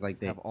 it. Just like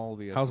that. Have all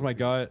the. How's my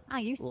gut? Oh,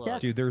 you Look. suck.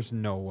 Dude, there's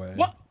no way.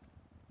 What?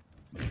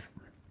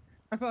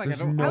 I feel like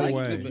There's I don't. no I I would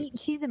like way. just eat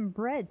cheese and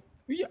bread.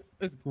 Yeah,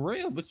 it's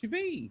grilled, but you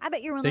mean? I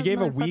bet you're one of They those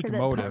gave a motherfuckers weak that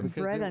motive. put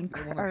bread on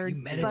Because they wanna- or Are you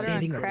butter on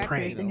meditating or crackers,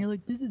 praying? and you're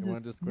like, this is They a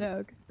wanna just quit.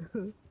 snack.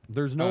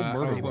 There's no How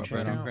murder you gonna try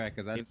weapon. on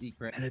crackers? I just eat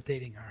crackers.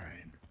 Meditating, all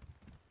right.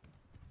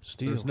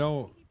 Steel. There's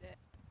no.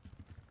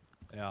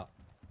 Yeah.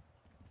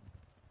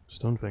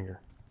 Stonefinger.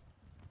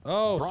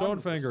 Oh,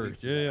 Bronze Stonefinger.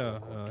 is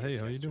Yeah. Hey,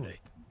 how you doing?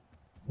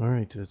 All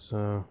right, it's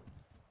how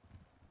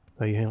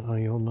you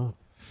holding up?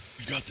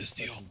 You got this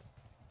deal.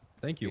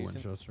 Thank you,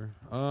 Winchester.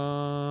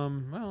 I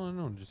don't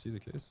know. Did you see the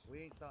case? We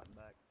ain't starting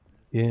back.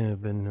 Yeah,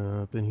 I've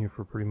been here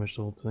for pretty much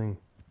the whole thing.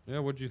 Yeah.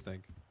 What'd you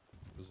think?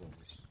 As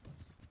always.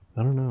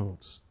 I don't know.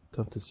 It's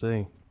tough to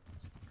say.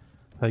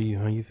 How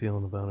you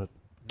feeling about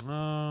it?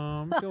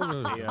 I'm feeling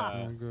good. Hey,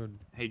 Feeling good.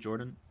 Hey,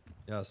 Jordan.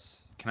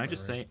 Yes. Can I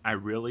just Alright. say I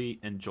really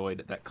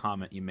enjoyed that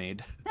comment you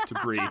made to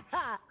Bree.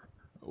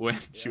 when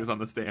she was on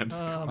the stand.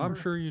 I'm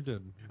sure you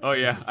did. Oh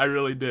yeah, I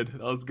really did.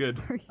 That was good.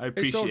 I Hey,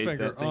 appreciate Stonefinger,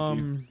 that. Thank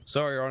you.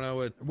 Sorry, Arno.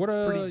 What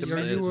pretty are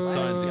submitted you? as a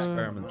science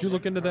experiment. Did you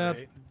look into that?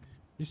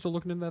 You still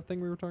looking into that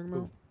thing we were talking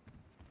about?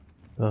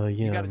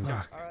 Yeah.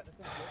 Fuck.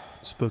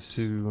 Spoke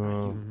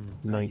to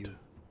Knight,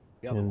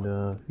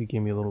 and he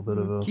gave me a little bit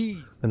of an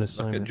Look at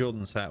assignment.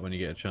 Jordan's hat when you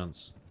get a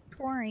chance.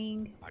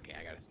 Boring. Okay,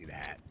 I gotta see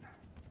that.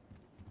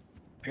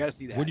 I gotta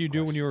see that. What do you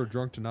do when you were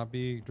drunk to not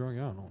be drunk?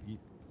 I don't know. Eat.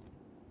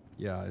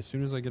 Yeah, as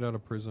soon as I get out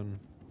of prison,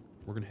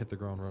 we're gonna hit the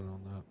ground running on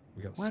that.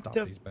 We gotta What stop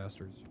the- these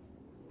bastards.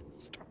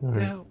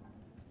 Alright. All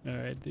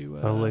right, do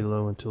I'll lay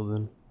low until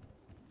then.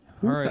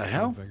 All right, the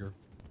hell? Stonefinger.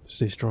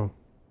 Stay strong.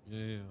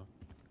 Yeah.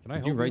 Can I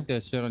Did help you write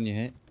that shit on your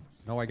hat?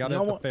 No, I got You it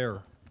know at the what? fair.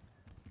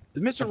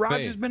 Has Mr. What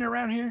Rogers fair? been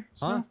around here?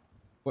 Huh?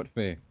 What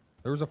fair?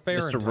 There was a fair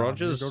in Mr. town.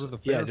 Rogers? Did you go to the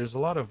fair? Yeah, there's a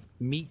lot of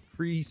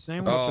meat-free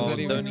sandwiches. Oh, that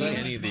he don't was eat eating.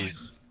 any of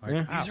these.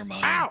 Yeah. These are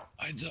mine. Ow!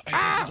 I did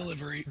Ow! the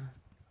delivery.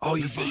 Oh, They're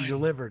you fine.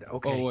 delivered.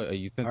 Okay. Oh, what, are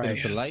you sent All them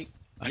right. to Yes. light?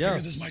 I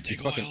figured this might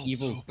take You a fucking while.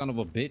 evil so- son of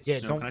a bitch. Yeah,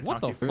 Can don't. I What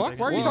talk the to you for a fuck? second?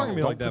 Why are you Whoa, talking to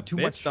me don't like that, put too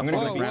much bitch? stuff Whoa,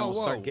 on the ground. whoa,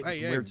 We'll start whoa. getting some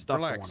Hey, weird stuff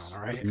relax. going on.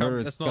 All right. This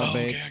murderous That's not-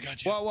 scumbag. Okay, I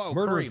got you. Whoa, whoa,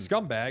 Murderer, Kareem.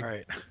 scumbag. All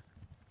right.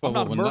 I'm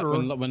not a when,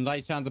 murderer. when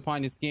light shines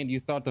upon your skin, you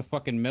start to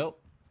fucking melt.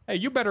 Hey,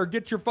 you better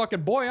get your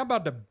fucking boy. I'm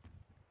about to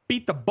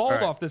beat the ball All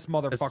right. off this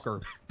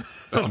motherfucker.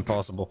 That's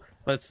impossible.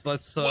 Let's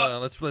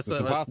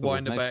impossible.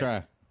 wind it Nice back.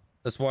 try.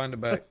 Let's wind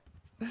it back.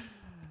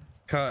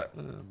 Cut.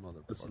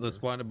 Motherfucker.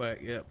 Let's wind it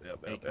back. Yep.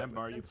 Hey, can I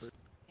borrow you for?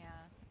 Yeah.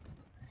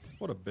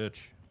 What a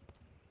bitch.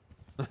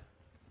 I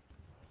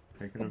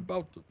could I'm have,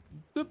 about to.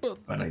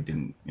 but I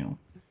didn't. You know,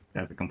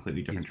 that's a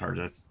completely different charge.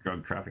 That's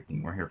drug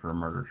trafficking. We're here for a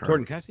murder charge.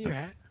 Jordan, can I see your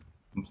That's hat?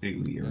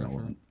 Completely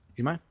irrelevant.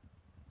 You mind?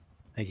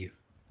 Thank you.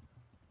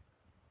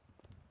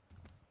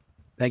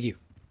 Thank you.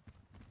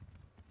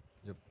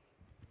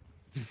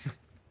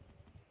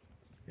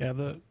 Yeah,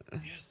 the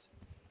Yes.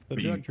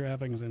 drug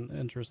trafficking is an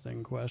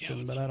interesting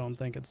question, but I don't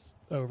think it's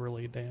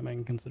overly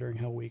damning considering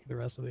how weak the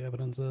rest of the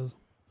evidence is.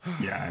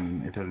 Yeah, I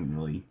mean, it doesn't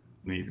really.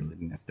 We really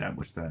didn't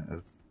establish that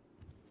as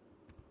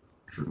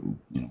true.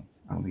 You know,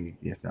 I don't think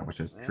it established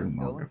as Yeah, true it's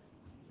going. motive.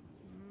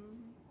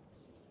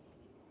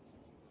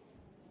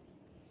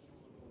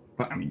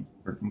 But I mean,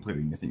 we're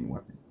completely missing a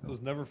weapon. So.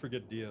 Says never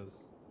forget Diaz.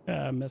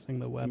 Missing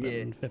the weapon,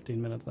 Yeah.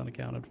 15 minutes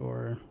unaccounted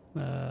for.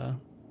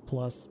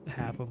 Plus,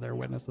 half of their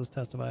witnesses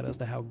testified as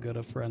to how good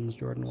of friends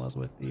Jordan was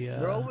with the.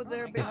 They're over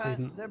there the behind.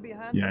 student. They're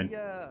behind Yeah.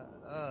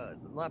 the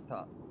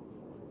laptop.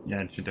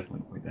 Yeah, it should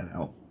definitely point that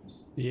out.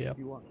 Yeah. If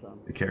you want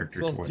some. The character.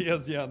 Smells to what-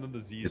 Diaz, yeah, and then the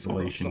Z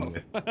sort of Isolation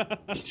with stuff.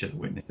 each of the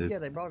witnesses. Yeah,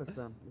 they brought us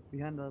some. It's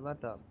behind the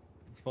laptop.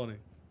 It's funny.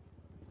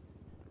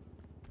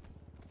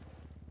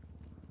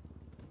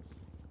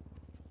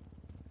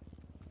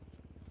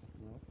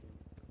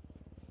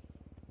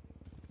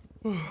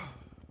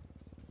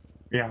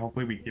 Yeah,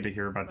 hopefully we get to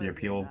hear about the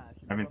appeal.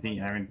 I haven't seen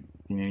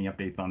any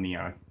updates on the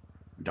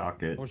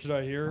docket. What should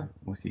I hear?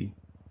 We'll see.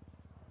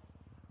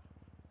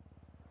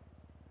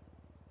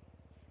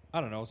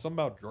 I don't know. Something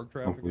about drug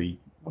trafficking. Hopefully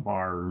a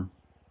bar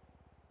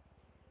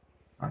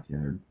or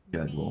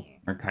judge will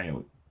or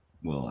coyote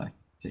will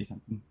say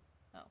something.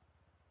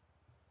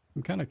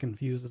 I'm kind of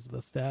confused as to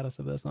the status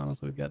of this.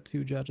 Honestly, we've got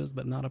 2 judges,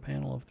 but not a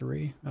panel of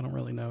 3. I don't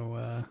really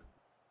know.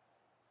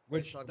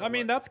 Which I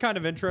mean, that's kind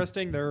of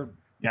interesting. They're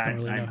Yeah, Don't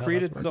really know I how that's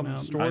created working some out. I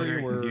was story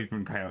very where confused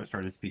when coyote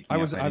started speaking. I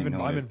was up. I'm didn't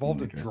know I'm that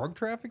involved he in was drug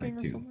trafficking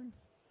or like, something.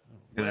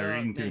 Because I Well,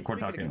 read into the man, court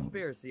speaking of docket.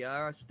 conspiracy,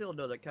 I still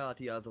know that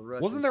Katia is a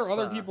Russian Wasn't there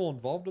other spy. people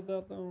involved with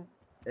that though?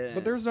 Yeah.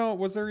 But there's no.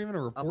 Was there even a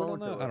I'm report on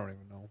onto that? I it. don't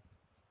even know.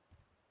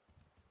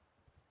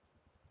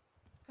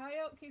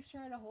 Coyote keeps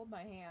trying to hold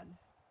my hand.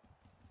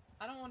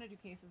 I don't want to do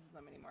cases with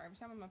him anymore. Every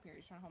time I'm up here,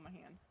 he's trying to hold my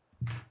hand.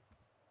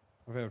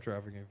 I've had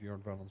trafficking if you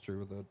aren't found on the street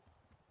with it.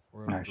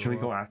 Or Should we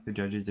go ask the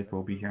judges if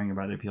we'll be hearing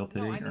about the appeal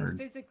today? No, I mean or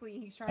physically,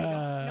 he's trying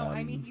to. No,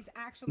 I mean he's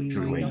actually Should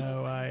trying we? to.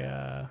 No,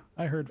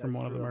 I heard from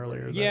one of them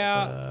earlier.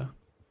 Yeah. That,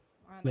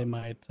 they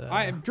might. Drug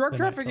they might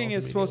trafficking tell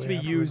us is supposed to be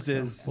immediately used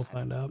afterwards, as. so we'll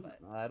find out.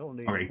 I don't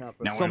need Okay, to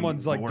comfort. now what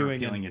Someone's what like we're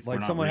doing appealing it. is we're Like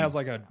not someone has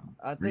like a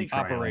I think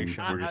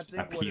operation. We're I just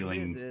think what it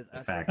appealing is the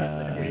I fact think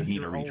that it we is need a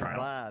your own retrial.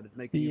 vibe is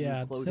making you Yeah,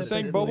 move closer You're to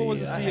saying the Boba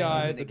was a police.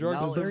 CI, the drug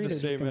Acknowledge there's They're a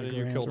just going statement, to and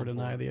you grant killed or him.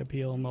 deny the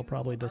appeal, and they'll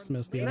probably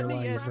dismiss the Let me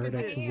underlying ask you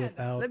verdict this.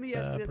 without Let me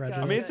ask you this, prejudice.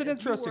 Kyle. I mean, it's an If you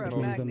interesting were a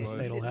move, means then the magnet,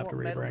 state you will didn't have to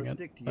want metal rebring it,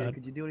 stick to you. but-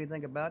 Could you do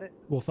anything about it?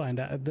 We'll find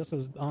out. This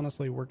is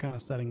honestly, we're kind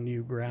of setting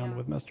new ground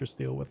with Mr.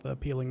 Steele with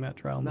appealing that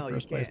trial in No, the you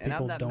first place. can't. And I'm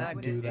People that don't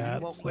magnet, do and you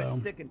that. won't quit So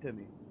sticking to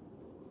me.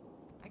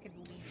 I could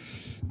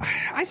leave.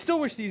 I still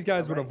wish these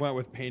guys would have went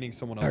with painting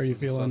someone how else are you as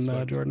a feeling,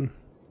 suspect. Jordan?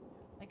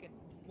 I could.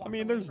 I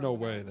mean, there's no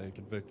way they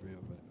convict me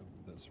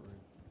of this, right?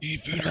 You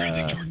need food or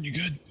anything, Jordan? You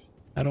good?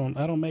 I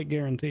don't make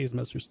guarantees,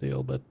 Mr.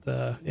 Steele, but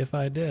if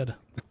I did,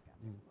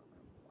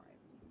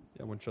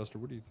 Yeah, Winchester,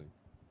 what do you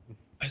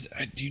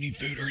think? Do you need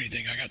food or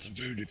anything? I got some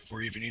food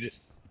for you if you need it.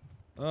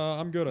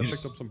 I'm good. I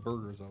picked up some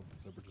burgers out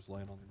that were just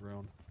laying on the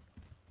ground,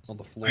 on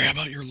the floor. Hey, how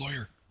about your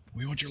lawyer?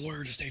 We want your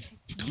lawyer to stay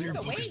clear and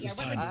Either way, focused this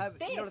I time.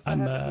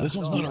 wanted This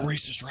one's not a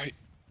racist, right?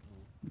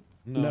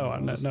 No,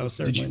 this-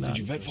 certainly Did not.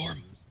 you vet for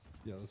him?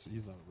 Yeah,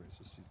 he's not a racist.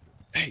 He's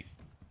good. Hey,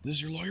 This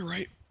is your lawyer,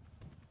 right?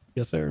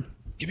 Yes, sir.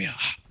 Give me a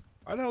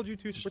I held you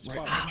two just switch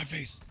right spots. in my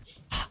face.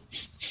 What?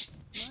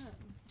 All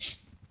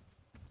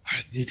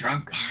right. Is he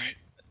drunk? All right.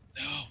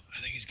 No,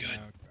 I think he's good.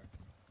 All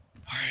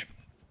right.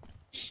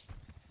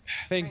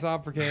 Thanks,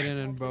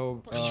 Obfuscating and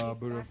Buddha for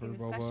back the into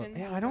Boba. session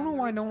Yeah, I down don't know the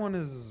why road no side.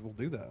 one will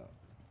do that.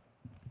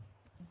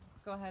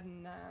 Let's go ahead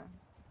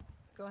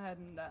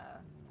and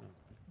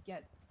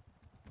get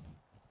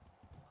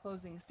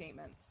closing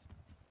statements.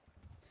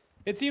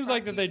 It seems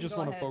like that they Prosecution, just go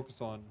want to ahead.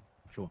 focus on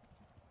Sure.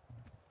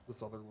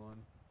 this other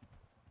line.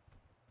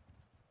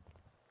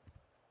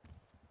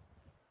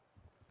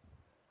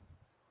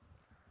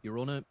 Your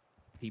Honor,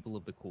 people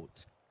of the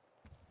court.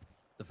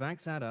 The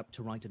facts add up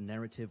to write a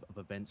narrative of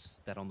events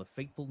that on that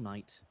fateful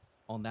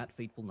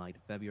night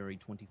of February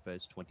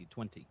 21st,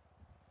 2020,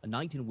 a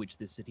night in which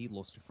this city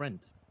lost a friend,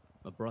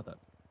 a brother,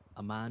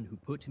 a man who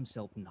put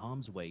himself in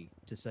harm's way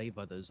to save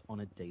others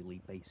on a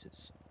daily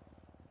basis.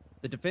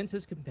 The defense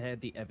has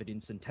compared the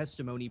evidence and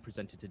testimony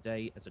presented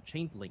today as a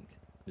chained link,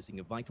 missing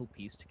a vital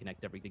piece to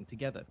connect everything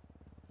together.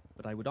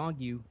 But I would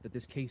argue that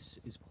this case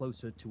is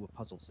closer to a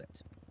puzzle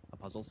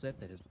set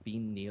that has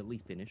been nearly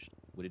finished,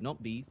 would it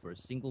not be for a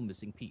single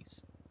missing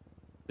piece.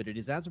 But it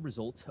is as a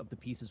result of the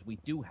pieces we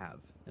do have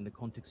and the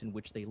context in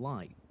which they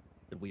lie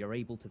that we are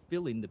able to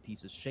fill in the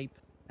pieces' shape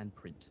and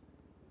print.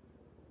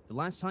 The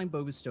last time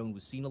Boba Stone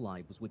was seen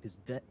alive was with his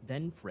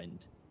then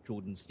friend,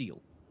 Jordan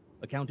Steele,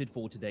 accounted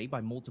for today by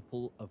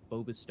multiple of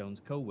Boba Stone's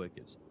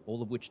co-workers,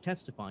 all of which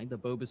testified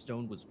that Boba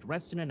Stone was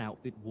dressed in an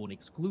outfit worn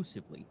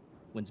exclusively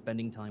when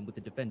spending time with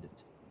the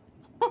defendant.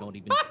 Not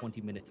even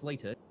 20 minutes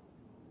later,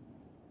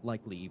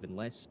 likely even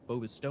less,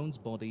 Boba Stone's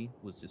body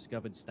was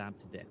discovered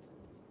stabbed to death,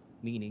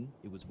 meaning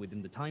it was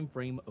within the time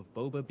frame of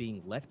Boba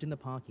being left in the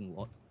parking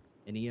lot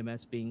and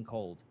EMS being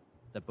called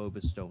that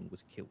Boba Stone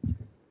was killed.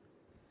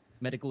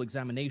 Medical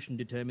examination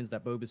determines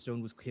that Boba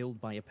Stone was killed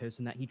by a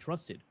person that he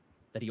trusted,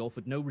 that he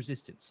offered no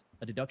resistance,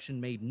 a deduction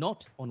made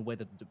not on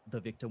whether the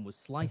victim was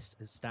sliced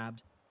as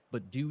stabbed,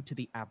 but due to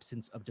the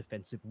absence of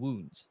defensive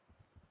wounds.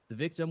 The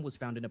victim was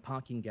found in a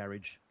parking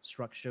garage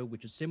structure,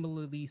 which is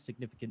similarly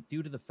significant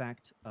due to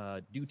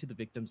the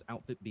victim's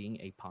outfit being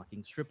a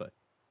parking stripper.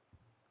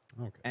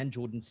 Okay. And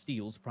Jordan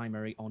Steele's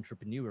primary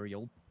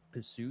entrepreneurial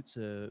pursuits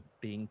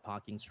being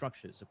parking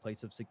structures, a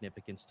place of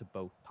significance to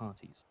both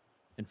parties.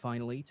 And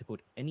finally, to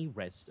put any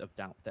rest of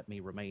doubt that may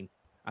remain,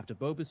 after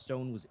Boba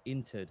Stone was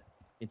entered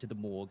into the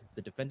morgue,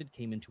 the defendant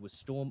came into a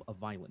storm of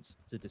violence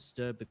to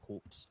disturb the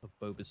corpse of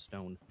Boba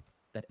Stone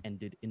that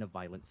ended in a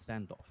violent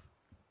standoff.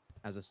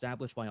 As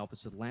established by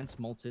Officer Lance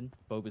Moulton,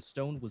 Boba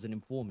Stone was an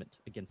informant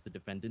against the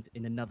defendant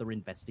in another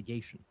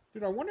investigation.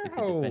 Dude, I wonder if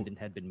how the defendant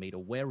had been made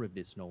aware of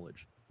this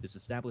knowledge, this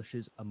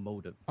establishes a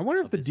motive. I wonder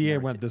if of the this DA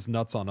narrative. went this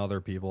nuts on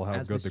other people, how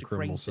As good the Mr.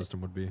 criminal Crane said,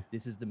 system would be.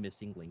 This is the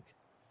missing link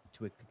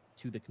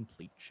to the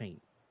complete chain.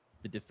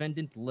 The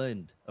defendant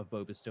learned of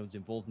Boba Stone's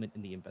involvement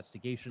in the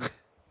investigation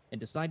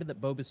and decided that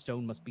Boba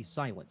Stone must be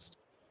silenced,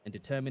 and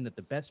determined that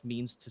the best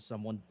means to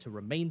someone to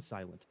remain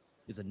silent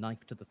is a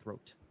knife to the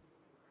throat.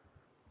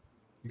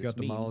 You This got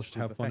means demolished,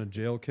 prove have fun in effective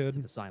jail, to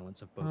kid? the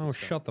silence of Boba Oh, Stone.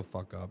 shut the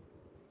fuck up.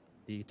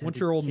 The Once attempted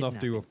you're old enough to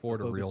kidnapping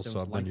afford a of Boba real Stone's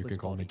sub, then you can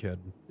lifeless call me body kid.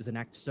 is an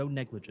act so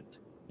negligent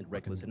and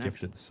reckless in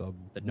gifted action sub.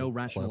 that no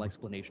rational pleb.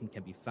 explanation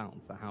can be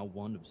found for how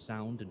one of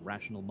sound and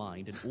rational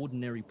mind and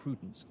ordinary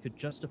prudence could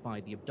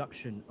justify the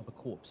abduction of a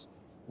corpse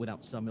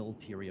without some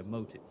ulterior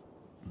motive.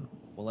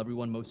 While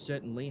everyone most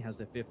certainly has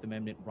their Fifth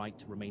Amendment right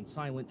to remain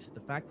silent,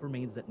 the fact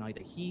remains that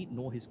neither he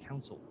nor his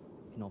counsel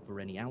can offer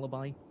any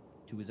alibi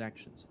to his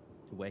actions,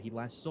 to where he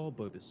last saw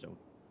Boba Stone,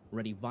 or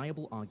any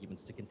viable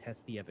arguments to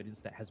contest the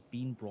evidence that has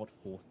been brought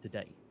forth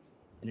today.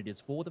 And it is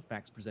for the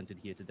facts presented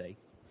here today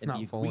and Not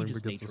the falling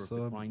egregious but gets a nature of the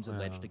sub. crimes Yeah.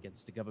 alleged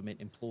against a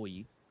government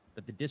employee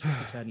that the District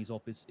Attorney's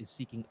Office is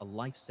seeking a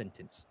life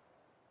sentence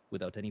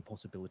without any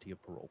possibility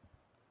of parole.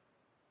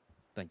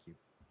 Thank you.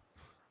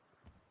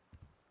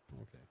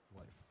 Okay,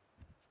 life.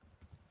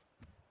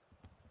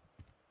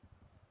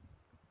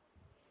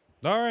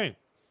 All right.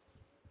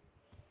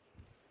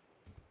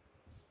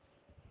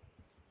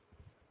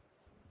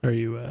 Are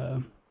you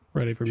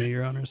ready for me,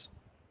 Your Honors?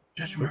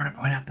 Just remember to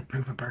point out the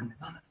proof of burden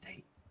is on the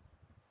state.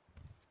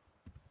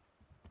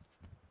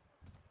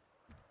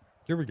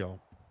 Here we go.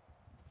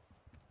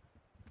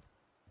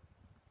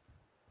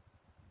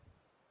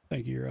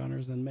 Thank you, Your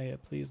Honors, and may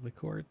it please the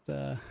court.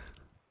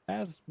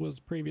 As was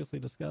previously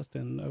discussed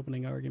in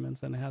opening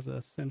arguments and has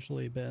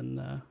essentially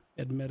been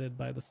admitted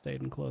by the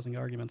state in closing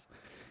arguments,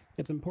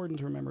 it's important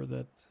to remember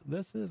that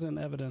this is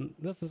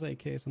a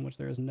case in which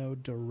there is no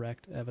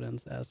direct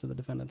evidence as to the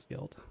defendant's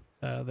guilt.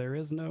 There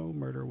is no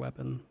murder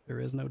weapon, there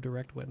is no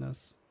direct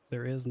witness,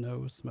 there is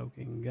no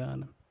smoking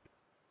gun.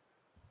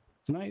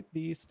 Tonight,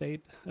 the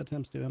state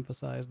attempts to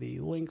emphasize the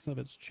links of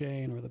its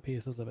chain or the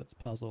pieces of its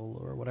puzzle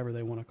or whatever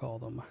they want to call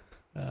them,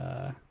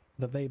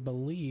 that they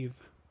believe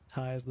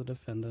ties the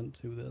defendant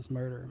to this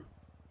murder.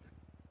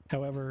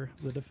 However,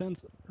 the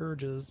defense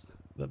urges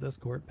that this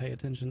court pay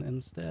attention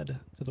instead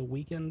to the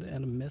weakened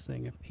and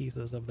missing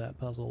pieces of that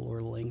puzzle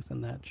or links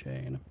in that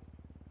chain.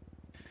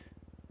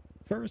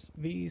 First,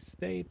 the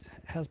state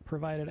has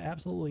provided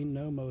absolutely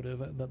no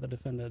motive that the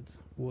defendant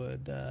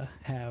would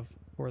have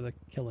for the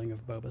killing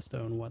of Boba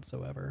Stone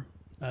whatsoever.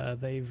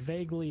 They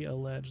vaguely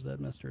allege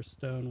that Mr.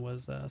 Stone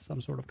was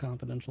some sort of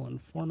confidential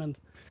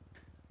informant.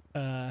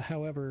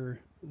 However,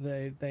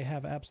 they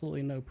have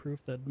absolutely no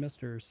proof that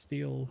Mr.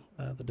 Steele,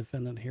 the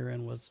defendant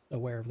herein, was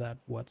aware of that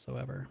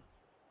whatsoever.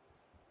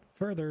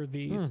 Further,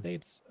 the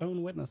state's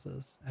own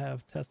witnesses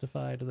have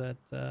testified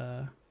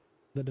that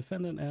the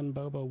defendant and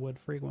Boba would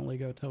frequently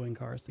go towing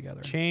cars together.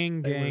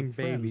 Chain They were gang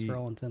friends baby. for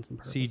all intents and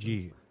purposes.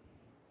 CG.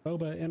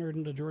 Boba entered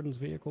into Jordan's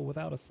vehicle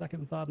without a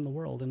second thought in the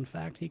world. In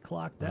fact, he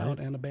clocked Right. out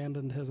and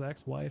abandoned his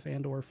ex-wife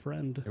and or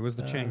friend. It was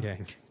the chain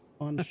gang.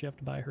 On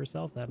shift by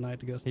herself that night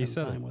to go He spend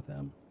said time it. with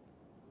him.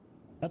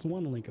 That's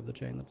one link of the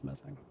chain that's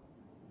missing.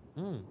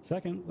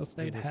 Second, the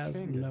state was has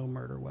chain gang. no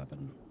murder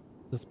weapon.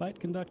 Despite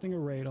conducting a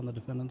raid on the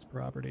defendant's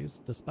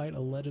properties, despite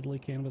allegedly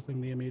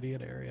canvassing the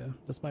immediate area,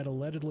 despite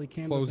allegedly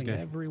canvassing game.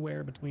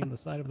 everywhere between the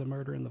site of the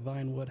murder and the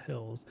Vinewood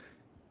Hills,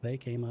 they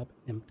came up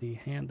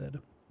empty-handed.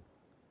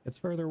 It's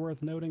further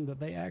worth noting that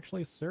they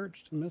actually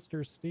searched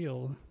Mr.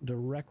 Steele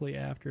directly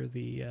after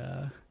the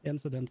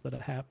incidents that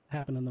had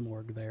happened in the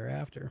morgue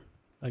thereafter.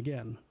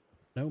 Again,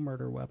 no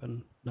murder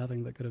weapon,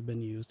 nothing that could have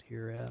been used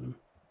herein.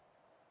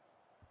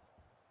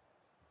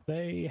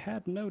 They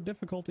had no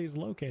difficulties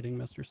locating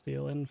Mr.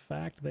 Steele. In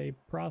fact, they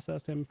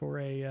processed him for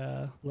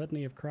a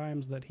litany of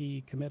crimes that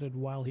he committed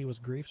while he was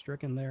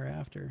grief-stricken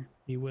thereafter.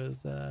 He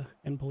was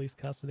in police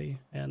custody,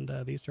 and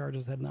these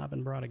charges had not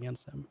been brought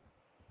against him.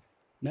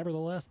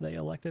 Nevertheless, they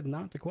elected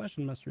not to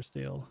question Mr.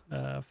 Steele,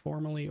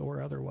 formally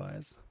or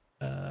otherwise.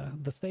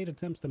 The state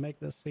attempts to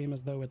make this seem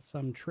as though it's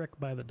some trick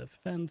by the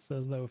defense,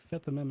 as though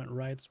Fifth Amendment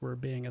rights were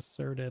being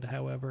asserted.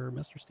 However,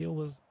 Mr. Steele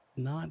was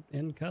not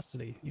in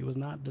custody. He was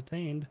not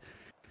detained.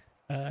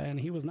 And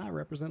he was not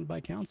represented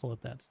by counsel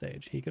at that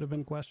stage. He could have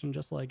been questioned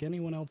just like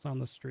anyone else on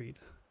the street.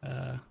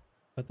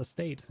 But the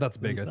state That's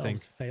big, I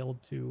themselves think.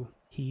 failed to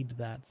heed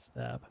that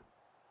step.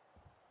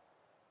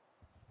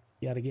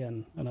 Yet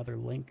again, another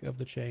link of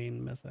the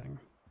chain missing.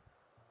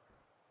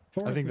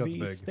 Fourth, think that's the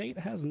big. state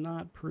has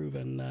not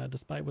proven,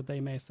 despite what they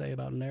may say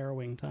about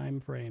narrowing time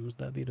frames,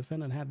 that the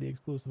defendant had the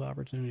exclusive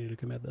opportunity to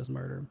commit this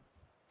murder.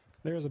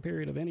 There is a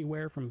period of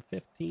anywhere from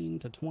 15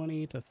 to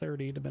 20 to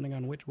 30, depending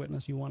on which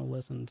witness you want to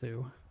listen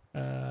to,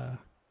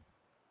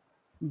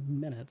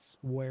 minutes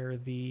where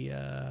the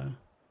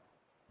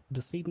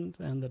decedent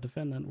and the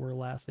defendant were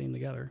last seen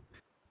together.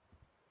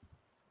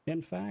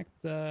 In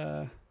fact,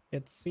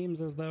 it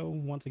seems as though,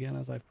 once again,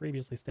 as I've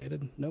previously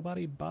stated,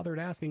 nobody bothered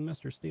asking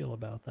Mr. Steele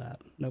about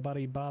that.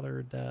 Nobody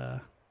bothered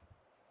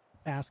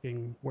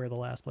asking where the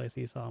last place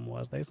he saw him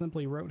was. They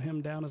simply wrote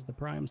him down as the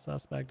prime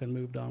suspect and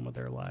moved on with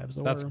their lives.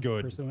 Or, That's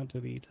good. pursuant to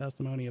the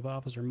testimony of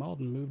Officer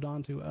Malden, moved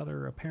on to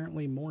other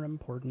apparently more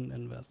important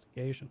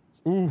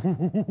investigations.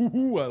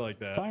 Ooh, I like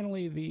that.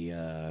 Finally,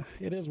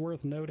 it is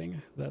worth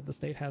noting that the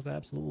state has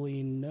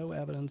absolutely no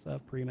evidence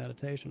of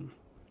premeditation.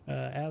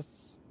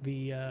 As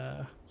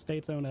the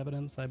state's own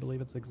evidence, I believe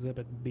it's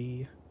Exhibit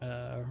B,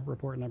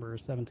 report number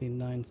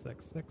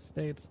 17966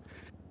 states,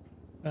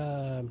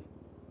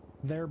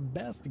 their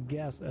best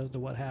guess as to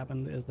what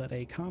happened is that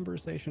a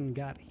conversation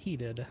got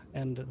heated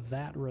and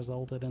that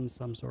resulted in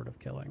some sort of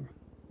killing.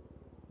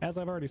 As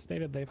I've already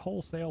stated, they've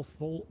wholesale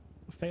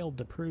failed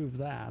to prove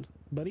that,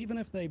 but even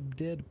if they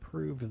did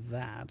prove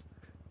that,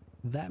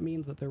 that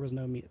means that there was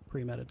no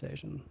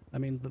premeditation.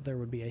 That means that there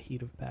would be a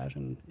heat of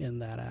passion in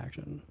that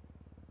action.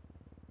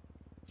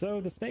 So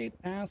the state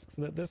asks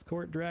that this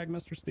court drag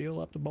Mr.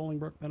 Steele up to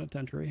Bolingbrook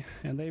Penitentiary,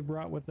 and they've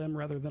brought with them,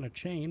 rather than a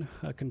chain,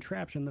 a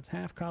contraption that's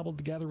half cobbled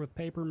together with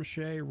paper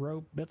mache,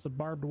 rope, bits of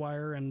barbed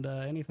wire, and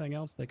anything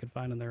else they could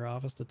find in their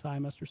office to tie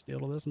Mr. Steele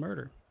to this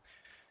murder.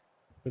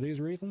 For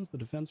these reasons, the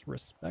defense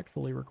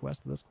respectfully requests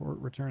that this court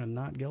return a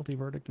not guilty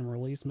verdict and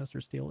release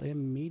Mr. Steele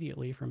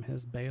immediately from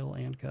his bail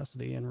and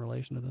custody in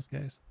relation to this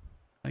case.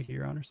 Thank you,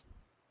 Your Honors.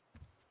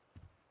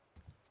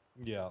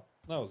 Yeah,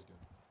 that was good.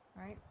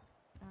 All right.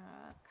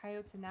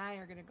 Coyote and I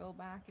are going to go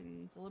back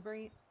and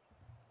deliberate.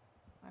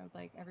 I would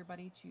like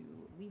everybody to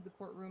leave the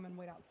courtroom and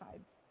wait outside.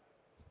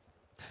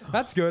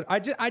 That's good.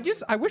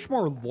 I wish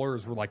more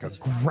lawyers were like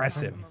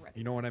aggressive.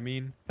 You know what I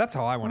mean? That's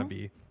how I want to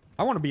be.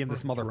 I want to be in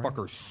this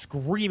motherfucker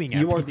screaming at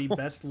You people. are the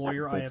best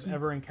lawyer I have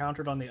ever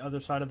encountered on the other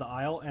side of the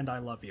aisle, and I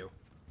love you.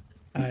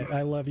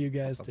 I love you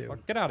guys too.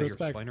 Fuck, get out of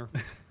Respect. here,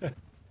 Slainer.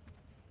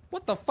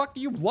 What the fuck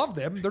do you love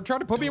them? They're trying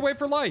to put me away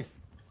for life.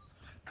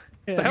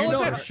 Yeah, the hell you is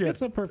know, that shit?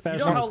 It's a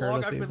professional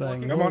courtesy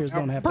thing. Lawyers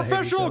don't have to hate each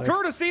Professional other.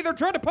 courtesy. They're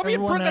trying to put me in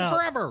Everyone prison out.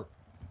 forever.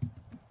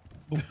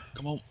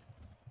 Come on.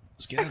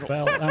 Let's get it.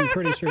 Well, I'm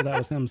pretty sure that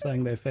was him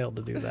saying they failed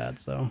to do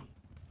that, so.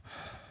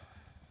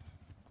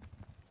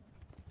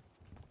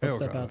 Let's Oh,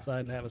 step God.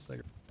 outside and have a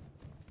cigarette.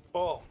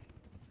 Oh.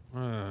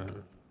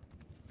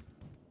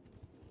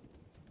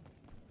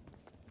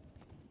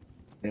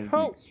 It's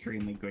an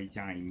extremely good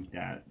time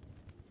that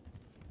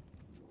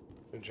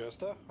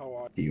Ingesta, how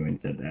are Ewan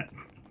said that.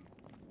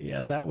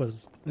 Yeah, that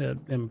was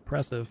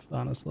impressive,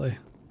 honestly.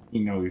 He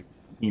knows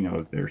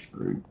they're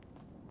screwed.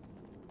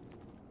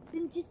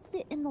 Didn't just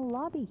sit in the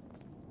lobby.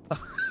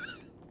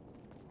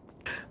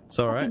 It's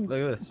all right. Fucking Look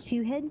at this.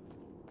 Two-head.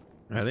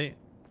 Ready?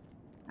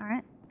 All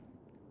right.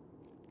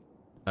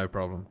 No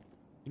problem.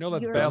 You know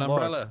that's You're bad An luck.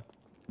 umbrella.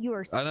 You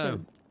are I know.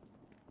 so...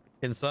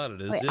 Inside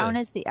it is. Wait, yeah. I want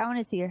to see. I want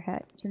to see your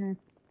hat, Jenna.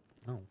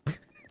 No.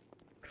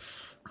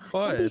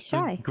 Why? Don't be It's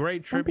shy. a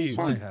great Don't be tribute.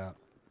 shy. My hat.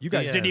 You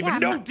guys Diaz. didn't even Yeah,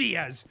 know I'm-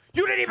 Diaz.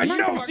 You didn't even Are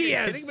you know fucking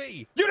Diaz. kidding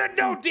me? You didn't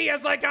know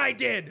Diaz like I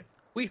did.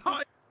 We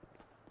hired.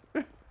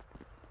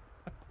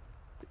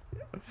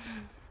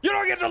 You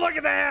don't get to look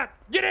at the hat.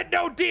 You didn't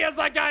know Diaz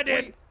like I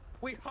did.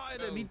 We hired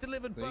him. He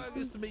delivered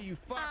burgers to me. You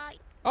fuck.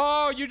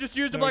 Oh, you just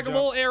used him like a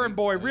little errand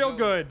boy. Real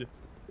good.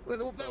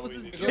 Well, that was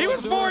his He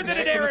was more than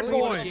an errand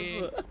boy.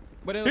 He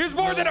was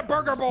more than a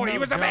burger boy. He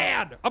was a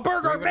man. A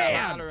burger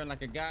man. Hollering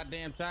like a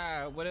goddamn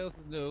child. What else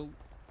is new?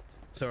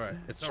 It's all right.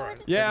 It's all right.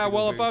 Yeah, Everything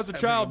well, will if be- I was a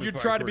everything child, will be you'd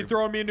fine try to for be him.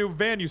 throwing me a new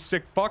van, you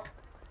sick fuck.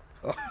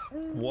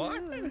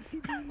 What?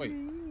 Wait.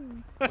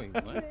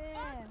 Wait, what?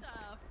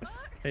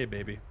 Hey,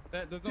 baby.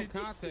 There's no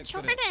context to that.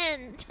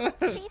 Jordan, don't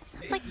say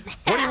stuff like that.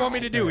 What do you want me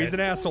to do? He's an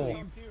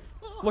asshole.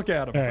 Look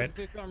at him. All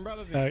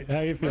right.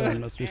 How you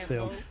feeling, Mr.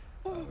 Steele?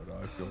 I don't know.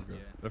 I feel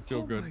good. I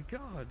feel good. Oh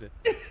my god.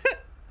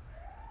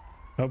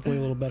 Hopefully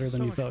a little better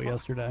than you felt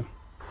yesterday.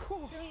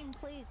 Green,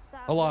 please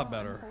stop. A lot You're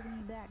better. holding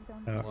me back.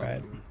 Don't All do it.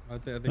 right. I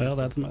think Well, it's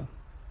that's okay.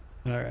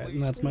 my. All right,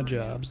 and that's my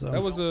job. So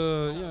That was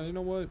yeah. You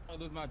know what? I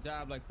lose my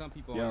job like some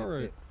people. Yeah, on all this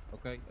right. shit,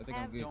 Okay, I think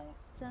I'm Have good.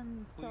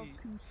 some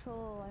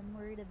self-control. I'm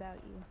worried about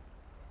you.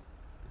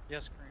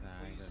 Yes,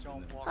 Green, please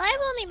don't walk. Well, I've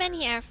only been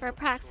here for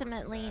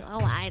approximately,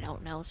 I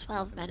don't know,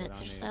 12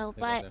 minutes or so,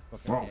 but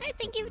I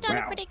think you've done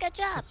a pretty good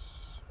job.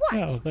 What?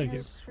 Oh, thank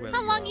you.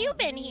 How long you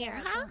been here,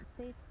 huh? Don't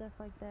say stuff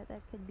like that. That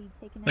could be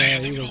taken Hey, I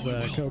out. think he it was went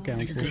well.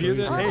 co-counsel. You hear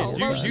this? Oh, Hey, well,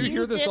 do you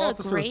hear you this did a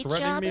officer great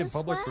threatening me in job as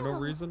public for no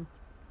well. reason?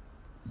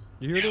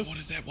 You hear this? What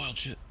is that wild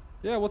shit?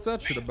 Yeah, what's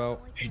that shit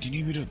about? Hey, do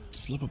you need me to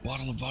slip a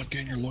bottle of vodka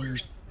in your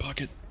lawyer's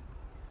pocket?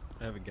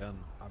 I have a gun.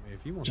 I mean,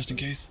 if he wants Just in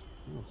case.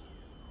 He wants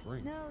to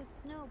drink. No,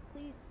 Snow,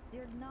 please.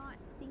 You're not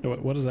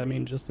thinking. What does that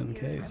mean, straight. just in Your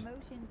case?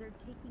 Emotions are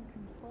taking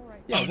control right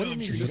Yeah, now. what do you I'm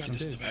mean sure you just got in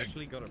this in case? the I bag.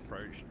 actually got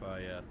approached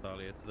by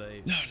Thalia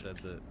today. No, Said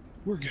that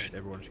we're good.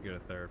 everyone should go to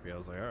therapy. I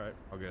was like, all right,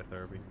 I'll go to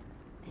therapy.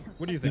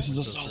 What do you think? This is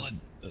a sister?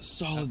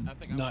 solid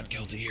not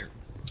guilty here.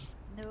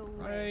 No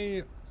I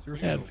way.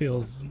 seriously Yeah, don't it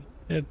feels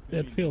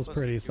it feels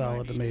pretty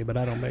solid to me, but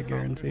I don't make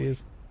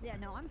guarantees. Yeah,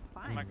 no, I'm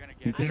fine. I'm not gonna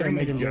You get start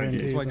making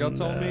guarantees, That's what my gut and,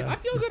 told me. I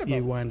feel good about you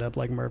it. wind up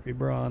like Murphy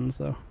Braun.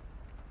 So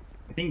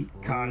I think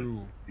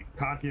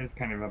Katya is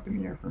kind of up in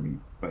the air for me,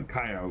 but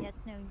Coyote, Yes,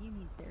 no, you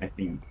need I therapy.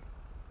 think.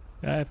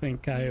 I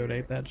think Coyote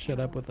ate that shit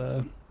up with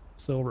a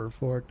silver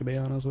fork. To be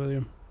honest with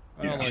you.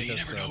 I don't Yeah, like you that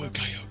never know stuff. with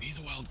Coyote. He's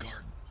a wild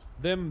card.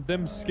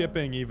 Them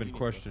skipping, even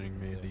questioning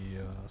me,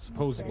 the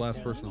supposed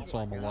last person that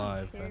saw him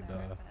alive, and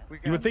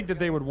you would think that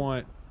they would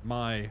want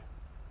my,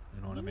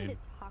 you know what I You need mean,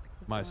 to talk to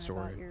my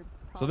someone about story. your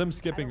So them problems. I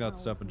skipping don't that wanna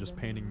stuff and listen just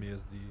to painting them. me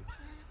as the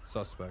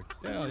suspect.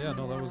 Yeah,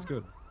 no, that was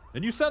good.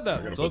 And you said that,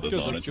 I'm gonna so put that's this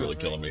good. on. That's It's really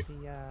good. killing me.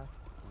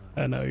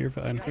 I know you're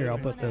fine. Here, I'll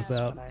put this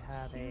out.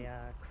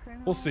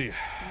 We'll see.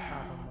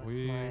 Drive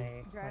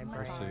We'll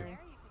my see. car.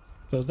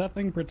 So does that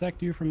thing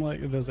protect you from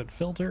like? Does it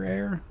filter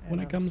air when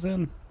it comes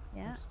in?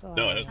 Yeah.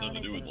 No, it has nothing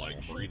to do with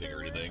like breathing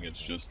or anything. It's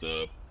just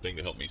a thing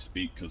to help me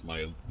speak because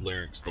my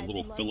larynx, the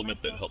little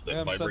filament that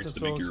Yeah, I'm vibrates sent to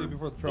to make OC your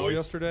before the trial voice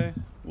yesterday.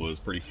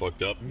 was pretty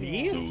fucked up.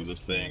 Me? So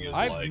this thing is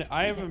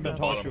I haven't been the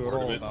talked bottom to at part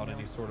of all it about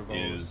any sort of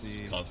is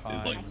OC.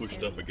 is like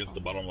pushed up against the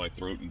bottom of my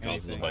throat and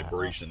causes a Anything.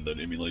 vibration that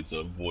emulates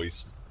a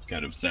voice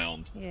kind of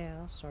sound. Yeah,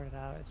 I'll sort it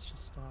out. It's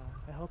just,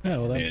 I hope. Yeah,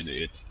 well, And that's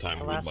it's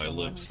timed The with last my one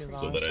went lips too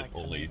so long, that so I it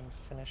couldn't only even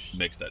finish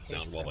makes that case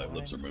sound while my for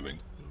lips are mine, so- moving.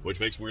 Which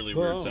makes really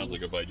weird Whoa. sounds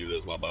like if I do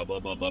this blah blah blah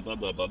blah blah blah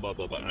blah blah blah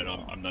blah blah. And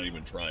I'm not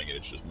even trying it,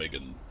 it's just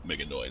making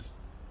noise.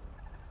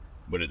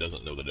 But it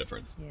doesn't know the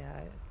difference.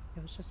 Yeah,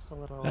 it was just a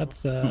little.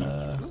 That's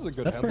This is a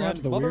good that's perhaps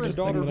headline. the Mother and weirdest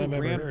daughter thing that who I've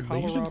ever ran heard.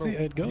 But you should see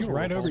Colorado it goes funeral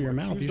right over home your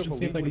mouth. You accused should of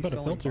see if they can illegally put a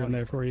selling filter in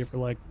there for you for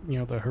like the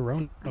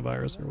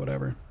coronavirus or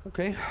whatever.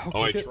 Okay.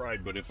 Oh, I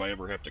tried, but if I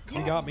ever have to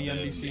cough, got me, then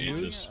NBC it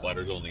News. just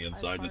splatters on the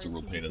inside, and it's a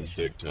real pain in the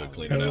dick to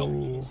clean it out.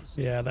 Oh,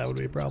 yeah, that would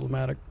be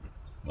problematic.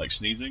 Like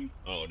sneezing?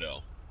 Oh no,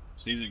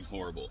 sneezing's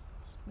horrible.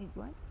 Wait,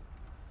 what?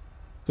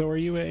 So are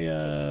you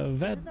a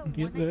vet?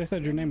 They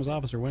said your name was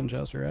Officer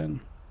Winchester, right?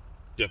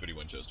 Deputy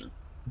Winchester.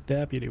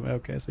 Deputy.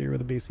 Okay, so you're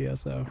with the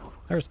BCSO.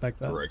 I respect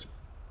that. Correct.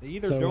 They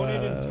either So,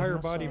 donated uh, entire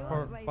bodies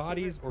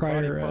or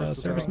prior, body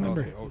parts service without-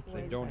 member? okay, oh,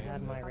 they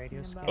donated.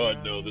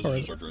 No, this Or- is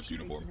just our dress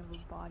uniform.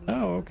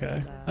 Oh, okay.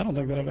 I don't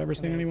think that I've ever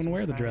seen anyone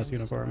wear the dress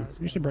uniform.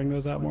 You should bring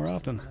those out more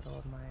often.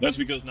 That's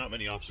because not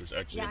many officers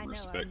actually have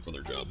respect for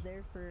their job.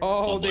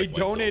 Oh, they Unlike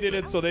myself donated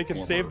and it so they can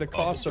former save the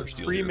cost of officers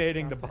still here.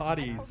 cremating the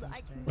bodies.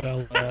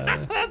 Well,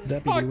 That's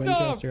Deputy fucked up.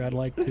 Winchester, I'd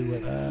like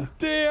to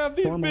Damn,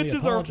 these formally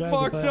bitches are apologize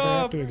fucked if I ever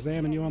have up. to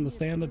examine you on the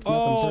stand. It's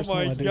nothing Oh personal.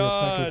 my I do respect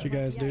God. what you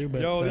guys do,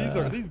 but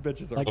Yo, these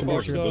bitches are like to make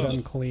fucked sure it's up.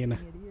 done clean.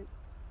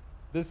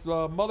 This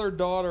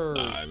mother-daughter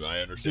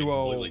I understand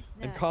duo completely.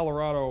 in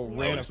Colorado I ran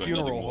would a expect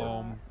funeral nothing more.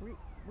 home.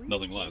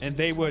 Nothing less. And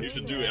they would- You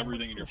should do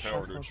everything in your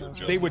power to ensure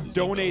justice. They would is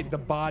done. donate the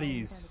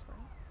bodies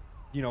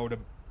you know, to.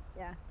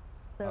 Yeah.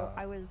 So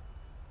I was.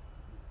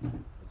 Did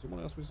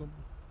someone ask me something?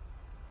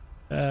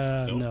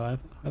 No,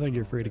 I think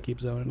you're free to keep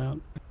zoning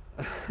out.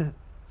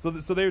 So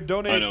they would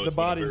donate know, the it's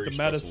been a bodies very to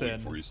stressful week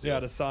medicine, for you, Steve. yeah,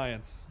 to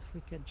science. If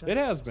we could It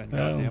has been,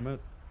 goddammit.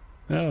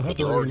 Oh, But hopefully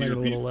there we are, can make it a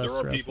little less there are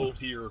stressful. people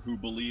here who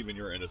believe in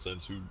your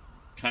innocence, who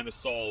kind of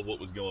saw what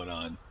was going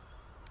on.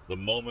 The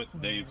moment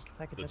the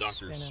I could just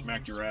doctor spin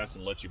smacked your ass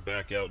and let you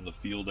back out in the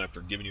field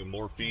after giving you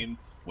morphine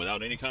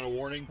without any kind of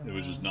warning, it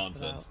was just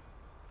nonsense.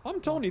 I'm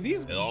telling you,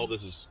 these. And all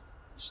this is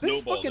This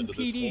snowballed fucking into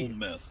this PD. whole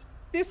mess.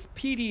 This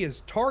PD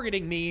is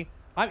targeting me.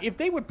 If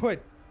they would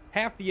put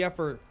half the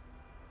effort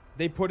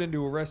they put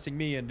into arresting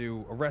me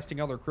into arresting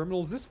other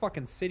criminals, this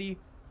fucking city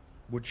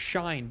would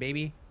shine,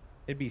 baby.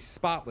 It'd be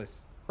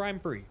spotless, crime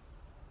free.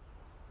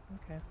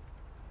 Okay.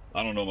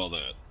 I don't know about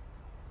that.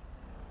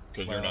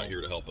 Because you're Well- not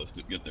here to help us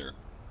to get there.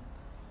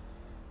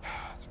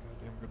 That's a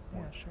goddamn good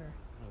point. Yeah, sure.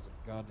 That's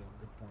a goddamn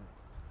good point.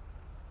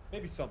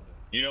 Maybe someday.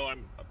 You know,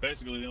 I'm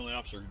basically the only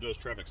officer who does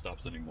traffic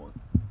stops anymore.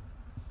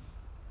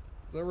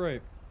 Is that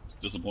right? It's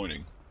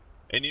disappointing.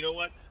 And you know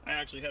what? I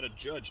actually had a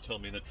judge tell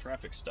me that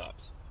traffic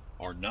stops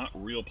are not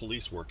real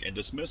police work and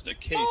dismissed a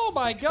case Oh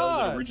my because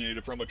God! it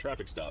originated from a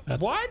traffic stop.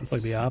 That's, It's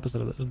like the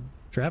opposite of the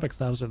traffic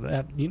stops.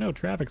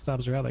 Traffic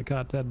stops are how they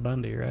caught Ted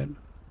Bundy, right?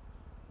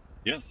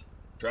 Yes,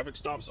 traffic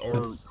stops are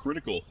That's-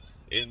 critical.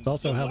 It's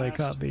also how they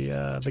caught the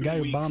guy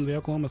who bombed the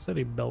Oklahoma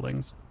City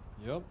buildings.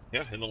 Yep.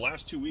 Yeah, in the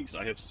last 2 weeks,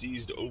 I have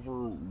seized over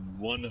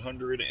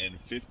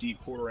 150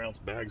 quarter-ounce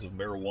bags of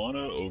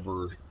marijuana,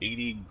 over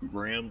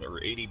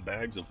 80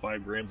 bags of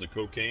 5 grams of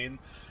cocaine,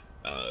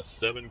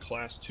 7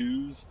 Class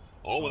 2s,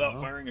 all without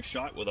firing a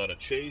shot, without a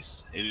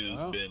chase. It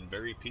has been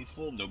very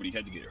peaceful. Nobody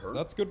had to get hurt.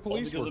 That's good all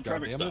police because work, of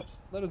traffic goddammit. stops.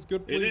 That is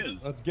good It police.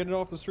 is. Let's get it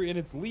off the street, and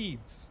it's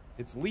Leeds.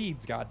 It's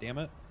Leeds,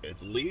 goddammit.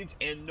 It's Leeds,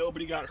 and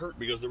nobody got hurt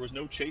because there was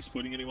no chase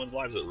putting anyone's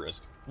lives at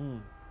risk.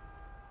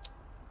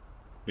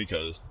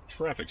 Because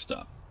traffic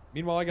stop.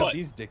 Meanwhile, I got But-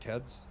 these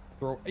dickheads.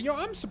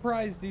 I'm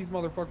surprised these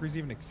motherfuckers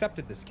even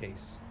accepted this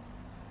case.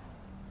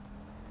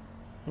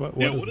 What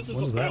is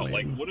this about?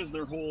 Like, what is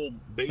their whole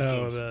base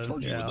of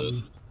charging with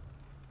this?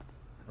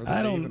 Or I that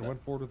they don't- even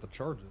went forward with the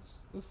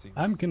charges. This seems.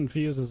 I'm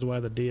confused as to why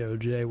the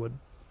DOJ would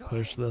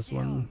push this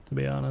one, to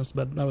be honest.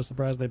 But I was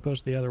surprised they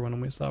pushed the other one,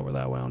 and we saw where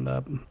that wound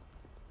up.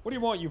 What do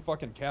you want, you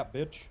fucking cat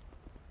bitch?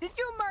 Did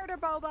you murder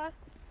Boba?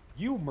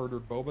 You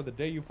murdered Boba the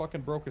day you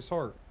fucking broke his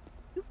heart.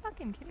 You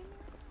fucking kidding me?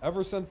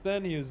 Ever since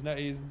then, he was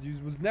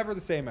never the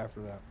same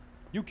after that.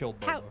 You killed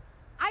Boba. How?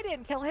 I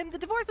didn't kill him. The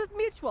divorce was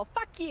mutual.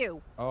 Fuck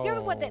you. Oh, You're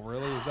the one that.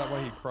 really? Is that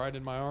why he cried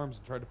in my arms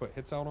and tried to put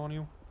hits out on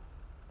you?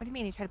 What do you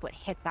mean he tried to put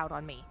hits out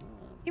on me?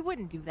 He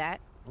wouldn't do that.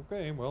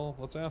 Okay, well,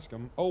 let's ask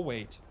him. Oh,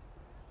 wait.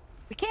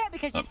 We can't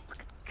because you.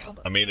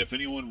 I mean, if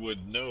anyone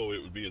would know,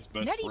 it would be his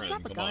best Nettie, friend.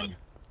 drop a Come gun. on.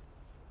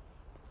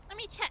 Let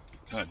me check.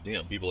 God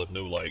damn, people have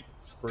no, like,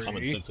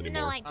 common sense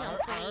anymore. No, I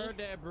don't. I heard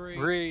that, Bree.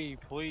 Bree,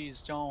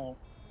 please don't.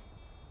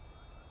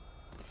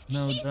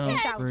 No, She don't,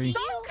 said Bree. you- So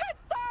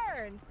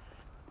concerned.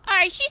 All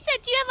right, she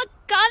said, "Do you have a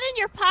gun in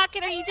your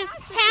pocket? Or are you just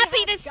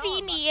happy to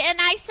see me?" And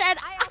I said,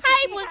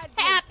 "I was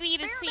happy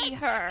to see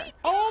her."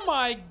 Oh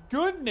my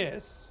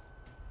goodness!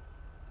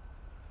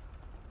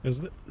 Is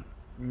it?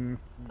 You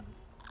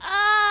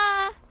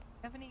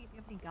have any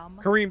gum?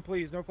 Kareem,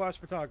 please, no flash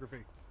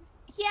photography.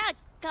 Yeah,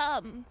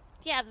 gum.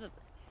 Yeah,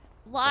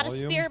 a lot of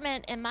Volume.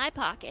 spearmint in my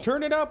pocket.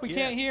 Turn it up. We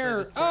can't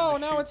hear. Oh,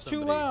 now it's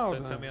too loud.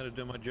 Don't tell me how to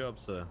do my job,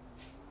 sir.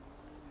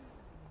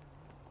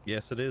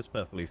 Yes, it is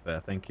perfectly fair.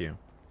 Thank you.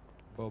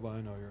 Boba,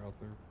 I know you're out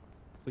there.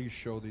 Please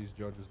show these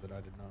judges that I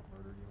did not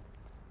murder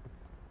you.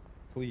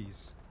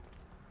 Please.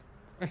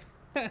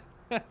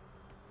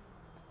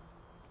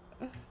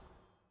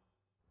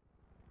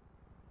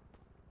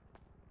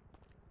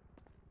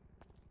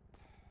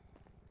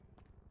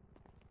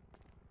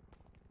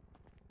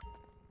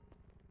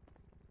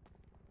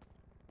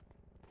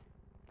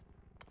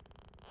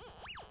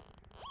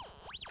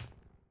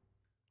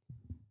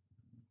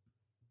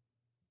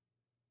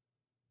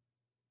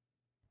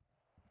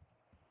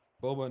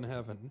 Boba in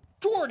heaven.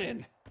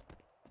 Jordan!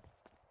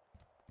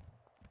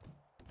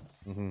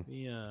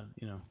 Yeah,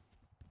 you know.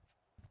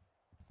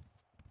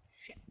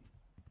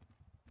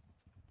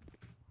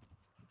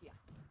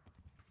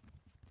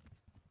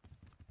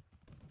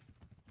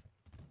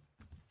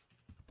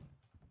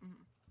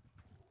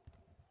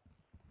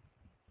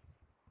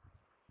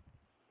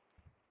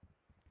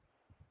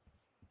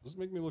 Does this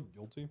make me look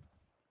guilty?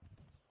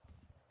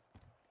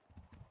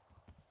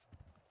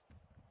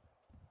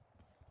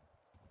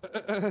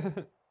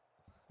 A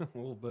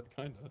little bit,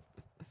 kind of.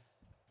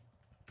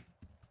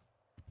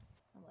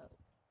 Hello.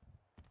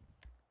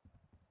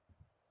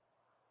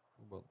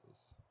 What about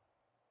this?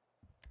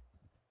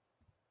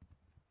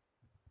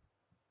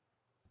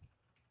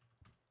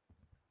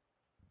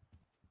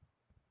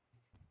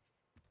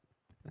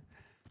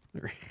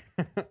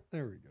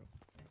 There we go.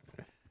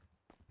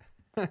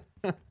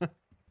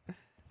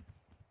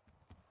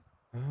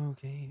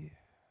 Okay.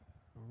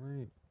 All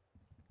right.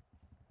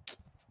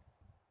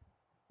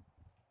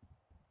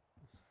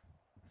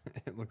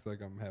 It looks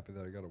like I'm happy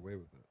that I got away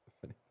with it, if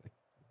anything.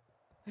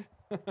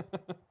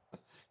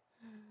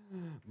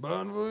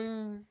 Bon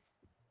voyage.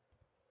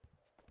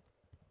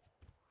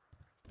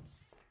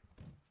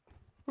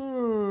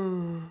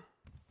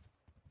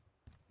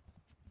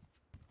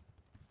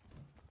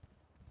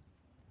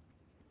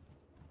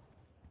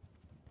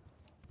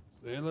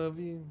 C'est la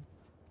vie.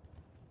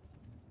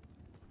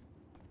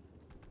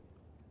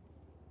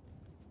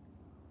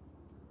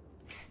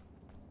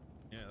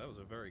 Yeah, that was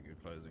a very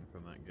good closing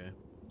from that guy.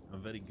 A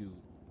very good.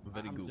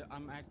 Very good.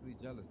 I'm actually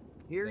jealous.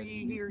 Hear that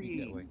ye, you hear speak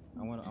that ye. way.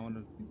 I want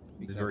to.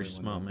 He's a very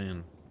smart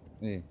man.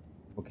 Yeah,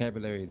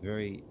 vocabulary is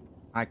very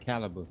high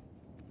caliber.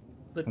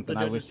 The Something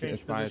I wish judges to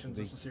changed aspire to positions.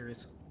 be. It's a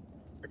series.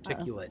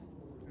 Articulate.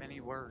 Many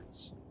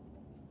words.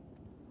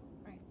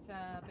 Right,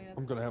 Beta,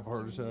 I'm gonna have a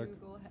heart can you attack.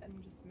 Go ahead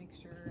and just make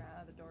sure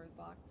the door is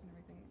locked and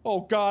everything.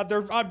 Oh God,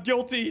 I'm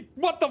guilty.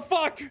 What the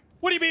fuck?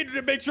 What do you mean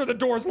to make sure the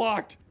door's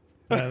locked?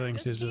 I think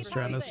she's just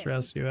trying to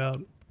stress you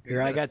out.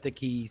 Here, I got the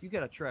keys. You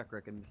got a track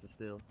record, Mr.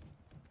 Steele.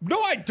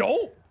 No, I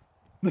don't.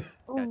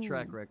 Got a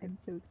track record. I'm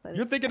so excited.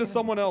 You're thinking of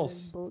someone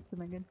else. Bullets in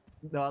my gun.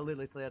 No, I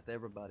literally say that to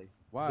everybody.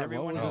 Wow,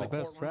 Everyone what in was the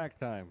his best courtroom? track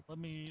time? Let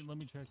me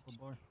check the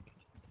bar.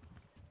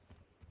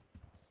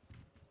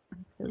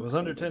 So It was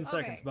under excited. 10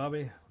 seconds,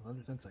 Bobby. It was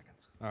under 10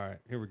 seconds. All right,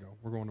 here we go.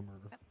 We're going to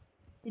murder.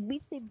 Did we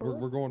say We're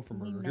bullets? going for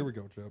murder. Here we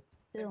go, Chip.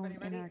 Film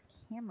Everybody in ready? our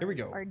camera. Here we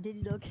go. Our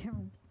digital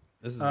camera.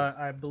 This is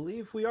I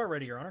believe we are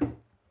ready, Your Honor.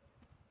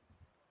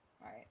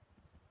 Alright.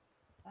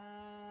 Let's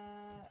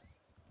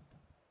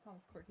call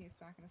this court case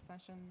back into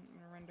session. I'm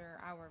going to render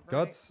our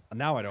Guts. verdict.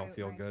 Now I don't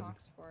feel Ryan good.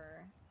 talked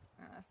for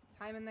some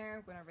time in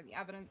there, went over the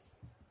evidence.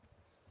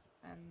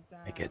 And,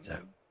 It gets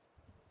out.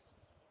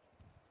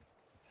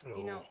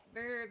 You know,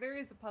 there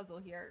is a puzzle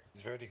here.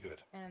 It's very good.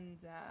 And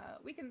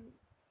we can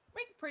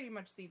pretty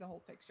much see the whole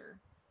picture.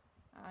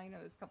 I know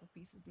there's a couple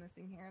pieces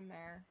missing here and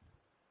there.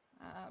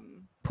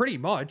 pretty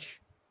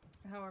much.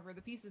 However,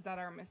 the pieces that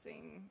are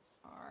missing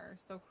are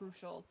so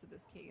crucial to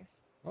this case.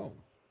 Oh.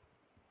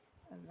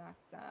 And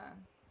that's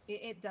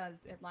it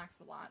lacks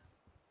a lot.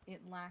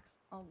 It lacks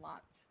a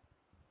lot.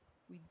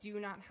 We do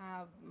not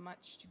have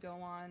much to go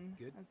on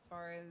as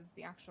far as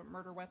the actual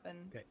murder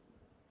weapon. Okay.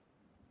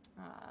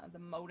 The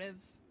motive,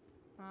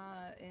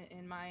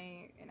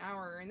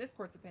 in this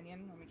court's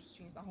opinion, let me just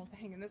change the whole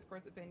thing. In this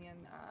court's opinion,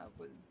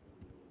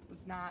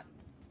 was not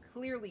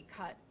clearly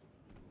cut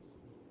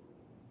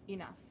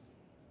enough.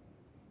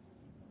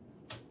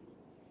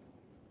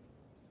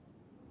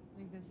 I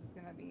think this is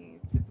going to be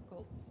a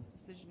difficult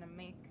decision to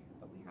make,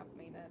 but we have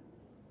made it.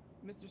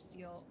 Mr.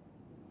 Steele,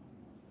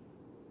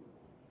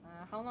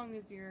 how long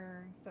is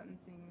your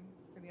sentencing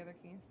for the other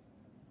case?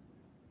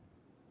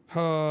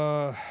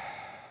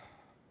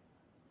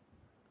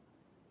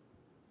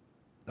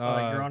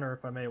 Your Honor,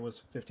 if I may, it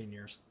was 15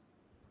 years.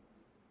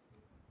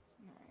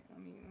 All right, let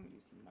me do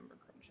some number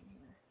crunching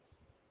here.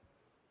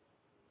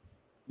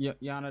 Yeah,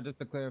 Yana, just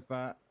to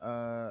clarify,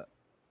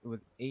 it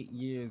was 8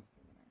 years,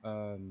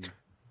 in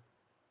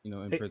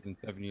prison,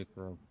 7 years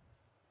parole.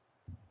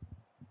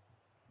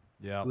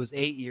 Yeah. It was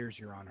 8 years,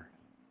 Your Honor.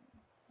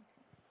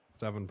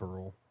 7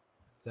 parole.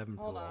 7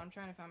 Hold parole. on, I'm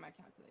trying to find my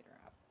calculator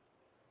app.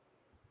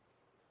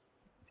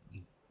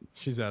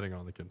 She's adding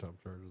on the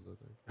contempt charges, I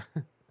think.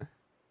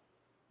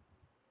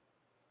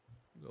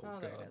 Oh,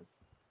 there it is.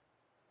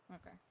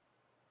 Okay.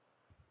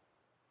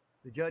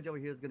 The judge over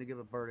here is going to give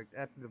a verdict.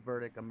 After the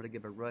verdict, I'm going to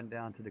give a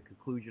rundown to the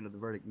conclusion of the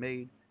verdict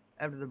made.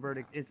 After the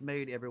verdict is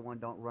made, everyone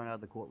don't run out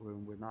of the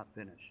courtroom. We're not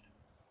finished.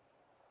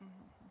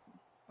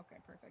 Okay,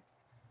 perfect.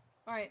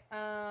 All right,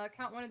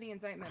 count one of the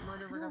indictment,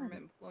 murder of a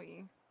government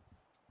employee.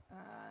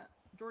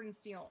 Jordan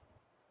Steele.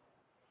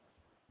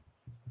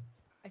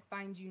 I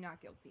find you not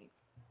guilty.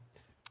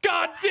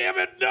 God damn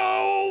it,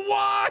 no!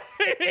 Why?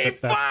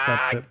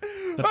 Fuck!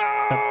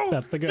 Oh!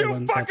 That's the good You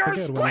one. That's the fucker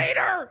good one.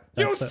 splater!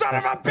 You That's the- son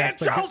of a that's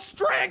the bitch! I'll good-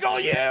 strangle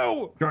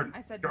you!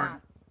 I said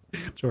not.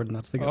 Jordan,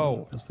 that's the good Oh.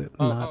 one. That's the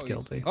Oh, not oh,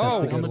 guilty. That's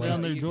oh. the good Calm it one.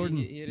 down there, Jordan.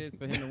 It is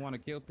for him to want to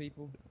kill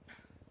people.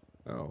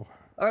 Oh.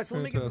 All right, so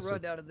let me give a Fantastic.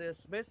 rundown of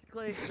this.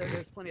 Basically,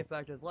 there's plenty of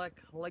factors. Like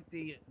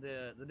the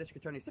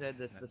district attorney said,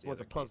 this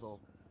was a puzzle.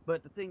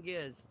 But the thing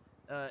is,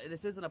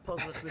 this isn't a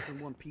puzzle that's missing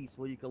one piece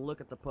where you can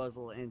look at the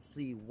puzzle and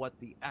see what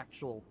the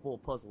actual full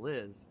puzzle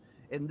is.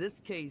 In this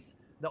case,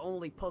 the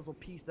only puzzle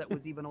piece that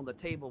was even on the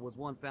table was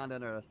one found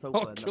under a sofa.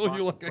 I'll and the kill box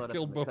you was like I split up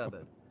killed in the Boba.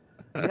 cupboard.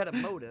 We had a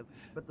motive,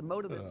 but the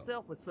motive Oh.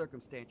 itself was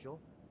circumstantial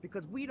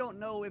because we don't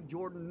know if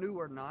Jordan knew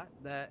or not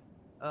that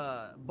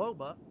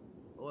Boba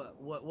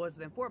was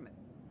an informant.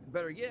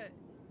 Better yet,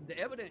 the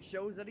evidence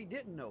shows that he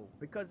didn't know,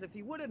 because if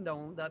he would have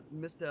known that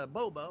Mr.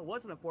 Boba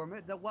was an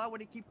informant, then why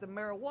would he keep the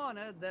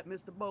marijuana that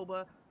Mr.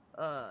 Boba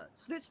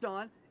snitched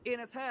on in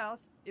his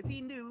house if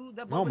he knew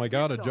that Boba Oh my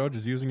God, a snitched judge on?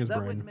 is using his that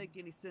brain. wouldn't make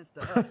any sense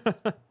to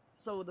us.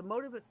 So the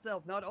motive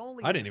itself, not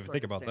only I didn't is even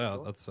think about that.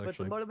 circumstantial, That's but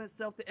actually- the motive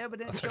itself, the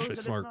evidence that's shows actually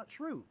that smart. it's not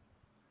true.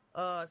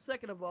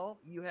 Second of all,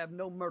 you have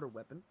no murder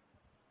weapon.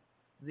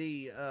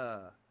 The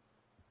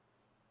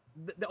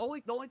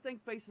only thing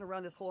facing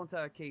around this whole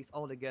entire case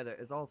altogether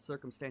is all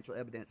circumstantial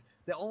evidence.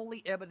 The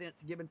only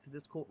evidence given to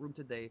this courtroom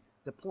today,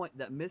 the point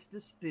that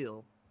Mr.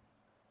 Steele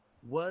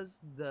was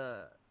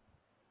the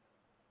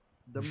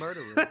the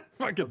murderer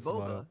Fucking of Boba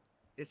smile.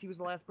 is he was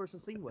the last person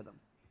seen with him.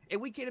 And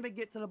we can't even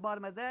get to the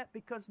bottom of that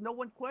because no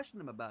one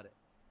questioned him about it.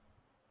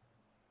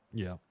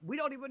 Yeah. We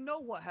don't even know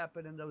what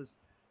happened in those,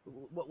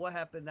 what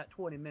happened that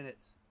 20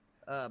 minutes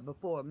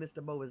before Mr.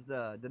 Boba's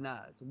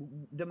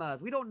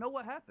demise. We don't know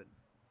what happened.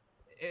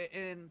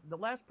 And the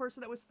last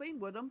person that was seen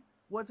with him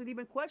wasn't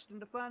even questioned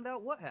to find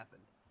out what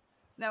happened.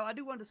 Now, I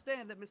do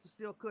understand that Mr.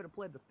 Steele could have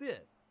pled the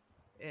fifth,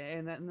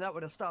 and that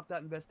would have stopped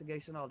that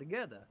investigation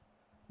altogether.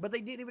 But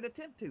they didn't even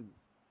attempt to.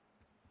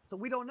 So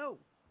we don't know.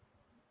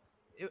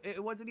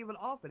 It wasn't even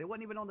offered. It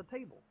wasn't even on the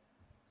table.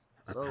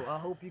 So I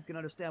hope you can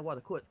understand why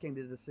the courts came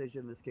to the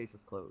decision this case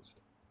is closed.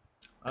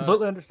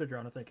 Completely understood, Your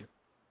Honor. Thank you.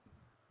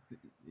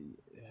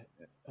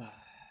 If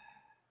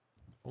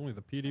only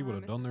the PD would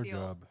have done their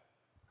job.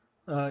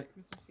 Mr.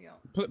 Steele.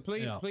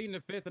 Pleading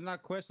the fifth and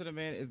not questioning,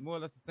 man, is more or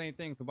less the same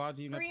thing. So why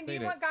do you not Kareem, do say you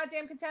that? want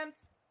goddamn contempt?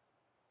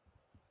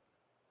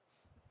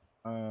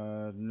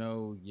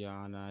 No, Your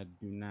Honor, I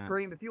do not.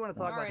 Kareem, if you want to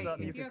talk about Alright,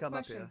 something, you if you can have come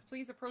up here. questions,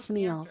 please approach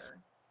me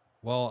after.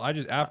 Well,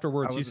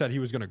 afterwards I he was- said he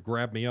was gonna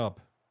grab me up.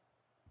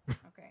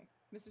 Okay,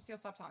 Mr. Steele,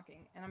 stop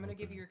talking, and I'm gonna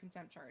give you your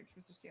contempt charge,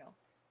 Mr. Steele.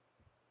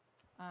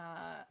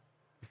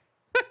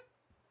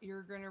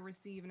 You're gonna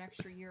receive an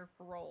extra year of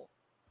parole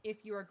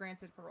if you are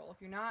granted parole. If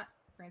you're not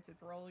granted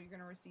parole, you're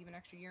gonna receive an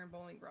extra year in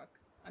Bolingbrook.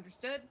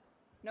 Understood?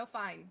 No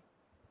fine.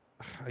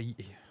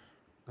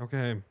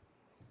 Okay.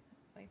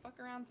 Play fuck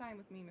around time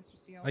with me, Mr.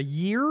 Steele. A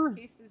year?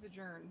 Case is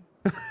adjourned.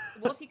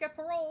 Well, if you get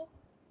parole.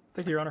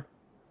 Thank you, Your Honor.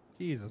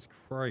 Jesus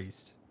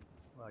Christ.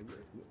 Wow,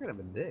 you're kind of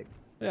a dick.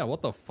 Yeah,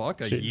 what the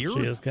fuck? A She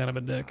year? is kind of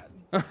a dick.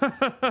 At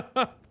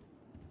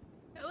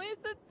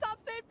least it's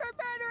something for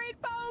murdering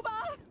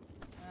Boba.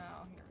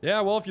 Yeah,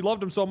 well, if you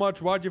loved him so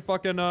much, why'd you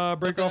fucking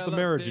break off the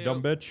marriage, you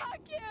dumb bitch?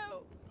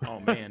 Oh,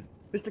 man.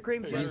 Mr.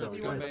 Cream, Hey, do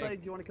you want to go say?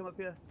 Do you want to come up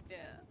here? Yeah.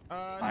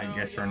 I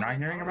guess you're not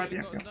hearing about the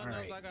echo. All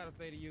right. I gotta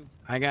say to you.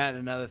 I got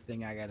another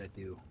thing I gotta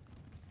do.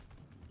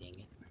 Dang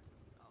it.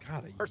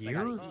 God, First I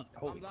gotta eat.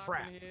 Holy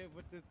crap.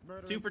 With this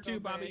murder 2 for 2,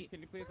 scumbag. Bobby.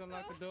 Can you please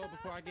unlock the door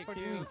before I get What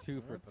do killed? you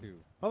mean 2 for 2?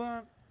 Hold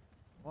on.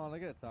 Hold on, I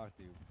gotta talk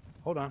to you.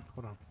 Hold on.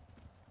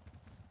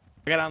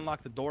 I gotta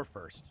unlock the door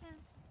first.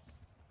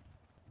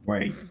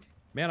 Wait.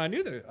 Man, I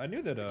knew that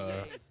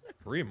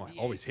Kareem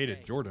always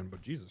hated Jordan,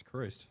 but Jesus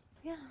Christ.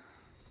 Yeah.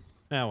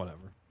 Nah,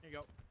 whatever. Here you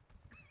go.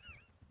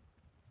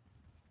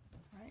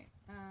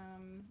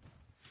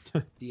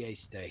 Alright, DA,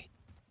 stay.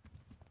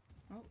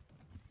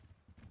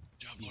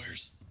 Job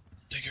lawyers.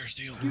 Take care of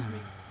Steele.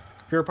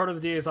 If you're a part of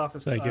the DA's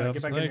office, Thank you,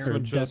 get back Thanks, in here.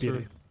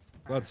 Winchester.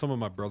 Glad some of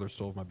my brothers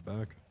stole my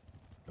back.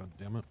 God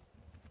damn it.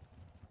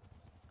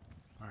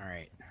 All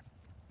right.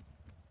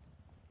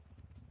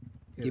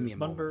 Okay, Give me a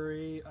moment.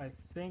 Bunbury, I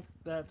think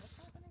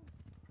that's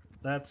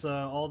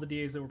all the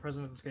DAs that were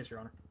present in this case, Your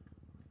Honor.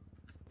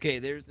 Okay,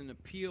 there's an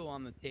appeal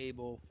on the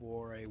table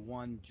for a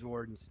one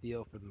Jordan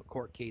Steele from the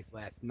court case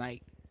last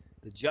night.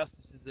 The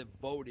justices have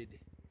voted.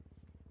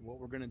 What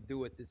we're going to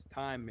do at this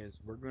time is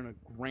we're going to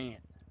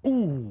grant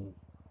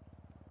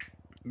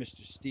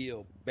Mr.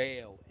 Steele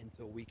bail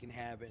until we can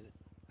have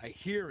a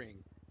hearing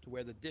to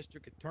where the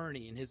district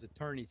attorney and his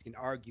attorneys can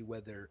argue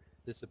whether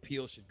this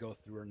appeal should go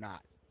through or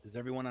not. Does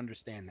everyone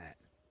understand that?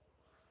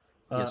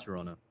 Yes, Your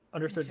Honor.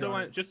 Understood. So Your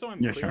Honor. just so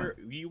I'm Yeah, clear,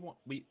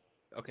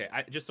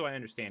 just so I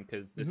understand,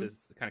 because this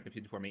is kind of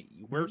confusing for me.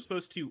 We're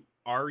supposed to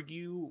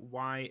argue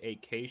why a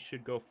case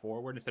should go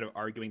forward instead of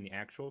arguing the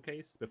actual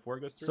case before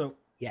it goes through. So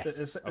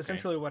Yes.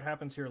 essentially what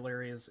happens here,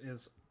 Larry, is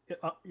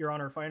Your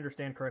Honor, if I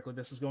understand correctly,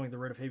 this is going the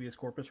writ of habeas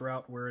corpus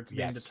route where it's being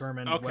Yes.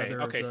 determined Okay.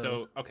 whether Okay. the...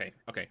 So okay.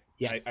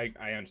 Yes.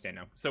 I understand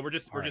now. So we're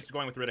just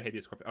going with writ of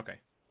habeas corpus. Okay.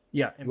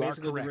 Yeah, and You are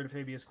basically the correct. writ of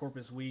habeas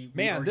corpus, we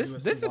Man, argue this-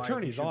 as this to why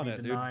attorney's should on be it,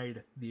 dude.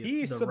 denied He the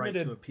right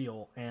submitted- to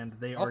appeal, and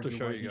they I'll have to argue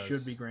show why you he guys.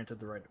 should be granted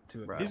the right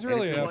to appeal. He's And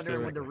really if you're after-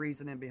 wondering what the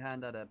reasoning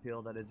behind that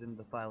appeal, that is in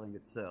the filing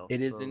itself.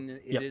 It is so- in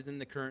the, it is in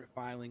the current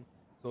filing.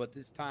 So at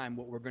this time,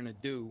 what we're gonna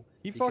do,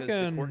 He because the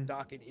fucking- court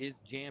docket is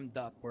jammed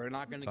up, we're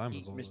not gonna time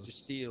keep is all Mr. this?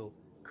 Steele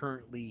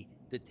currently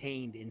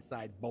detained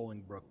inside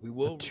Bolingbrook. We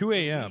will At 2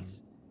 a.m.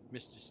 release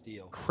Mr.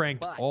 Steele.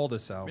 Cranked But, all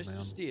this out, Mr.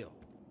 man. Steele,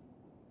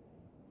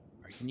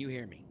 all right, can you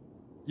hear me?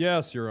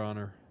 Yes, Your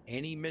Honor.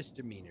 Any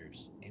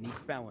misdemeanors, any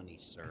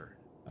felonies, sir,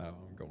 Oh,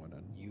 I'm going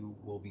in. you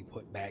will be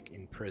put back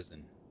in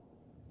prison.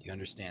 Do you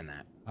understand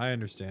that? I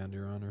understand,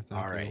 Your Honor. Thank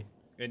All you. right.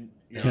 And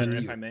Your And Honor,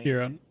 if you- I may.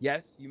 Your Honor.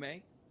 Yes, you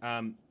may.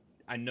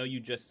 I know you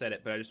just said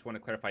it, but I just want to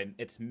clarify.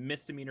 It's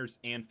misdemeanors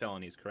and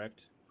felonies,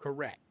 correct?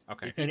 Correct.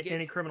 Okay. If he Any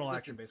gets- criminal listen,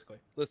 action, basically.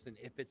 Listen,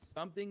 if it's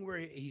something where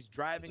he's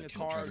driving a It's like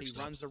car traffic and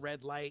he runs stops. a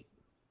red light,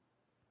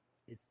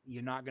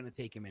 you're not going to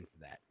take him in for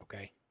that,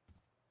 okay?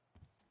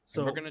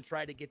 So So we're going to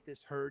try to get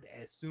this heard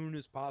as soon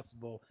as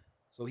possible,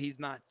 so he's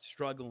not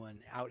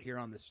struggling out here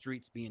on the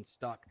streets being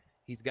stuck.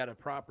 He's got a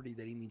property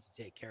that he needs to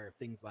take care of,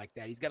 things like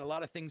that. He's got a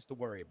lot of things to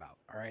worry about.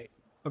 All right.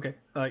 Okay,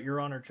 Your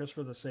Honor, just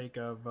for the sake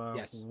of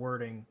Yes.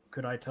 wording,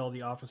 could I tell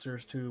the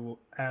officers to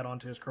add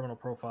onto his criminal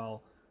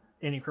profile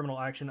any criminal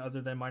action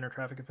other than minor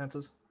traffic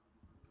offenses?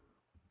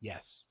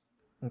 Yes.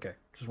 Okay,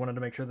 just wanted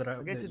to make sure that I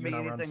guess that it'd you be and I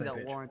were on the anything same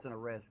that page. warrants an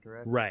arrest,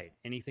 correct? Right.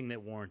 Anything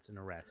that warrants an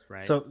arrest,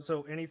 right? So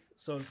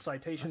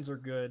citations are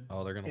good.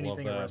 Oh, they're gonna love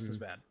anything that. arrest is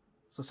bad.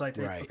 So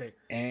citation. Right. Okay.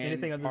 And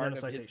anything other part than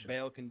a of his citation.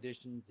 bail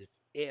conditions,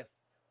 if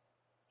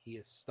he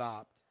is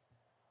stopped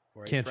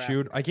for a Can't traffic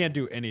shoot. I can't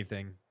do offense,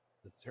 anything.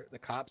 the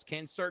cops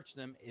can search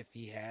them if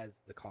he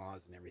has the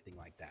cause and everything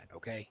like that.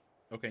 Okay.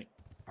 Okay.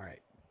 All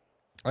right.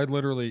 I'd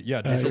literally,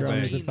 yeah, Doesn't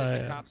disobey. mean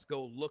that the cops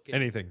go looking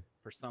anything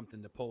for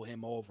something to pull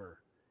him over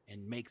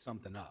and make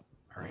something up.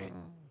 All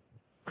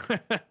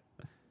right.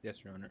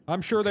 Yes, Your Honor.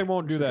 I'm sure they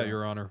won't do that,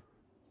 Your Honor.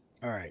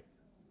 All right.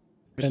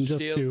 And Mr.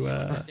 just Steele, to, do you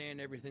understand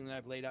everything that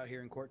I've laid out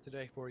here in court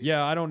today for you?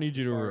 Yeah, I don't need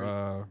you As to.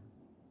 far as-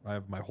 I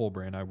have my whole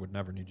brain. I would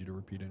never need you to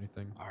repeat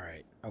anything. All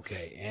right.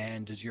 Okay.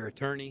 And does your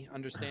attorney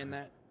understand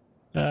that?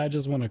 I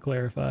just want to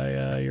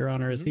clarify, Your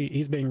Honor, is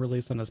he's being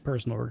released on his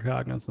personal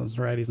recognizance,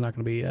 right? He's not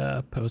going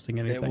to be posting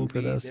anything for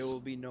this. There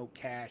will be no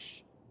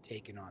cash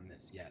taken on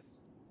this.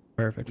 Yes.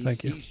 Perfect.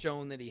 Thank you. He's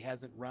shown that he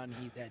hasn't run.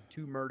 He's had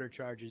 2 murder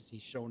charges.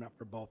 He's shown up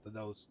for both of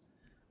those.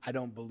 I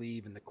don't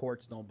believe, and the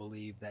courts don't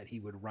believe, that he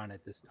would run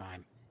at this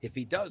time. If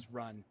he does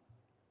run,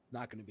 it's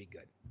not going to be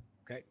good.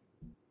 Okay.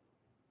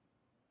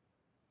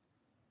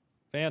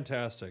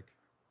 Fantastic.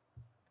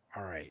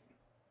 All right.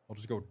 I'll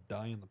just go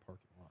die in the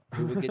parking lot.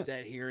 We will get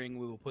that hearing.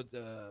 We will put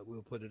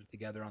it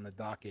together on the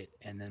docket,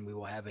 and then we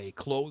will have a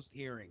closed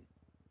hearing.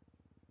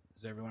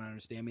 Does everyone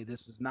understand me?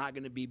 This was not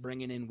going to be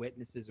bringing in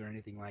witnesses or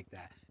anything like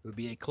that. It would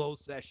be a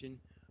closed session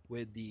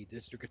with the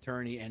district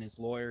attorney and his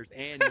lawyers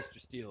and Mr.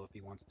 Steele if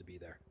he wants to be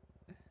there.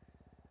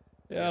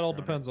 Yeah, it all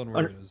depends on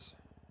where it is.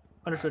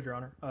 Understood, Your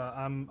Honor.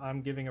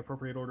 I'm giving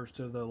appropriate orders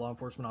to the law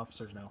enforcement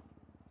officers now.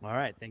 All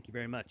right. Thank you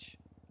very much.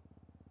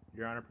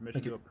 Your Honor,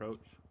 permission Thank to you. approach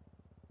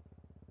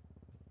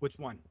Which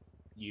one?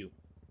 you.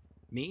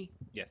 Me?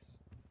 Yes.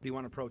 What do you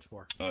want to approach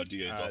for?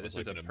 DA's office this I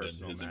is a can amend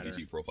personal his matter.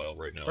 NDT profile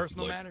right now.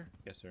 Personal Like, matter?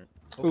 Yes, sir.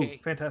 Okay. Ooh,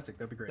 fantastic.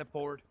 That'd be great. Step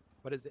forward.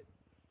 What is it?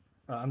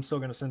 I'm still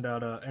going to send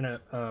out an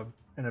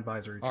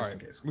advisory All just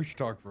right, in case. we should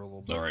talk for a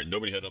little bit. All right,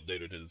 nobody had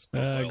updated his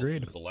profile agreed.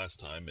 since the last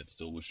time. It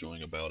still was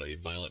showing about a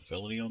violent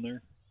felony on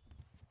there.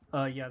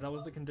 Yeah, that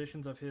was the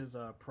conditions of his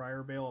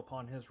prior bail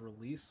upon his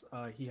release.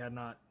 He had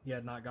not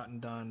gotten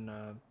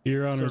done.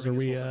 Your Honors, serving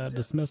are his we full sentence yet.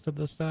 dismissed at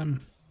this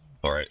time?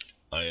 All right,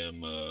 I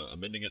am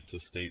amending it to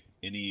state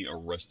any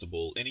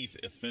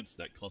offense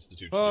that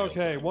constitutes. Okay,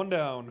 jail time, one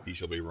down. He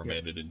shall be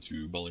remanded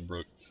into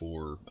Bolingbroke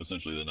for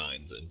essentially the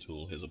 9s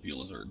until his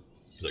appeal is heard.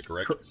 Is that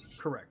correct?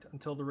 Correct.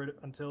 Until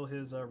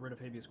his writ of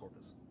habeas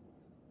corpus.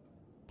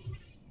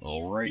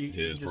 All right, You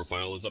his just-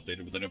 profile is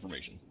updated with that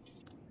information.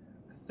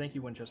 Thank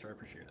you, Winchester. I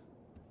appreciate it.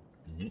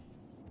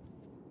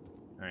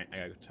 All right, I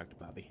gotta go talk to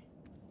Bobby.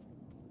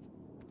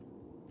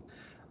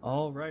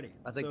 Alrighty.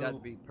 I think so,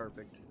 that'd be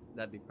perfect.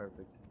 That'd be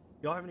perfect.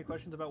 Y'all have any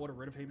questions about what a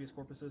writ of habeas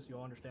corpus is?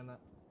 Y'all understand that?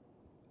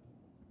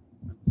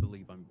 I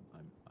believe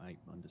I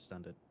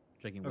understand it.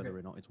 Checking whether Okay.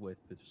 or not it's worth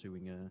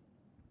pursuing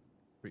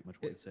pretty much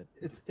what he said.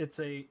 It's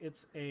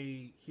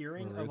a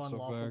hearing Whether of it's a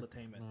unlawful fact,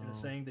 detainment. It is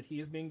no. saying that he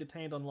is being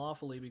detained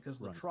unlawfully because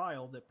the Right.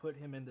 trial that put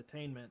him in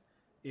detainment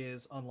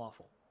is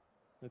unlawful,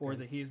 or Okay.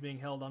 that he is being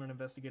held on an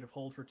investigative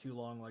hold for too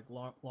long, like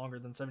longer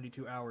than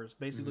 72 hours.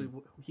 Basically,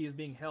 he is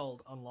being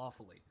held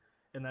unlawfully,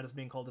 and that is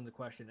being called into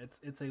question.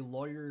 It's a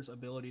lawyer's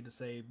ability to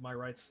say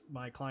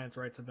my client's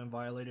rights have been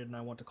violated, and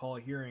I want to call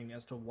a hearing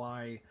as to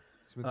why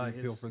It's with the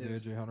appeal for the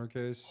his AJ Hunter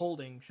case.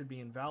 holding should be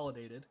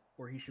invalidated,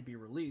 or he should be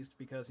released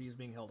because he is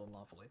being held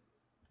unlawfully.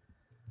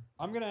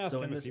 I'm gonna ask So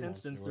him in if this he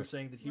wants to instance, do they're it.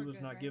 saying that he was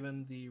not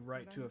given the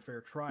right to a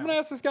fair trial. I'm gonna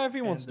ask this guy if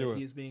he wants and to do that it.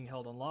 He's being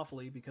held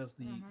unlawfully because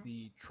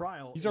the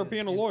trial. He's our is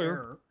being a in lawyer.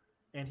 error,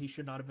 and he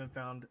should not have been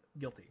found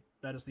guilty.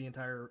 That is the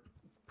entire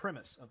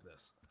premise of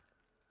this.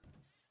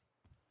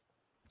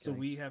 So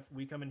we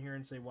come in here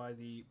and say why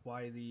the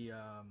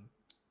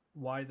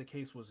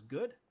case was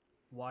good,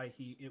 why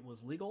it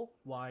was legal,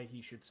 why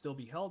he should still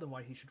be held, and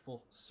why he should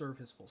serve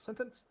his full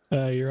sentence.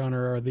 Your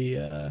Honor,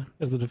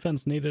 is the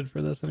defense needed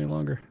for this any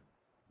longer?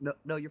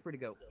 No, you're free to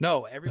go.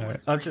 No,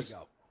 everyone's I'm free just, to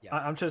go. Yes.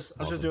 I'm just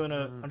Awesome. doing a.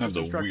 I I'm have just the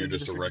instructing the weirdest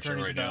district erection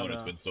attorneys right now, about, and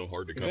it's been so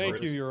hard to cover Thank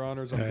it. you, Your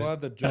Honors. I'm Alright. glad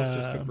that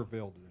justice could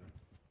prevail today.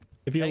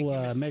 If you'll Thank you,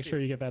 Mr. make sure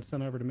Steele. you get that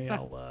sent over to me,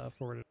 I'll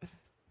forward it.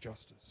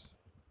 Justice.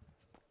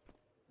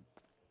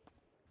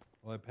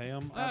 Will I pay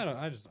him?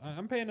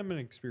 I'm paying him an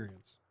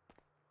experience.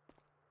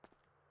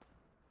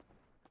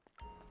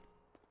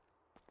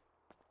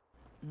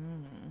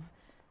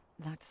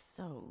 That's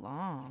so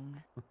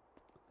long.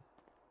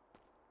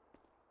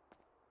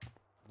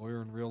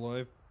 Lawyer in real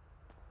life.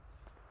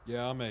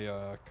 Yeah, I'm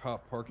a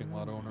cop parking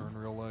lot owner in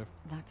real life.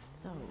 That's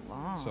so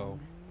long. So,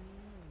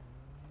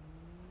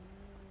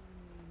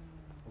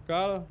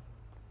 Okada,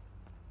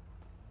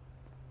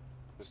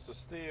 Mr.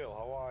 Steele,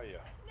 how are you?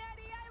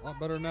 a lot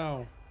better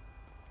now.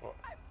 Oh,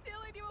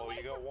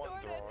 you got one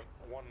drawn,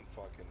 one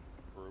fucking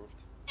approved.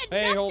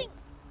 Hey, hold.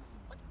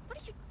 What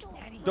are you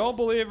doing? Don't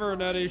believe her,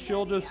 Nettie.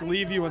 She'll just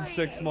leave you in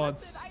 6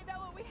 months.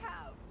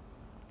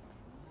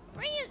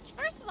 Brilliant.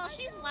 First of all,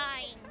 she's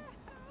lying.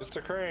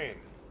 Mr. Crane.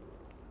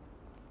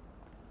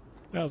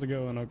 How's it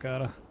going,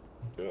 Okada?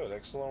 Good,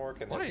 excellent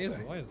work. Why is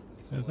it?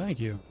 So thank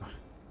you.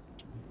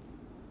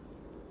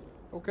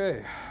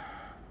 Okay.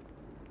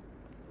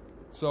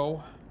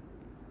 So,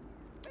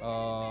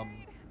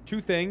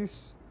 two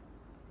things.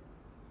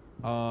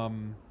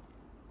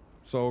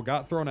 So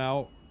got thrown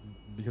out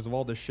because of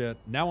all this shit.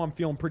 Now I'm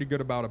feeling pretty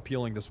good about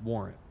appealing this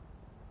warrant.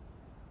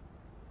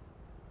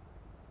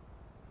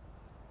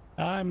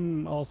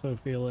 I'm also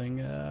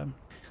feeling,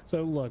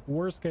 so look,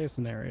 worst case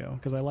scenario,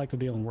 because I like to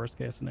deal in worst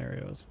case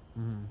scenarios.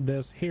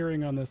 This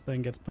hearing on this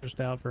thing gets pushed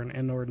out for an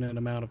inordinate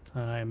amount of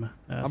time.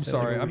 I'm say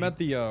sorry. like a I week. meant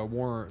the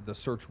warrant, the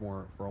search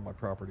warrant for all my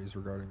properties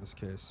regarding this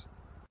case.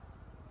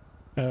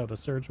 Oh, the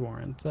search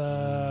warrant.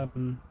 I'd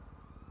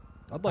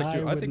like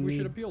to. I would think we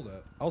should need- appeal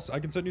that. I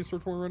can send you a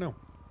search warrant right now.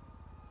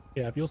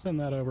 Yeah, if you'll send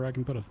that over, I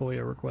can put a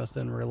FOIA request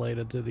in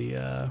related to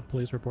the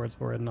police reports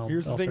for it, and I'll,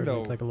 Here's the I'll thing,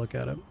 certainly though. take a look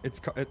at it.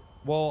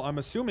 Well, I'm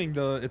assuming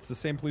it's the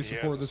same police He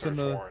has report a that's in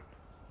search the. warrant.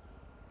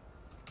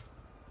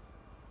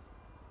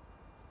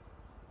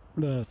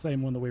 The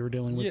same one that we were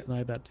dealing with Yeah.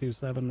 tonight, that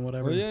 2-7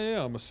 whatever. Well,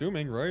 yeah, I'm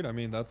assuming, right? I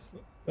mean, that's.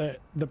 They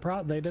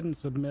didn't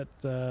submit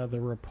the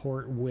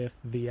report with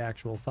the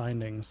actual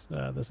findings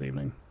this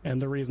evening,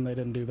 and the reason they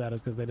didn't do that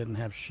is because they didn't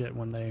have shit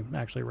when they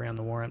actually ran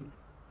the warrant.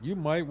 You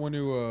might want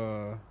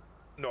to.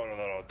 No.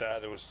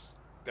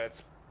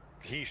 That's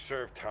he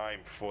served time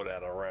for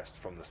that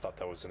arrest from the stuff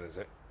that was in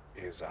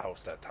his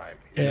house that time.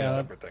 It's a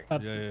separate thing.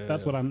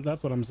 That's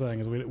what I'm saying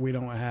is we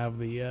don't have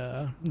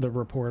the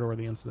report or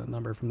the incident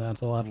number from that,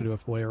 so I'll have to do a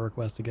FOIA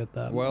request to get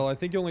that. Well, I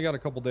think you only got a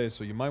couple days,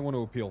 so you might want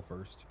to appeal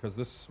first because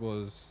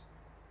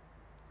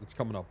it's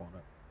coming up on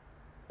it.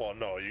 Well,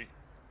 no,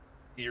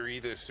 you're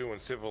either suing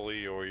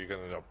civilly or you're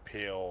going to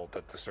appeal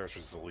that the search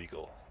was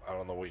illegal. I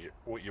don't know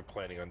what you're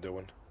planning on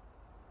doing.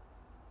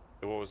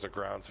 What was the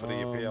grounds for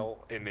the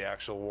appeal in the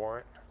actual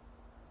warrant?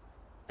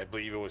 I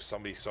believe it was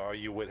somebody saw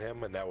you with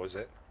him, and that was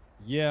it.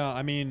 Yeah,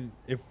 I mean,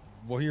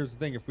 here's the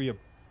thing: if we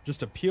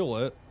just appeal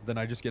it, then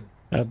I just get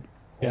all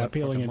that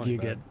appealing fucking it, money you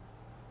back. get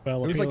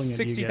well, It was like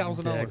appealing it, you get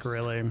 $60,000. dick,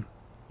 really.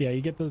 Yeah,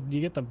 you get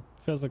the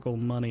physical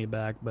money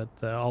back, but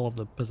all of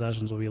the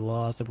possessions will be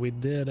lost. If we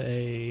did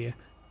a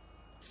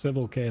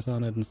civil case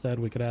on it instead,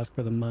 we could ask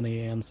for the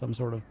money and some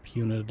sort of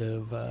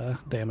punitive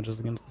damages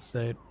against the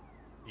state.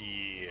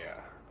 Yeah.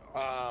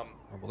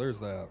 Well, there's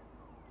that.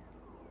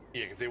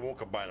 Yeah, because they won't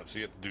combine them, so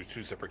you have to do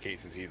two separate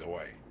cases either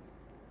way.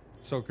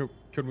 So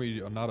could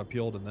we not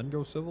appeal it and then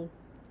go civil?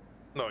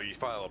 No, you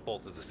file it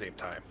both at the same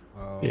time.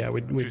 Yeah,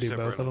 we'd Two do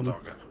separate both of them.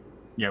 talking.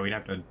 Yeah, we'd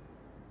have to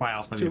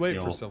file for Too the late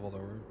appeal. for civil,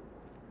 though,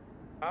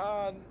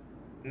 right?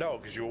 No,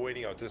 because you're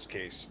waiting out this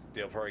case.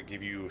 They'll probably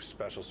give you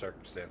special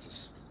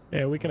circumstances.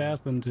 Yeah, we could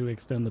ask them to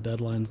extend the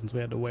deadline since we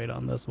had to wait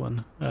on this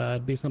one.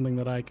 It'd be something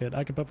that I could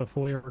put the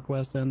FOIA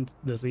request in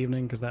this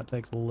evening because that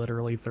takes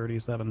literally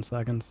 37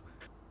 seconds.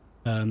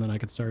 And then I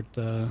could start,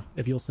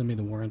 if you'll send me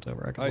the warrant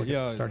over, I could look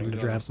at starting to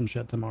draft some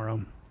shit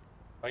tomorrow.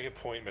 I can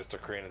point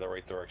Mr. Crane in the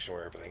right direction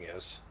where everything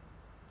is.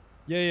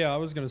 Yeah, I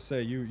was gonna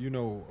say you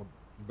know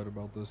a bit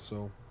about this,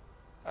 so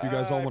if you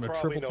guys all want to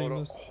probably triple team know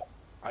this.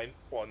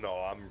 No,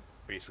 I'm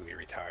basically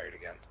retired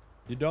again.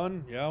 You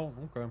done? Yeah.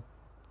 Okay.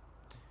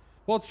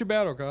 Well, it's too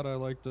bad, Okada. I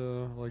liked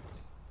having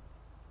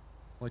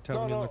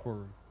you in the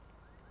courtroom.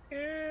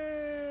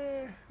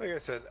 Like I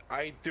said,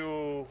 I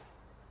do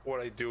what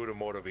I do to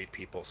motivate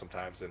people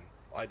sometimes, and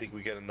I think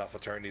we get enough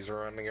attorneys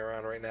running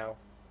around right now.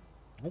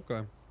 Okay.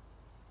 It'd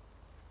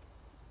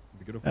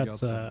be good if we got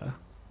some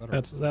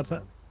better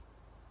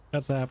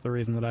That's half the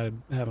reason that I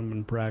haven't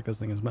been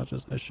practicing as much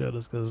as I should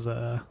is because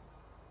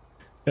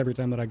every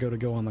time that I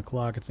go on the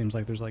clock, it seems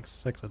like there's like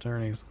 6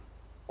 attorneys.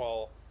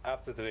 Well,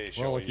 after today's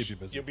Well, show, I'll keep you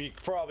busy. you'll be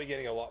probably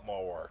getting a lot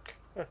more work.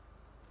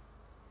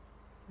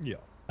 Yeah.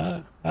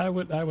 I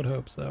would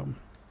hope so.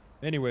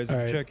 Anyways, All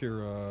if right. you check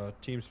your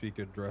TeamSpeak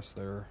address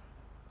there,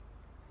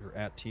 you're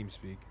at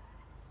TeamSpeak.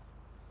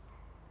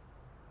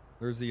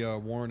 There's the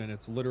warrant, and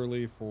it's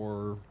literally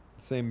for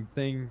same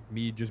thing.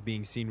 Me just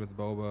being seen with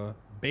Boba.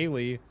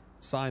 Bailey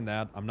signed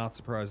that. I'm not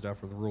surprised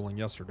after the ruling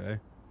yesterday,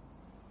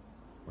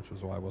 which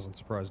was why I wasn't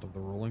surprised of the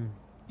ruling.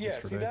 Yeah,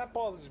 yesterday. see, that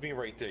bothers me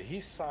right there. He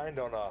signed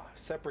on a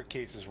separate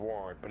case's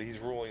warrant, but he's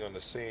ruling on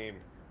the same.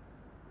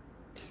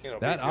 You know,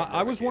 That basically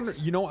I was murder wondering.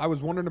 case. You know, I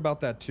was wondering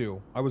about that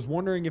too. I was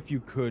wondering if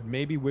you could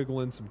maybe wiggle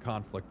in some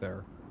conflict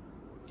there.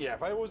 Yeah,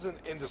 if I wasn't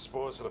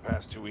indisposed for the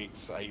past 2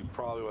 weeks, I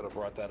probably would have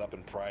brought that up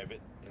in private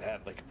and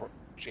had like a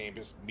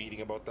chambers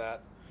meeting about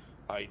that.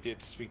 I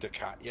did speak to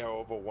Katya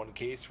over one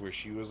case where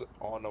she was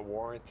on a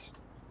warrant.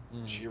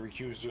 She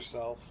recused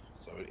herself,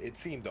 so it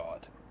seemed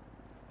odd.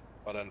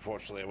 But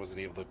unfortunately, I wasn't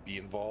able to be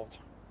involved.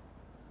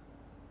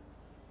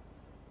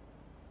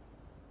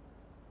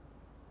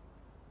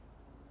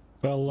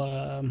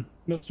 Well,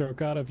 Mr.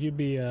 Okada, if you'd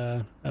be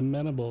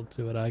amenable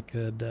to it, I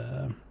could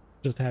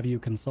just have you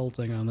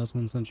consulting on this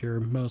one since you're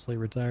mostly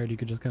retired. You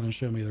could just kind of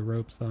show me the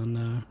ropes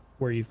on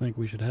where you think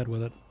we should head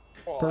with it.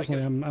 Well,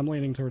 Personally, I'm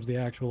leaning towards the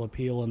actual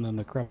appeal and then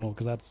the criminal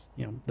because that's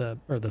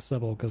the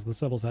civil because the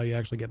civil's how you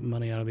actually get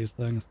money out of these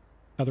things.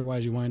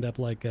 Otherwise, you wind up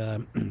like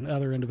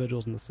other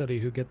individuals in the city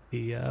who get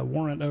the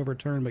warrant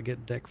overturned but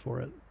get dick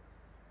for it.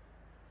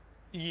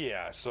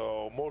 Yeah,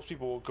 so most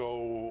people will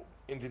go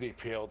into the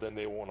appeal, then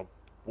they won't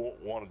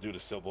want to do the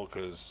civil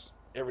because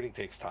everything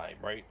takes time,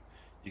 right?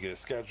 You get a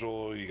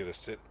schedule, you got to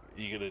sit,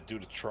 you got to do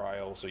the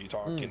trial. So you're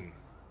talking,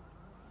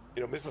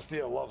 you know, Mr.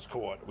 Steele loves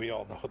court. We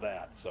all know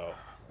that, so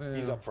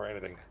he's up for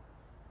anything.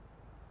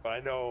 But I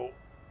know,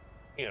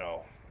 you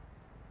know,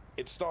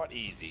 it's not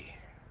easy.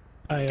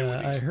 I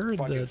heard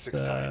that.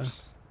 6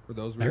 times. For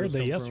those I heard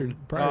that yesterday.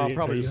 Probably just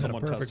you had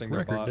someone a perfect testing their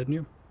record, bot. didn't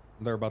you?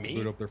 They're about to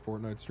boot up their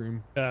Fortnite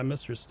stream.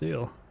 Mr.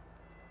 Steele.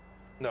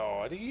 No,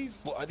 I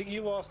think he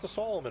lost to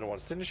Solomon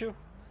once, didn't you?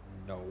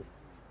 No.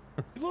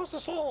 You lost to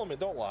Solomon.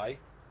 Don't lie.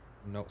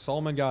 No,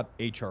 Solomon got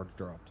a charge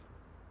dropped.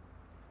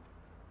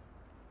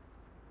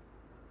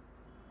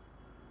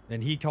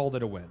 And he called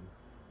it a win.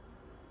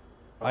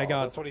 Oh,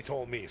 that's what he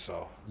told me,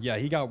 so. Yeah,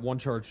 he got one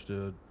charge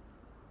to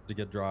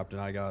get dropped,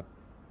 and I got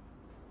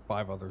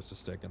 5 others to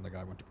stick, and the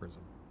guy went to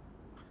prison.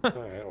 All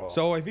right, well.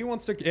 So if he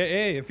wants to,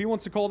 hey, if he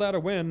wants to call that a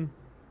win,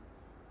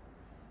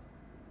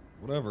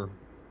 whatever.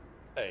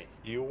 Hey,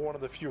 you're one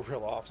of the few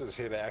real officers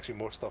here that actually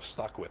most stuff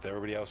stuck with.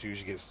 Everybody else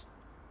usually gets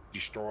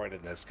destroyed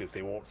in this because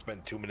they won't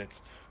spend 2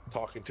 minutes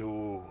talking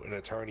to an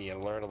attorney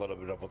and learn a little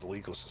bit about the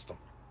legal system.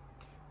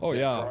 Oh,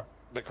 yeah.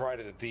 The cry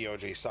that the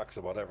DOJ sucks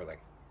about everything.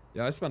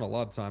 Yeah, I spent a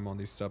lot of time on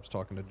these steps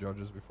talking to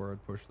judges before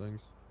I'd push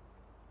things.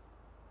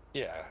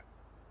 Yeah,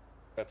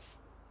 that's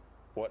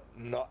what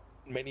not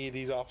many of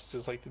these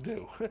officers like to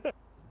do.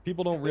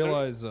 People don't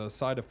realize a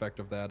side effect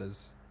of that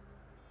is,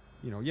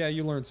 you know, yeah,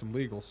 you learn some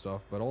legal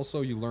stuff, but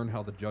also you learn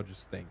how the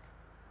judges think.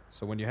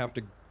 So when you have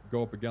to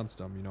go up against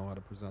them, you know how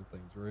to present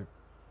things, right?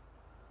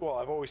 Well,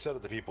 I've always said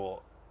it to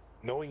people,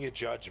 knowing your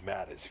judge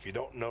matters. If you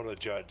don't know the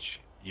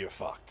judge, you're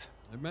fucked.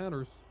 It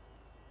matters.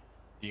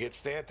 You get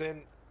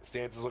Stanton,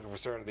 Stanton's looking for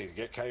certain things. You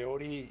get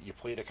Coyote, you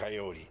play the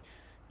Coyote.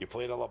 You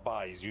play the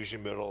LaBai, he's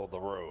usually middle of the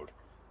road.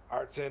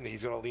 Artson,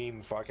 he's going to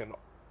lean fucking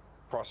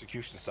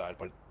prosecution side,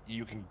 but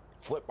you can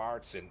flip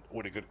Artson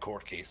with a good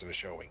court case and a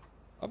showing.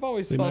 I've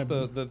always thought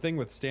the thing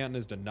with Stanton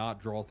is to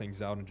not draw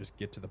things out and just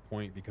get to the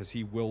point because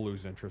he will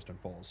lose interest and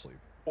fall asleep.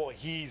 Well,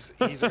 he's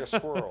like a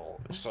squirrel,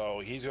 so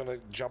he's going to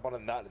jump on a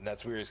nut, and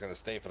that's where he's going to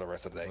stay for the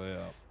rest of the day. Oh,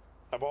 yeah.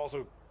 I've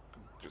also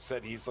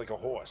said he's like a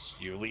horse.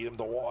 You lead him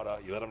to water,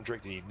 you let him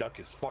drink, and you dunk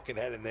his fucking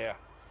head in there,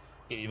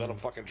 and you let him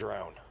fucking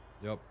drown.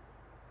 Yep.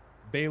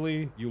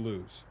 Bailey, you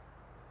lose.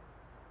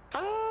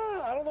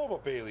 I don't know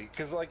about Bailey,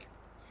 because, like,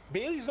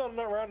 Bailey's not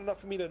around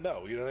enough for me to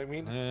know, you know what I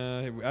mean?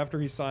 After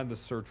he signed the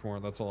search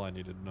warrant, that's all I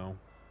needed to know.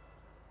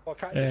 Well,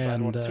 Kanye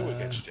signed one too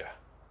against you.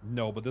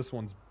 No, but this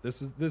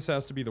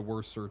has to be the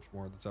worst search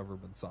warrant that's ever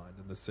been signed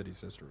in this city's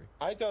history.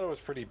 I thought it was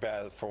pretty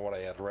bad from what I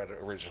had read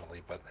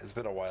originally, but it's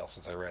been a while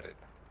since I read it.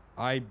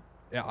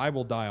 I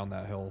will die on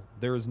that hill.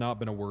 There has not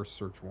been a worse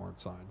search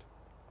warrant signed.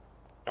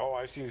 Oh,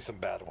 I've seen some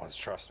bad ones,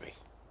 trust me.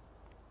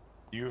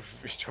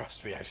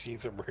 Trust me, I've seen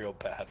some real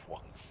bad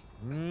ones.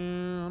 I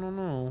don't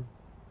know.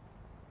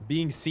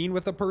 Being seen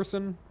with a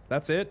person,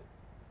 that's it?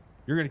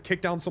 You're going to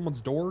kick down someone's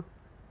door?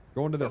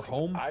 Go into their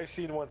home? I've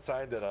seen one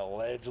sign that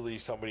allegedly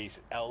somebody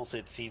else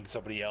had seen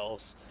somebody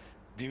else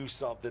do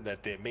something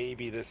that there may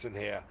be this in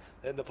here.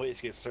 Then the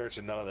place gets searched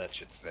and none of that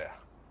shit's there.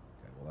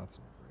 Okay, well, that's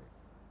not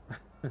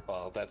great.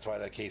 Well, that's why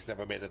that case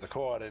never made it to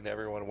court, and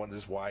everyone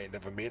wonders why it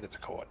never made it to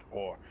court.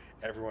 Or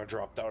everyone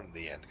dropped out in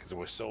the end because it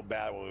was so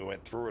bad when we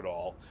went through it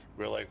all.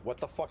 We were like, what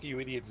the fuck are you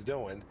idiots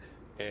doing?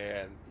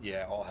 And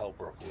yeah, all hell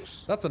broke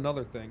loose. That's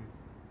another thing.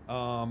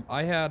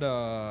 I had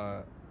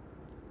I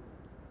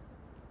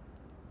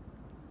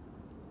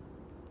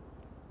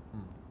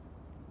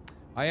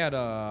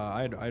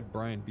had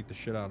Brian beat the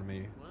shit out of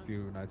me a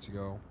few nights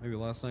ago. Maybe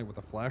last night with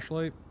a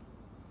flashlight.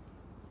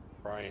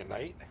 Brian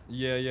Knight?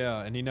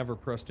 Yeah, and he never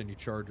pressed any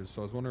charges,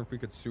 so I was wondering if we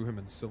could sue him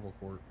in civil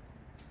court.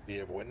 Do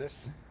you have a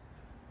witness?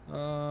 Yeah.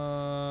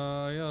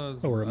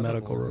 Or a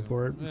medical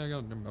report. Yeah, I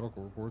got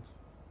medical reports.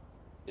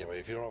 Yeah, but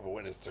if you don't have a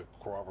witness to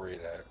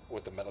corroborate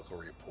with the medical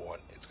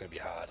report, it's going to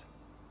be hard.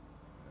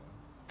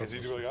 Because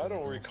he's like, I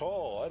don't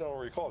recall.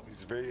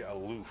 He's very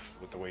aloof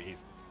with the way he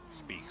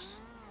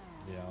speaks.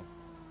 Yeah,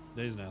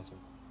 he's an asshole.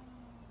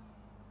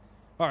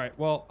 All right,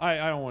 well, I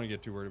don't want to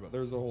get too worried about it.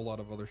 There's a whole lot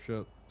of other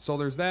shit. So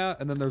there's that,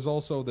 and then there's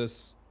also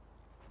this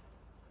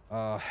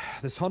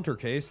this Hunter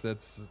case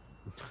that's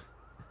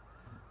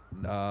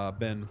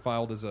been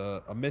filed as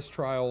a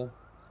mistrial.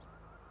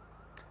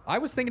 I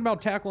was thinking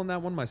about tackling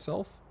that one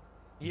myself.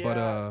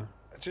 Yeah,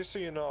 but just so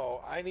you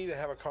know, I need to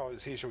have a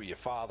conversation with your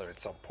father at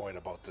some point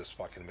about this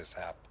fucking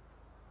mishap.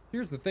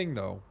 Here's the thing,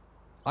 though.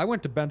 I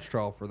went to bench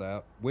trial for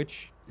that,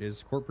 which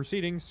is court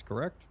proceedings,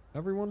 correct?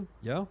 Everyone?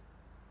 Yeah?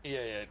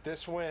 Yeah.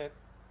 This went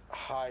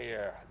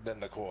higher than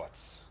the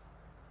courts.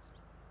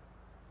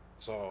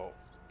 So,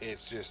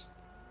 it's just...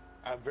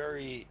 I'm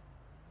very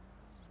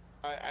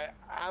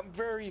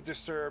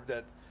disturbed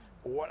at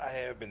what I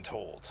have been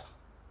told.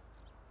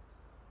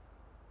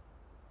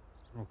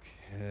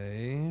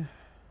 Okay.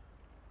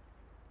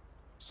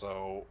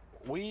 So,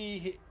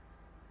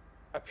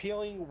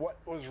 appealing what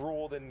was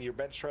ruled in your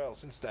bench trial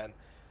since then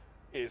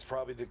is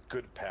probably the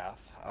good path.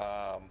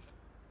 I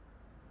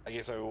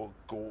guess I will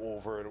go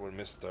over it with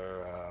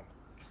Mr.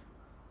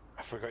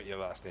 I forgot your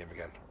last name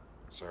again,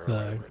 sir. It's,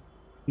 Whatever.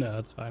 no,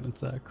 it's fine.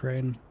 It's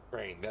Crane.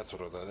 Crane, that's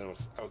what it was. I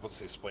was about to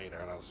say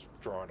Splainer, and I was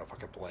drawing a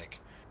fucking blank.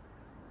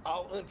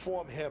 I'll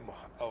inform him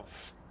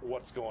of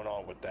what's going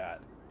on with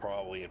that,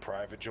 probably in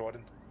private,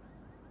 Jordan.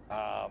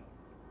 I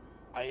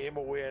am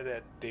aware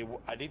that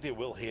I think they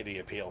will hear the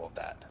appeal of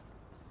that.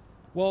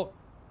 Well,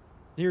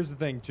 here's the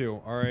thing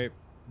too. All right,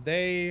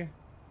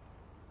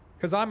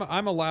 because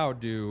I'm allowed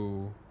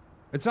to.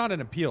 It's not an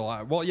appeal.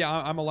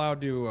 I'm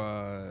allowed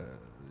to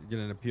get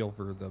an appeal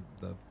for the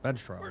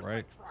bench trial,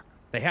 right?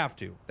 They have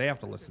to. They have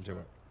to listen to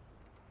it.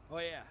 Oh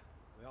yeah.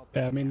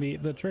 Yeah, I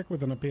mean the trick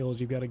with an appeal is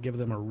you've got to give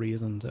them a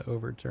reason to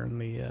overturn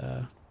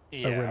the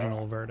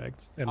original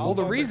verdict. And Well,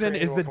 the reason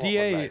is the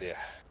DA.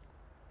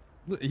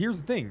 Here's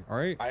the thing, all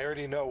right? I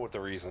already know what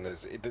the reason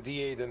is. The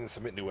DA didn't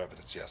submit new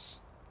evidence, yes.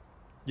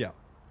 Yeah.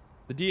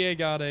 The DA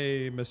got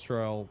a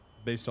mistrial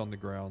based on the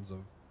grounds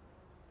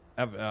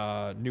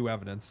of new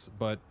evidence,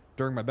 but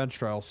during my bench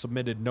trial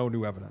submitted no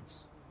new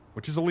evidence,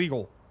 which is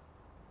illegal.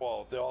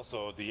 Well,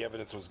 the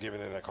evidence was given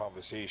in a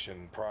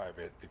conversation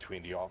private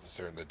between the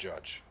officer and the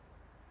judge,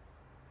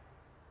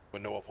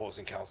 with no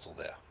opposing counsel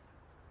there.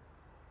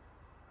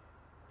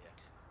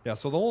 Yeah,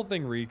 so the whole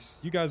thing reeks.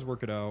 You guys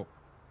work it out.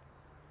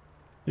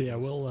 Yeah,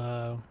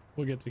 we'll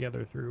get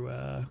together through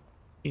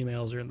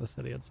emails or in the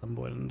city at some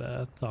point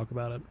and talk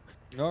about it.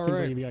 All Seems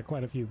right. like you've got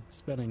quite a few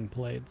spinning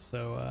plates,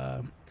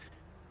 so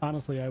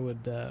honestly, I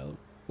would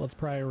let's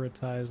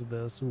prioritize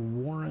this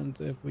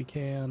warrant if we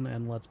can,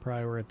 and let's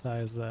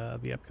prioritize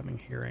the upcoming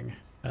hearing.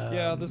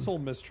 Yeah, this whole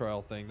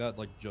mistrial thing that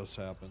just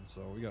happened,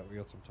 so we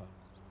got some time.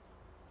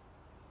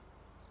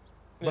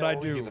 But I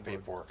we'll do get the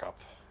paperwork up.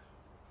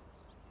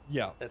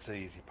 Yeah, that's the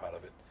easy part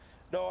of it.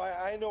 No,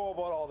 I know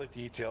about all the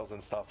details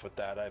and stuff with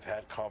that. I've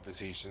had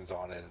conversations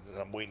on it,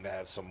 and I'm waiting to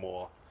have some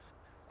more.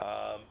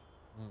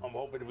 I'm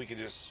hoping we can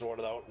just sort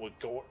it out with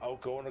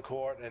going to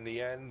court in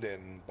the end,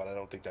 but I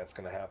don't think that's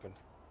going to happen.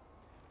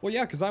 Well,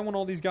 yeah, because I want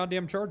all these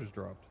goddamn charges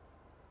dropped.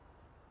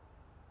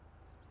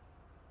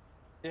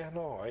 Yeah,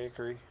 no, I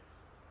agree.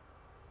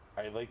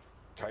 I like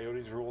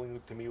Coyote's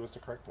ruling. To me, was the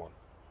correct one.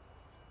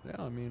 Yeah,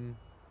 I mean,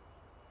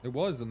 it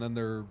was, and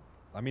then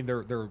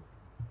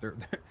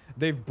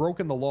they've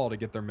broken the law to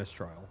get their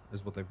mistrial,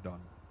 is what they've done.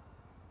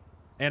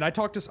 And I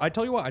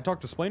tell you what, I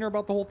talked to Splainer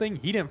about the whole thing.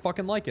 He didn't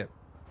fucking like it.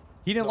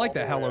 He didn't like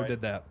that Hello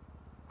did that.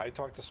 I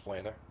talked to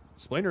Splainer.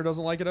 Splainer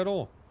doesn't like it at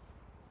all.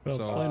 Well,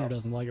 if So- Splainer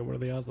doesn't like it, what are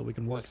the odds that we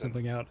can work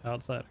something out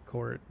outside of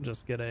court?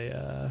 Just get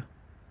an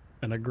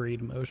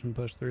agreed motion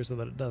pushed through so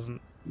that it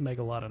doesn't make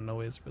a lot of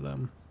noise for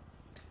them.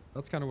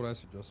 That's kind of what I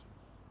suggest.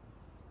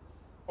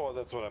 Oh,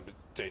 that's what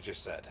they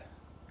just said.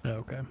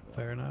 Okay,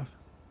 fair enough.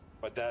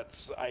 But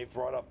I've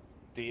brought up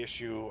the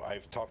issue.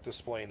 I've talked to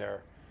Splainer.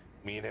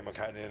 Me and him are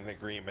kind of in an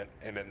agreement,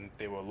 and then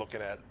they were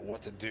looking at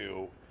what to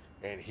do,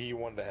 and he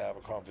wanted to have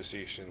a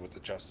conversation with the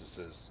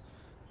justices,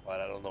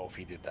 but I don't know if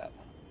he did that.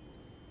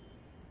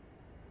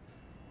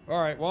 All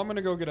right, well, I'm going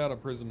to go get out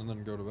of prison and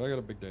then go to bed. I got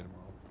a big day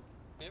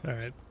tomorrow.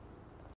 All right.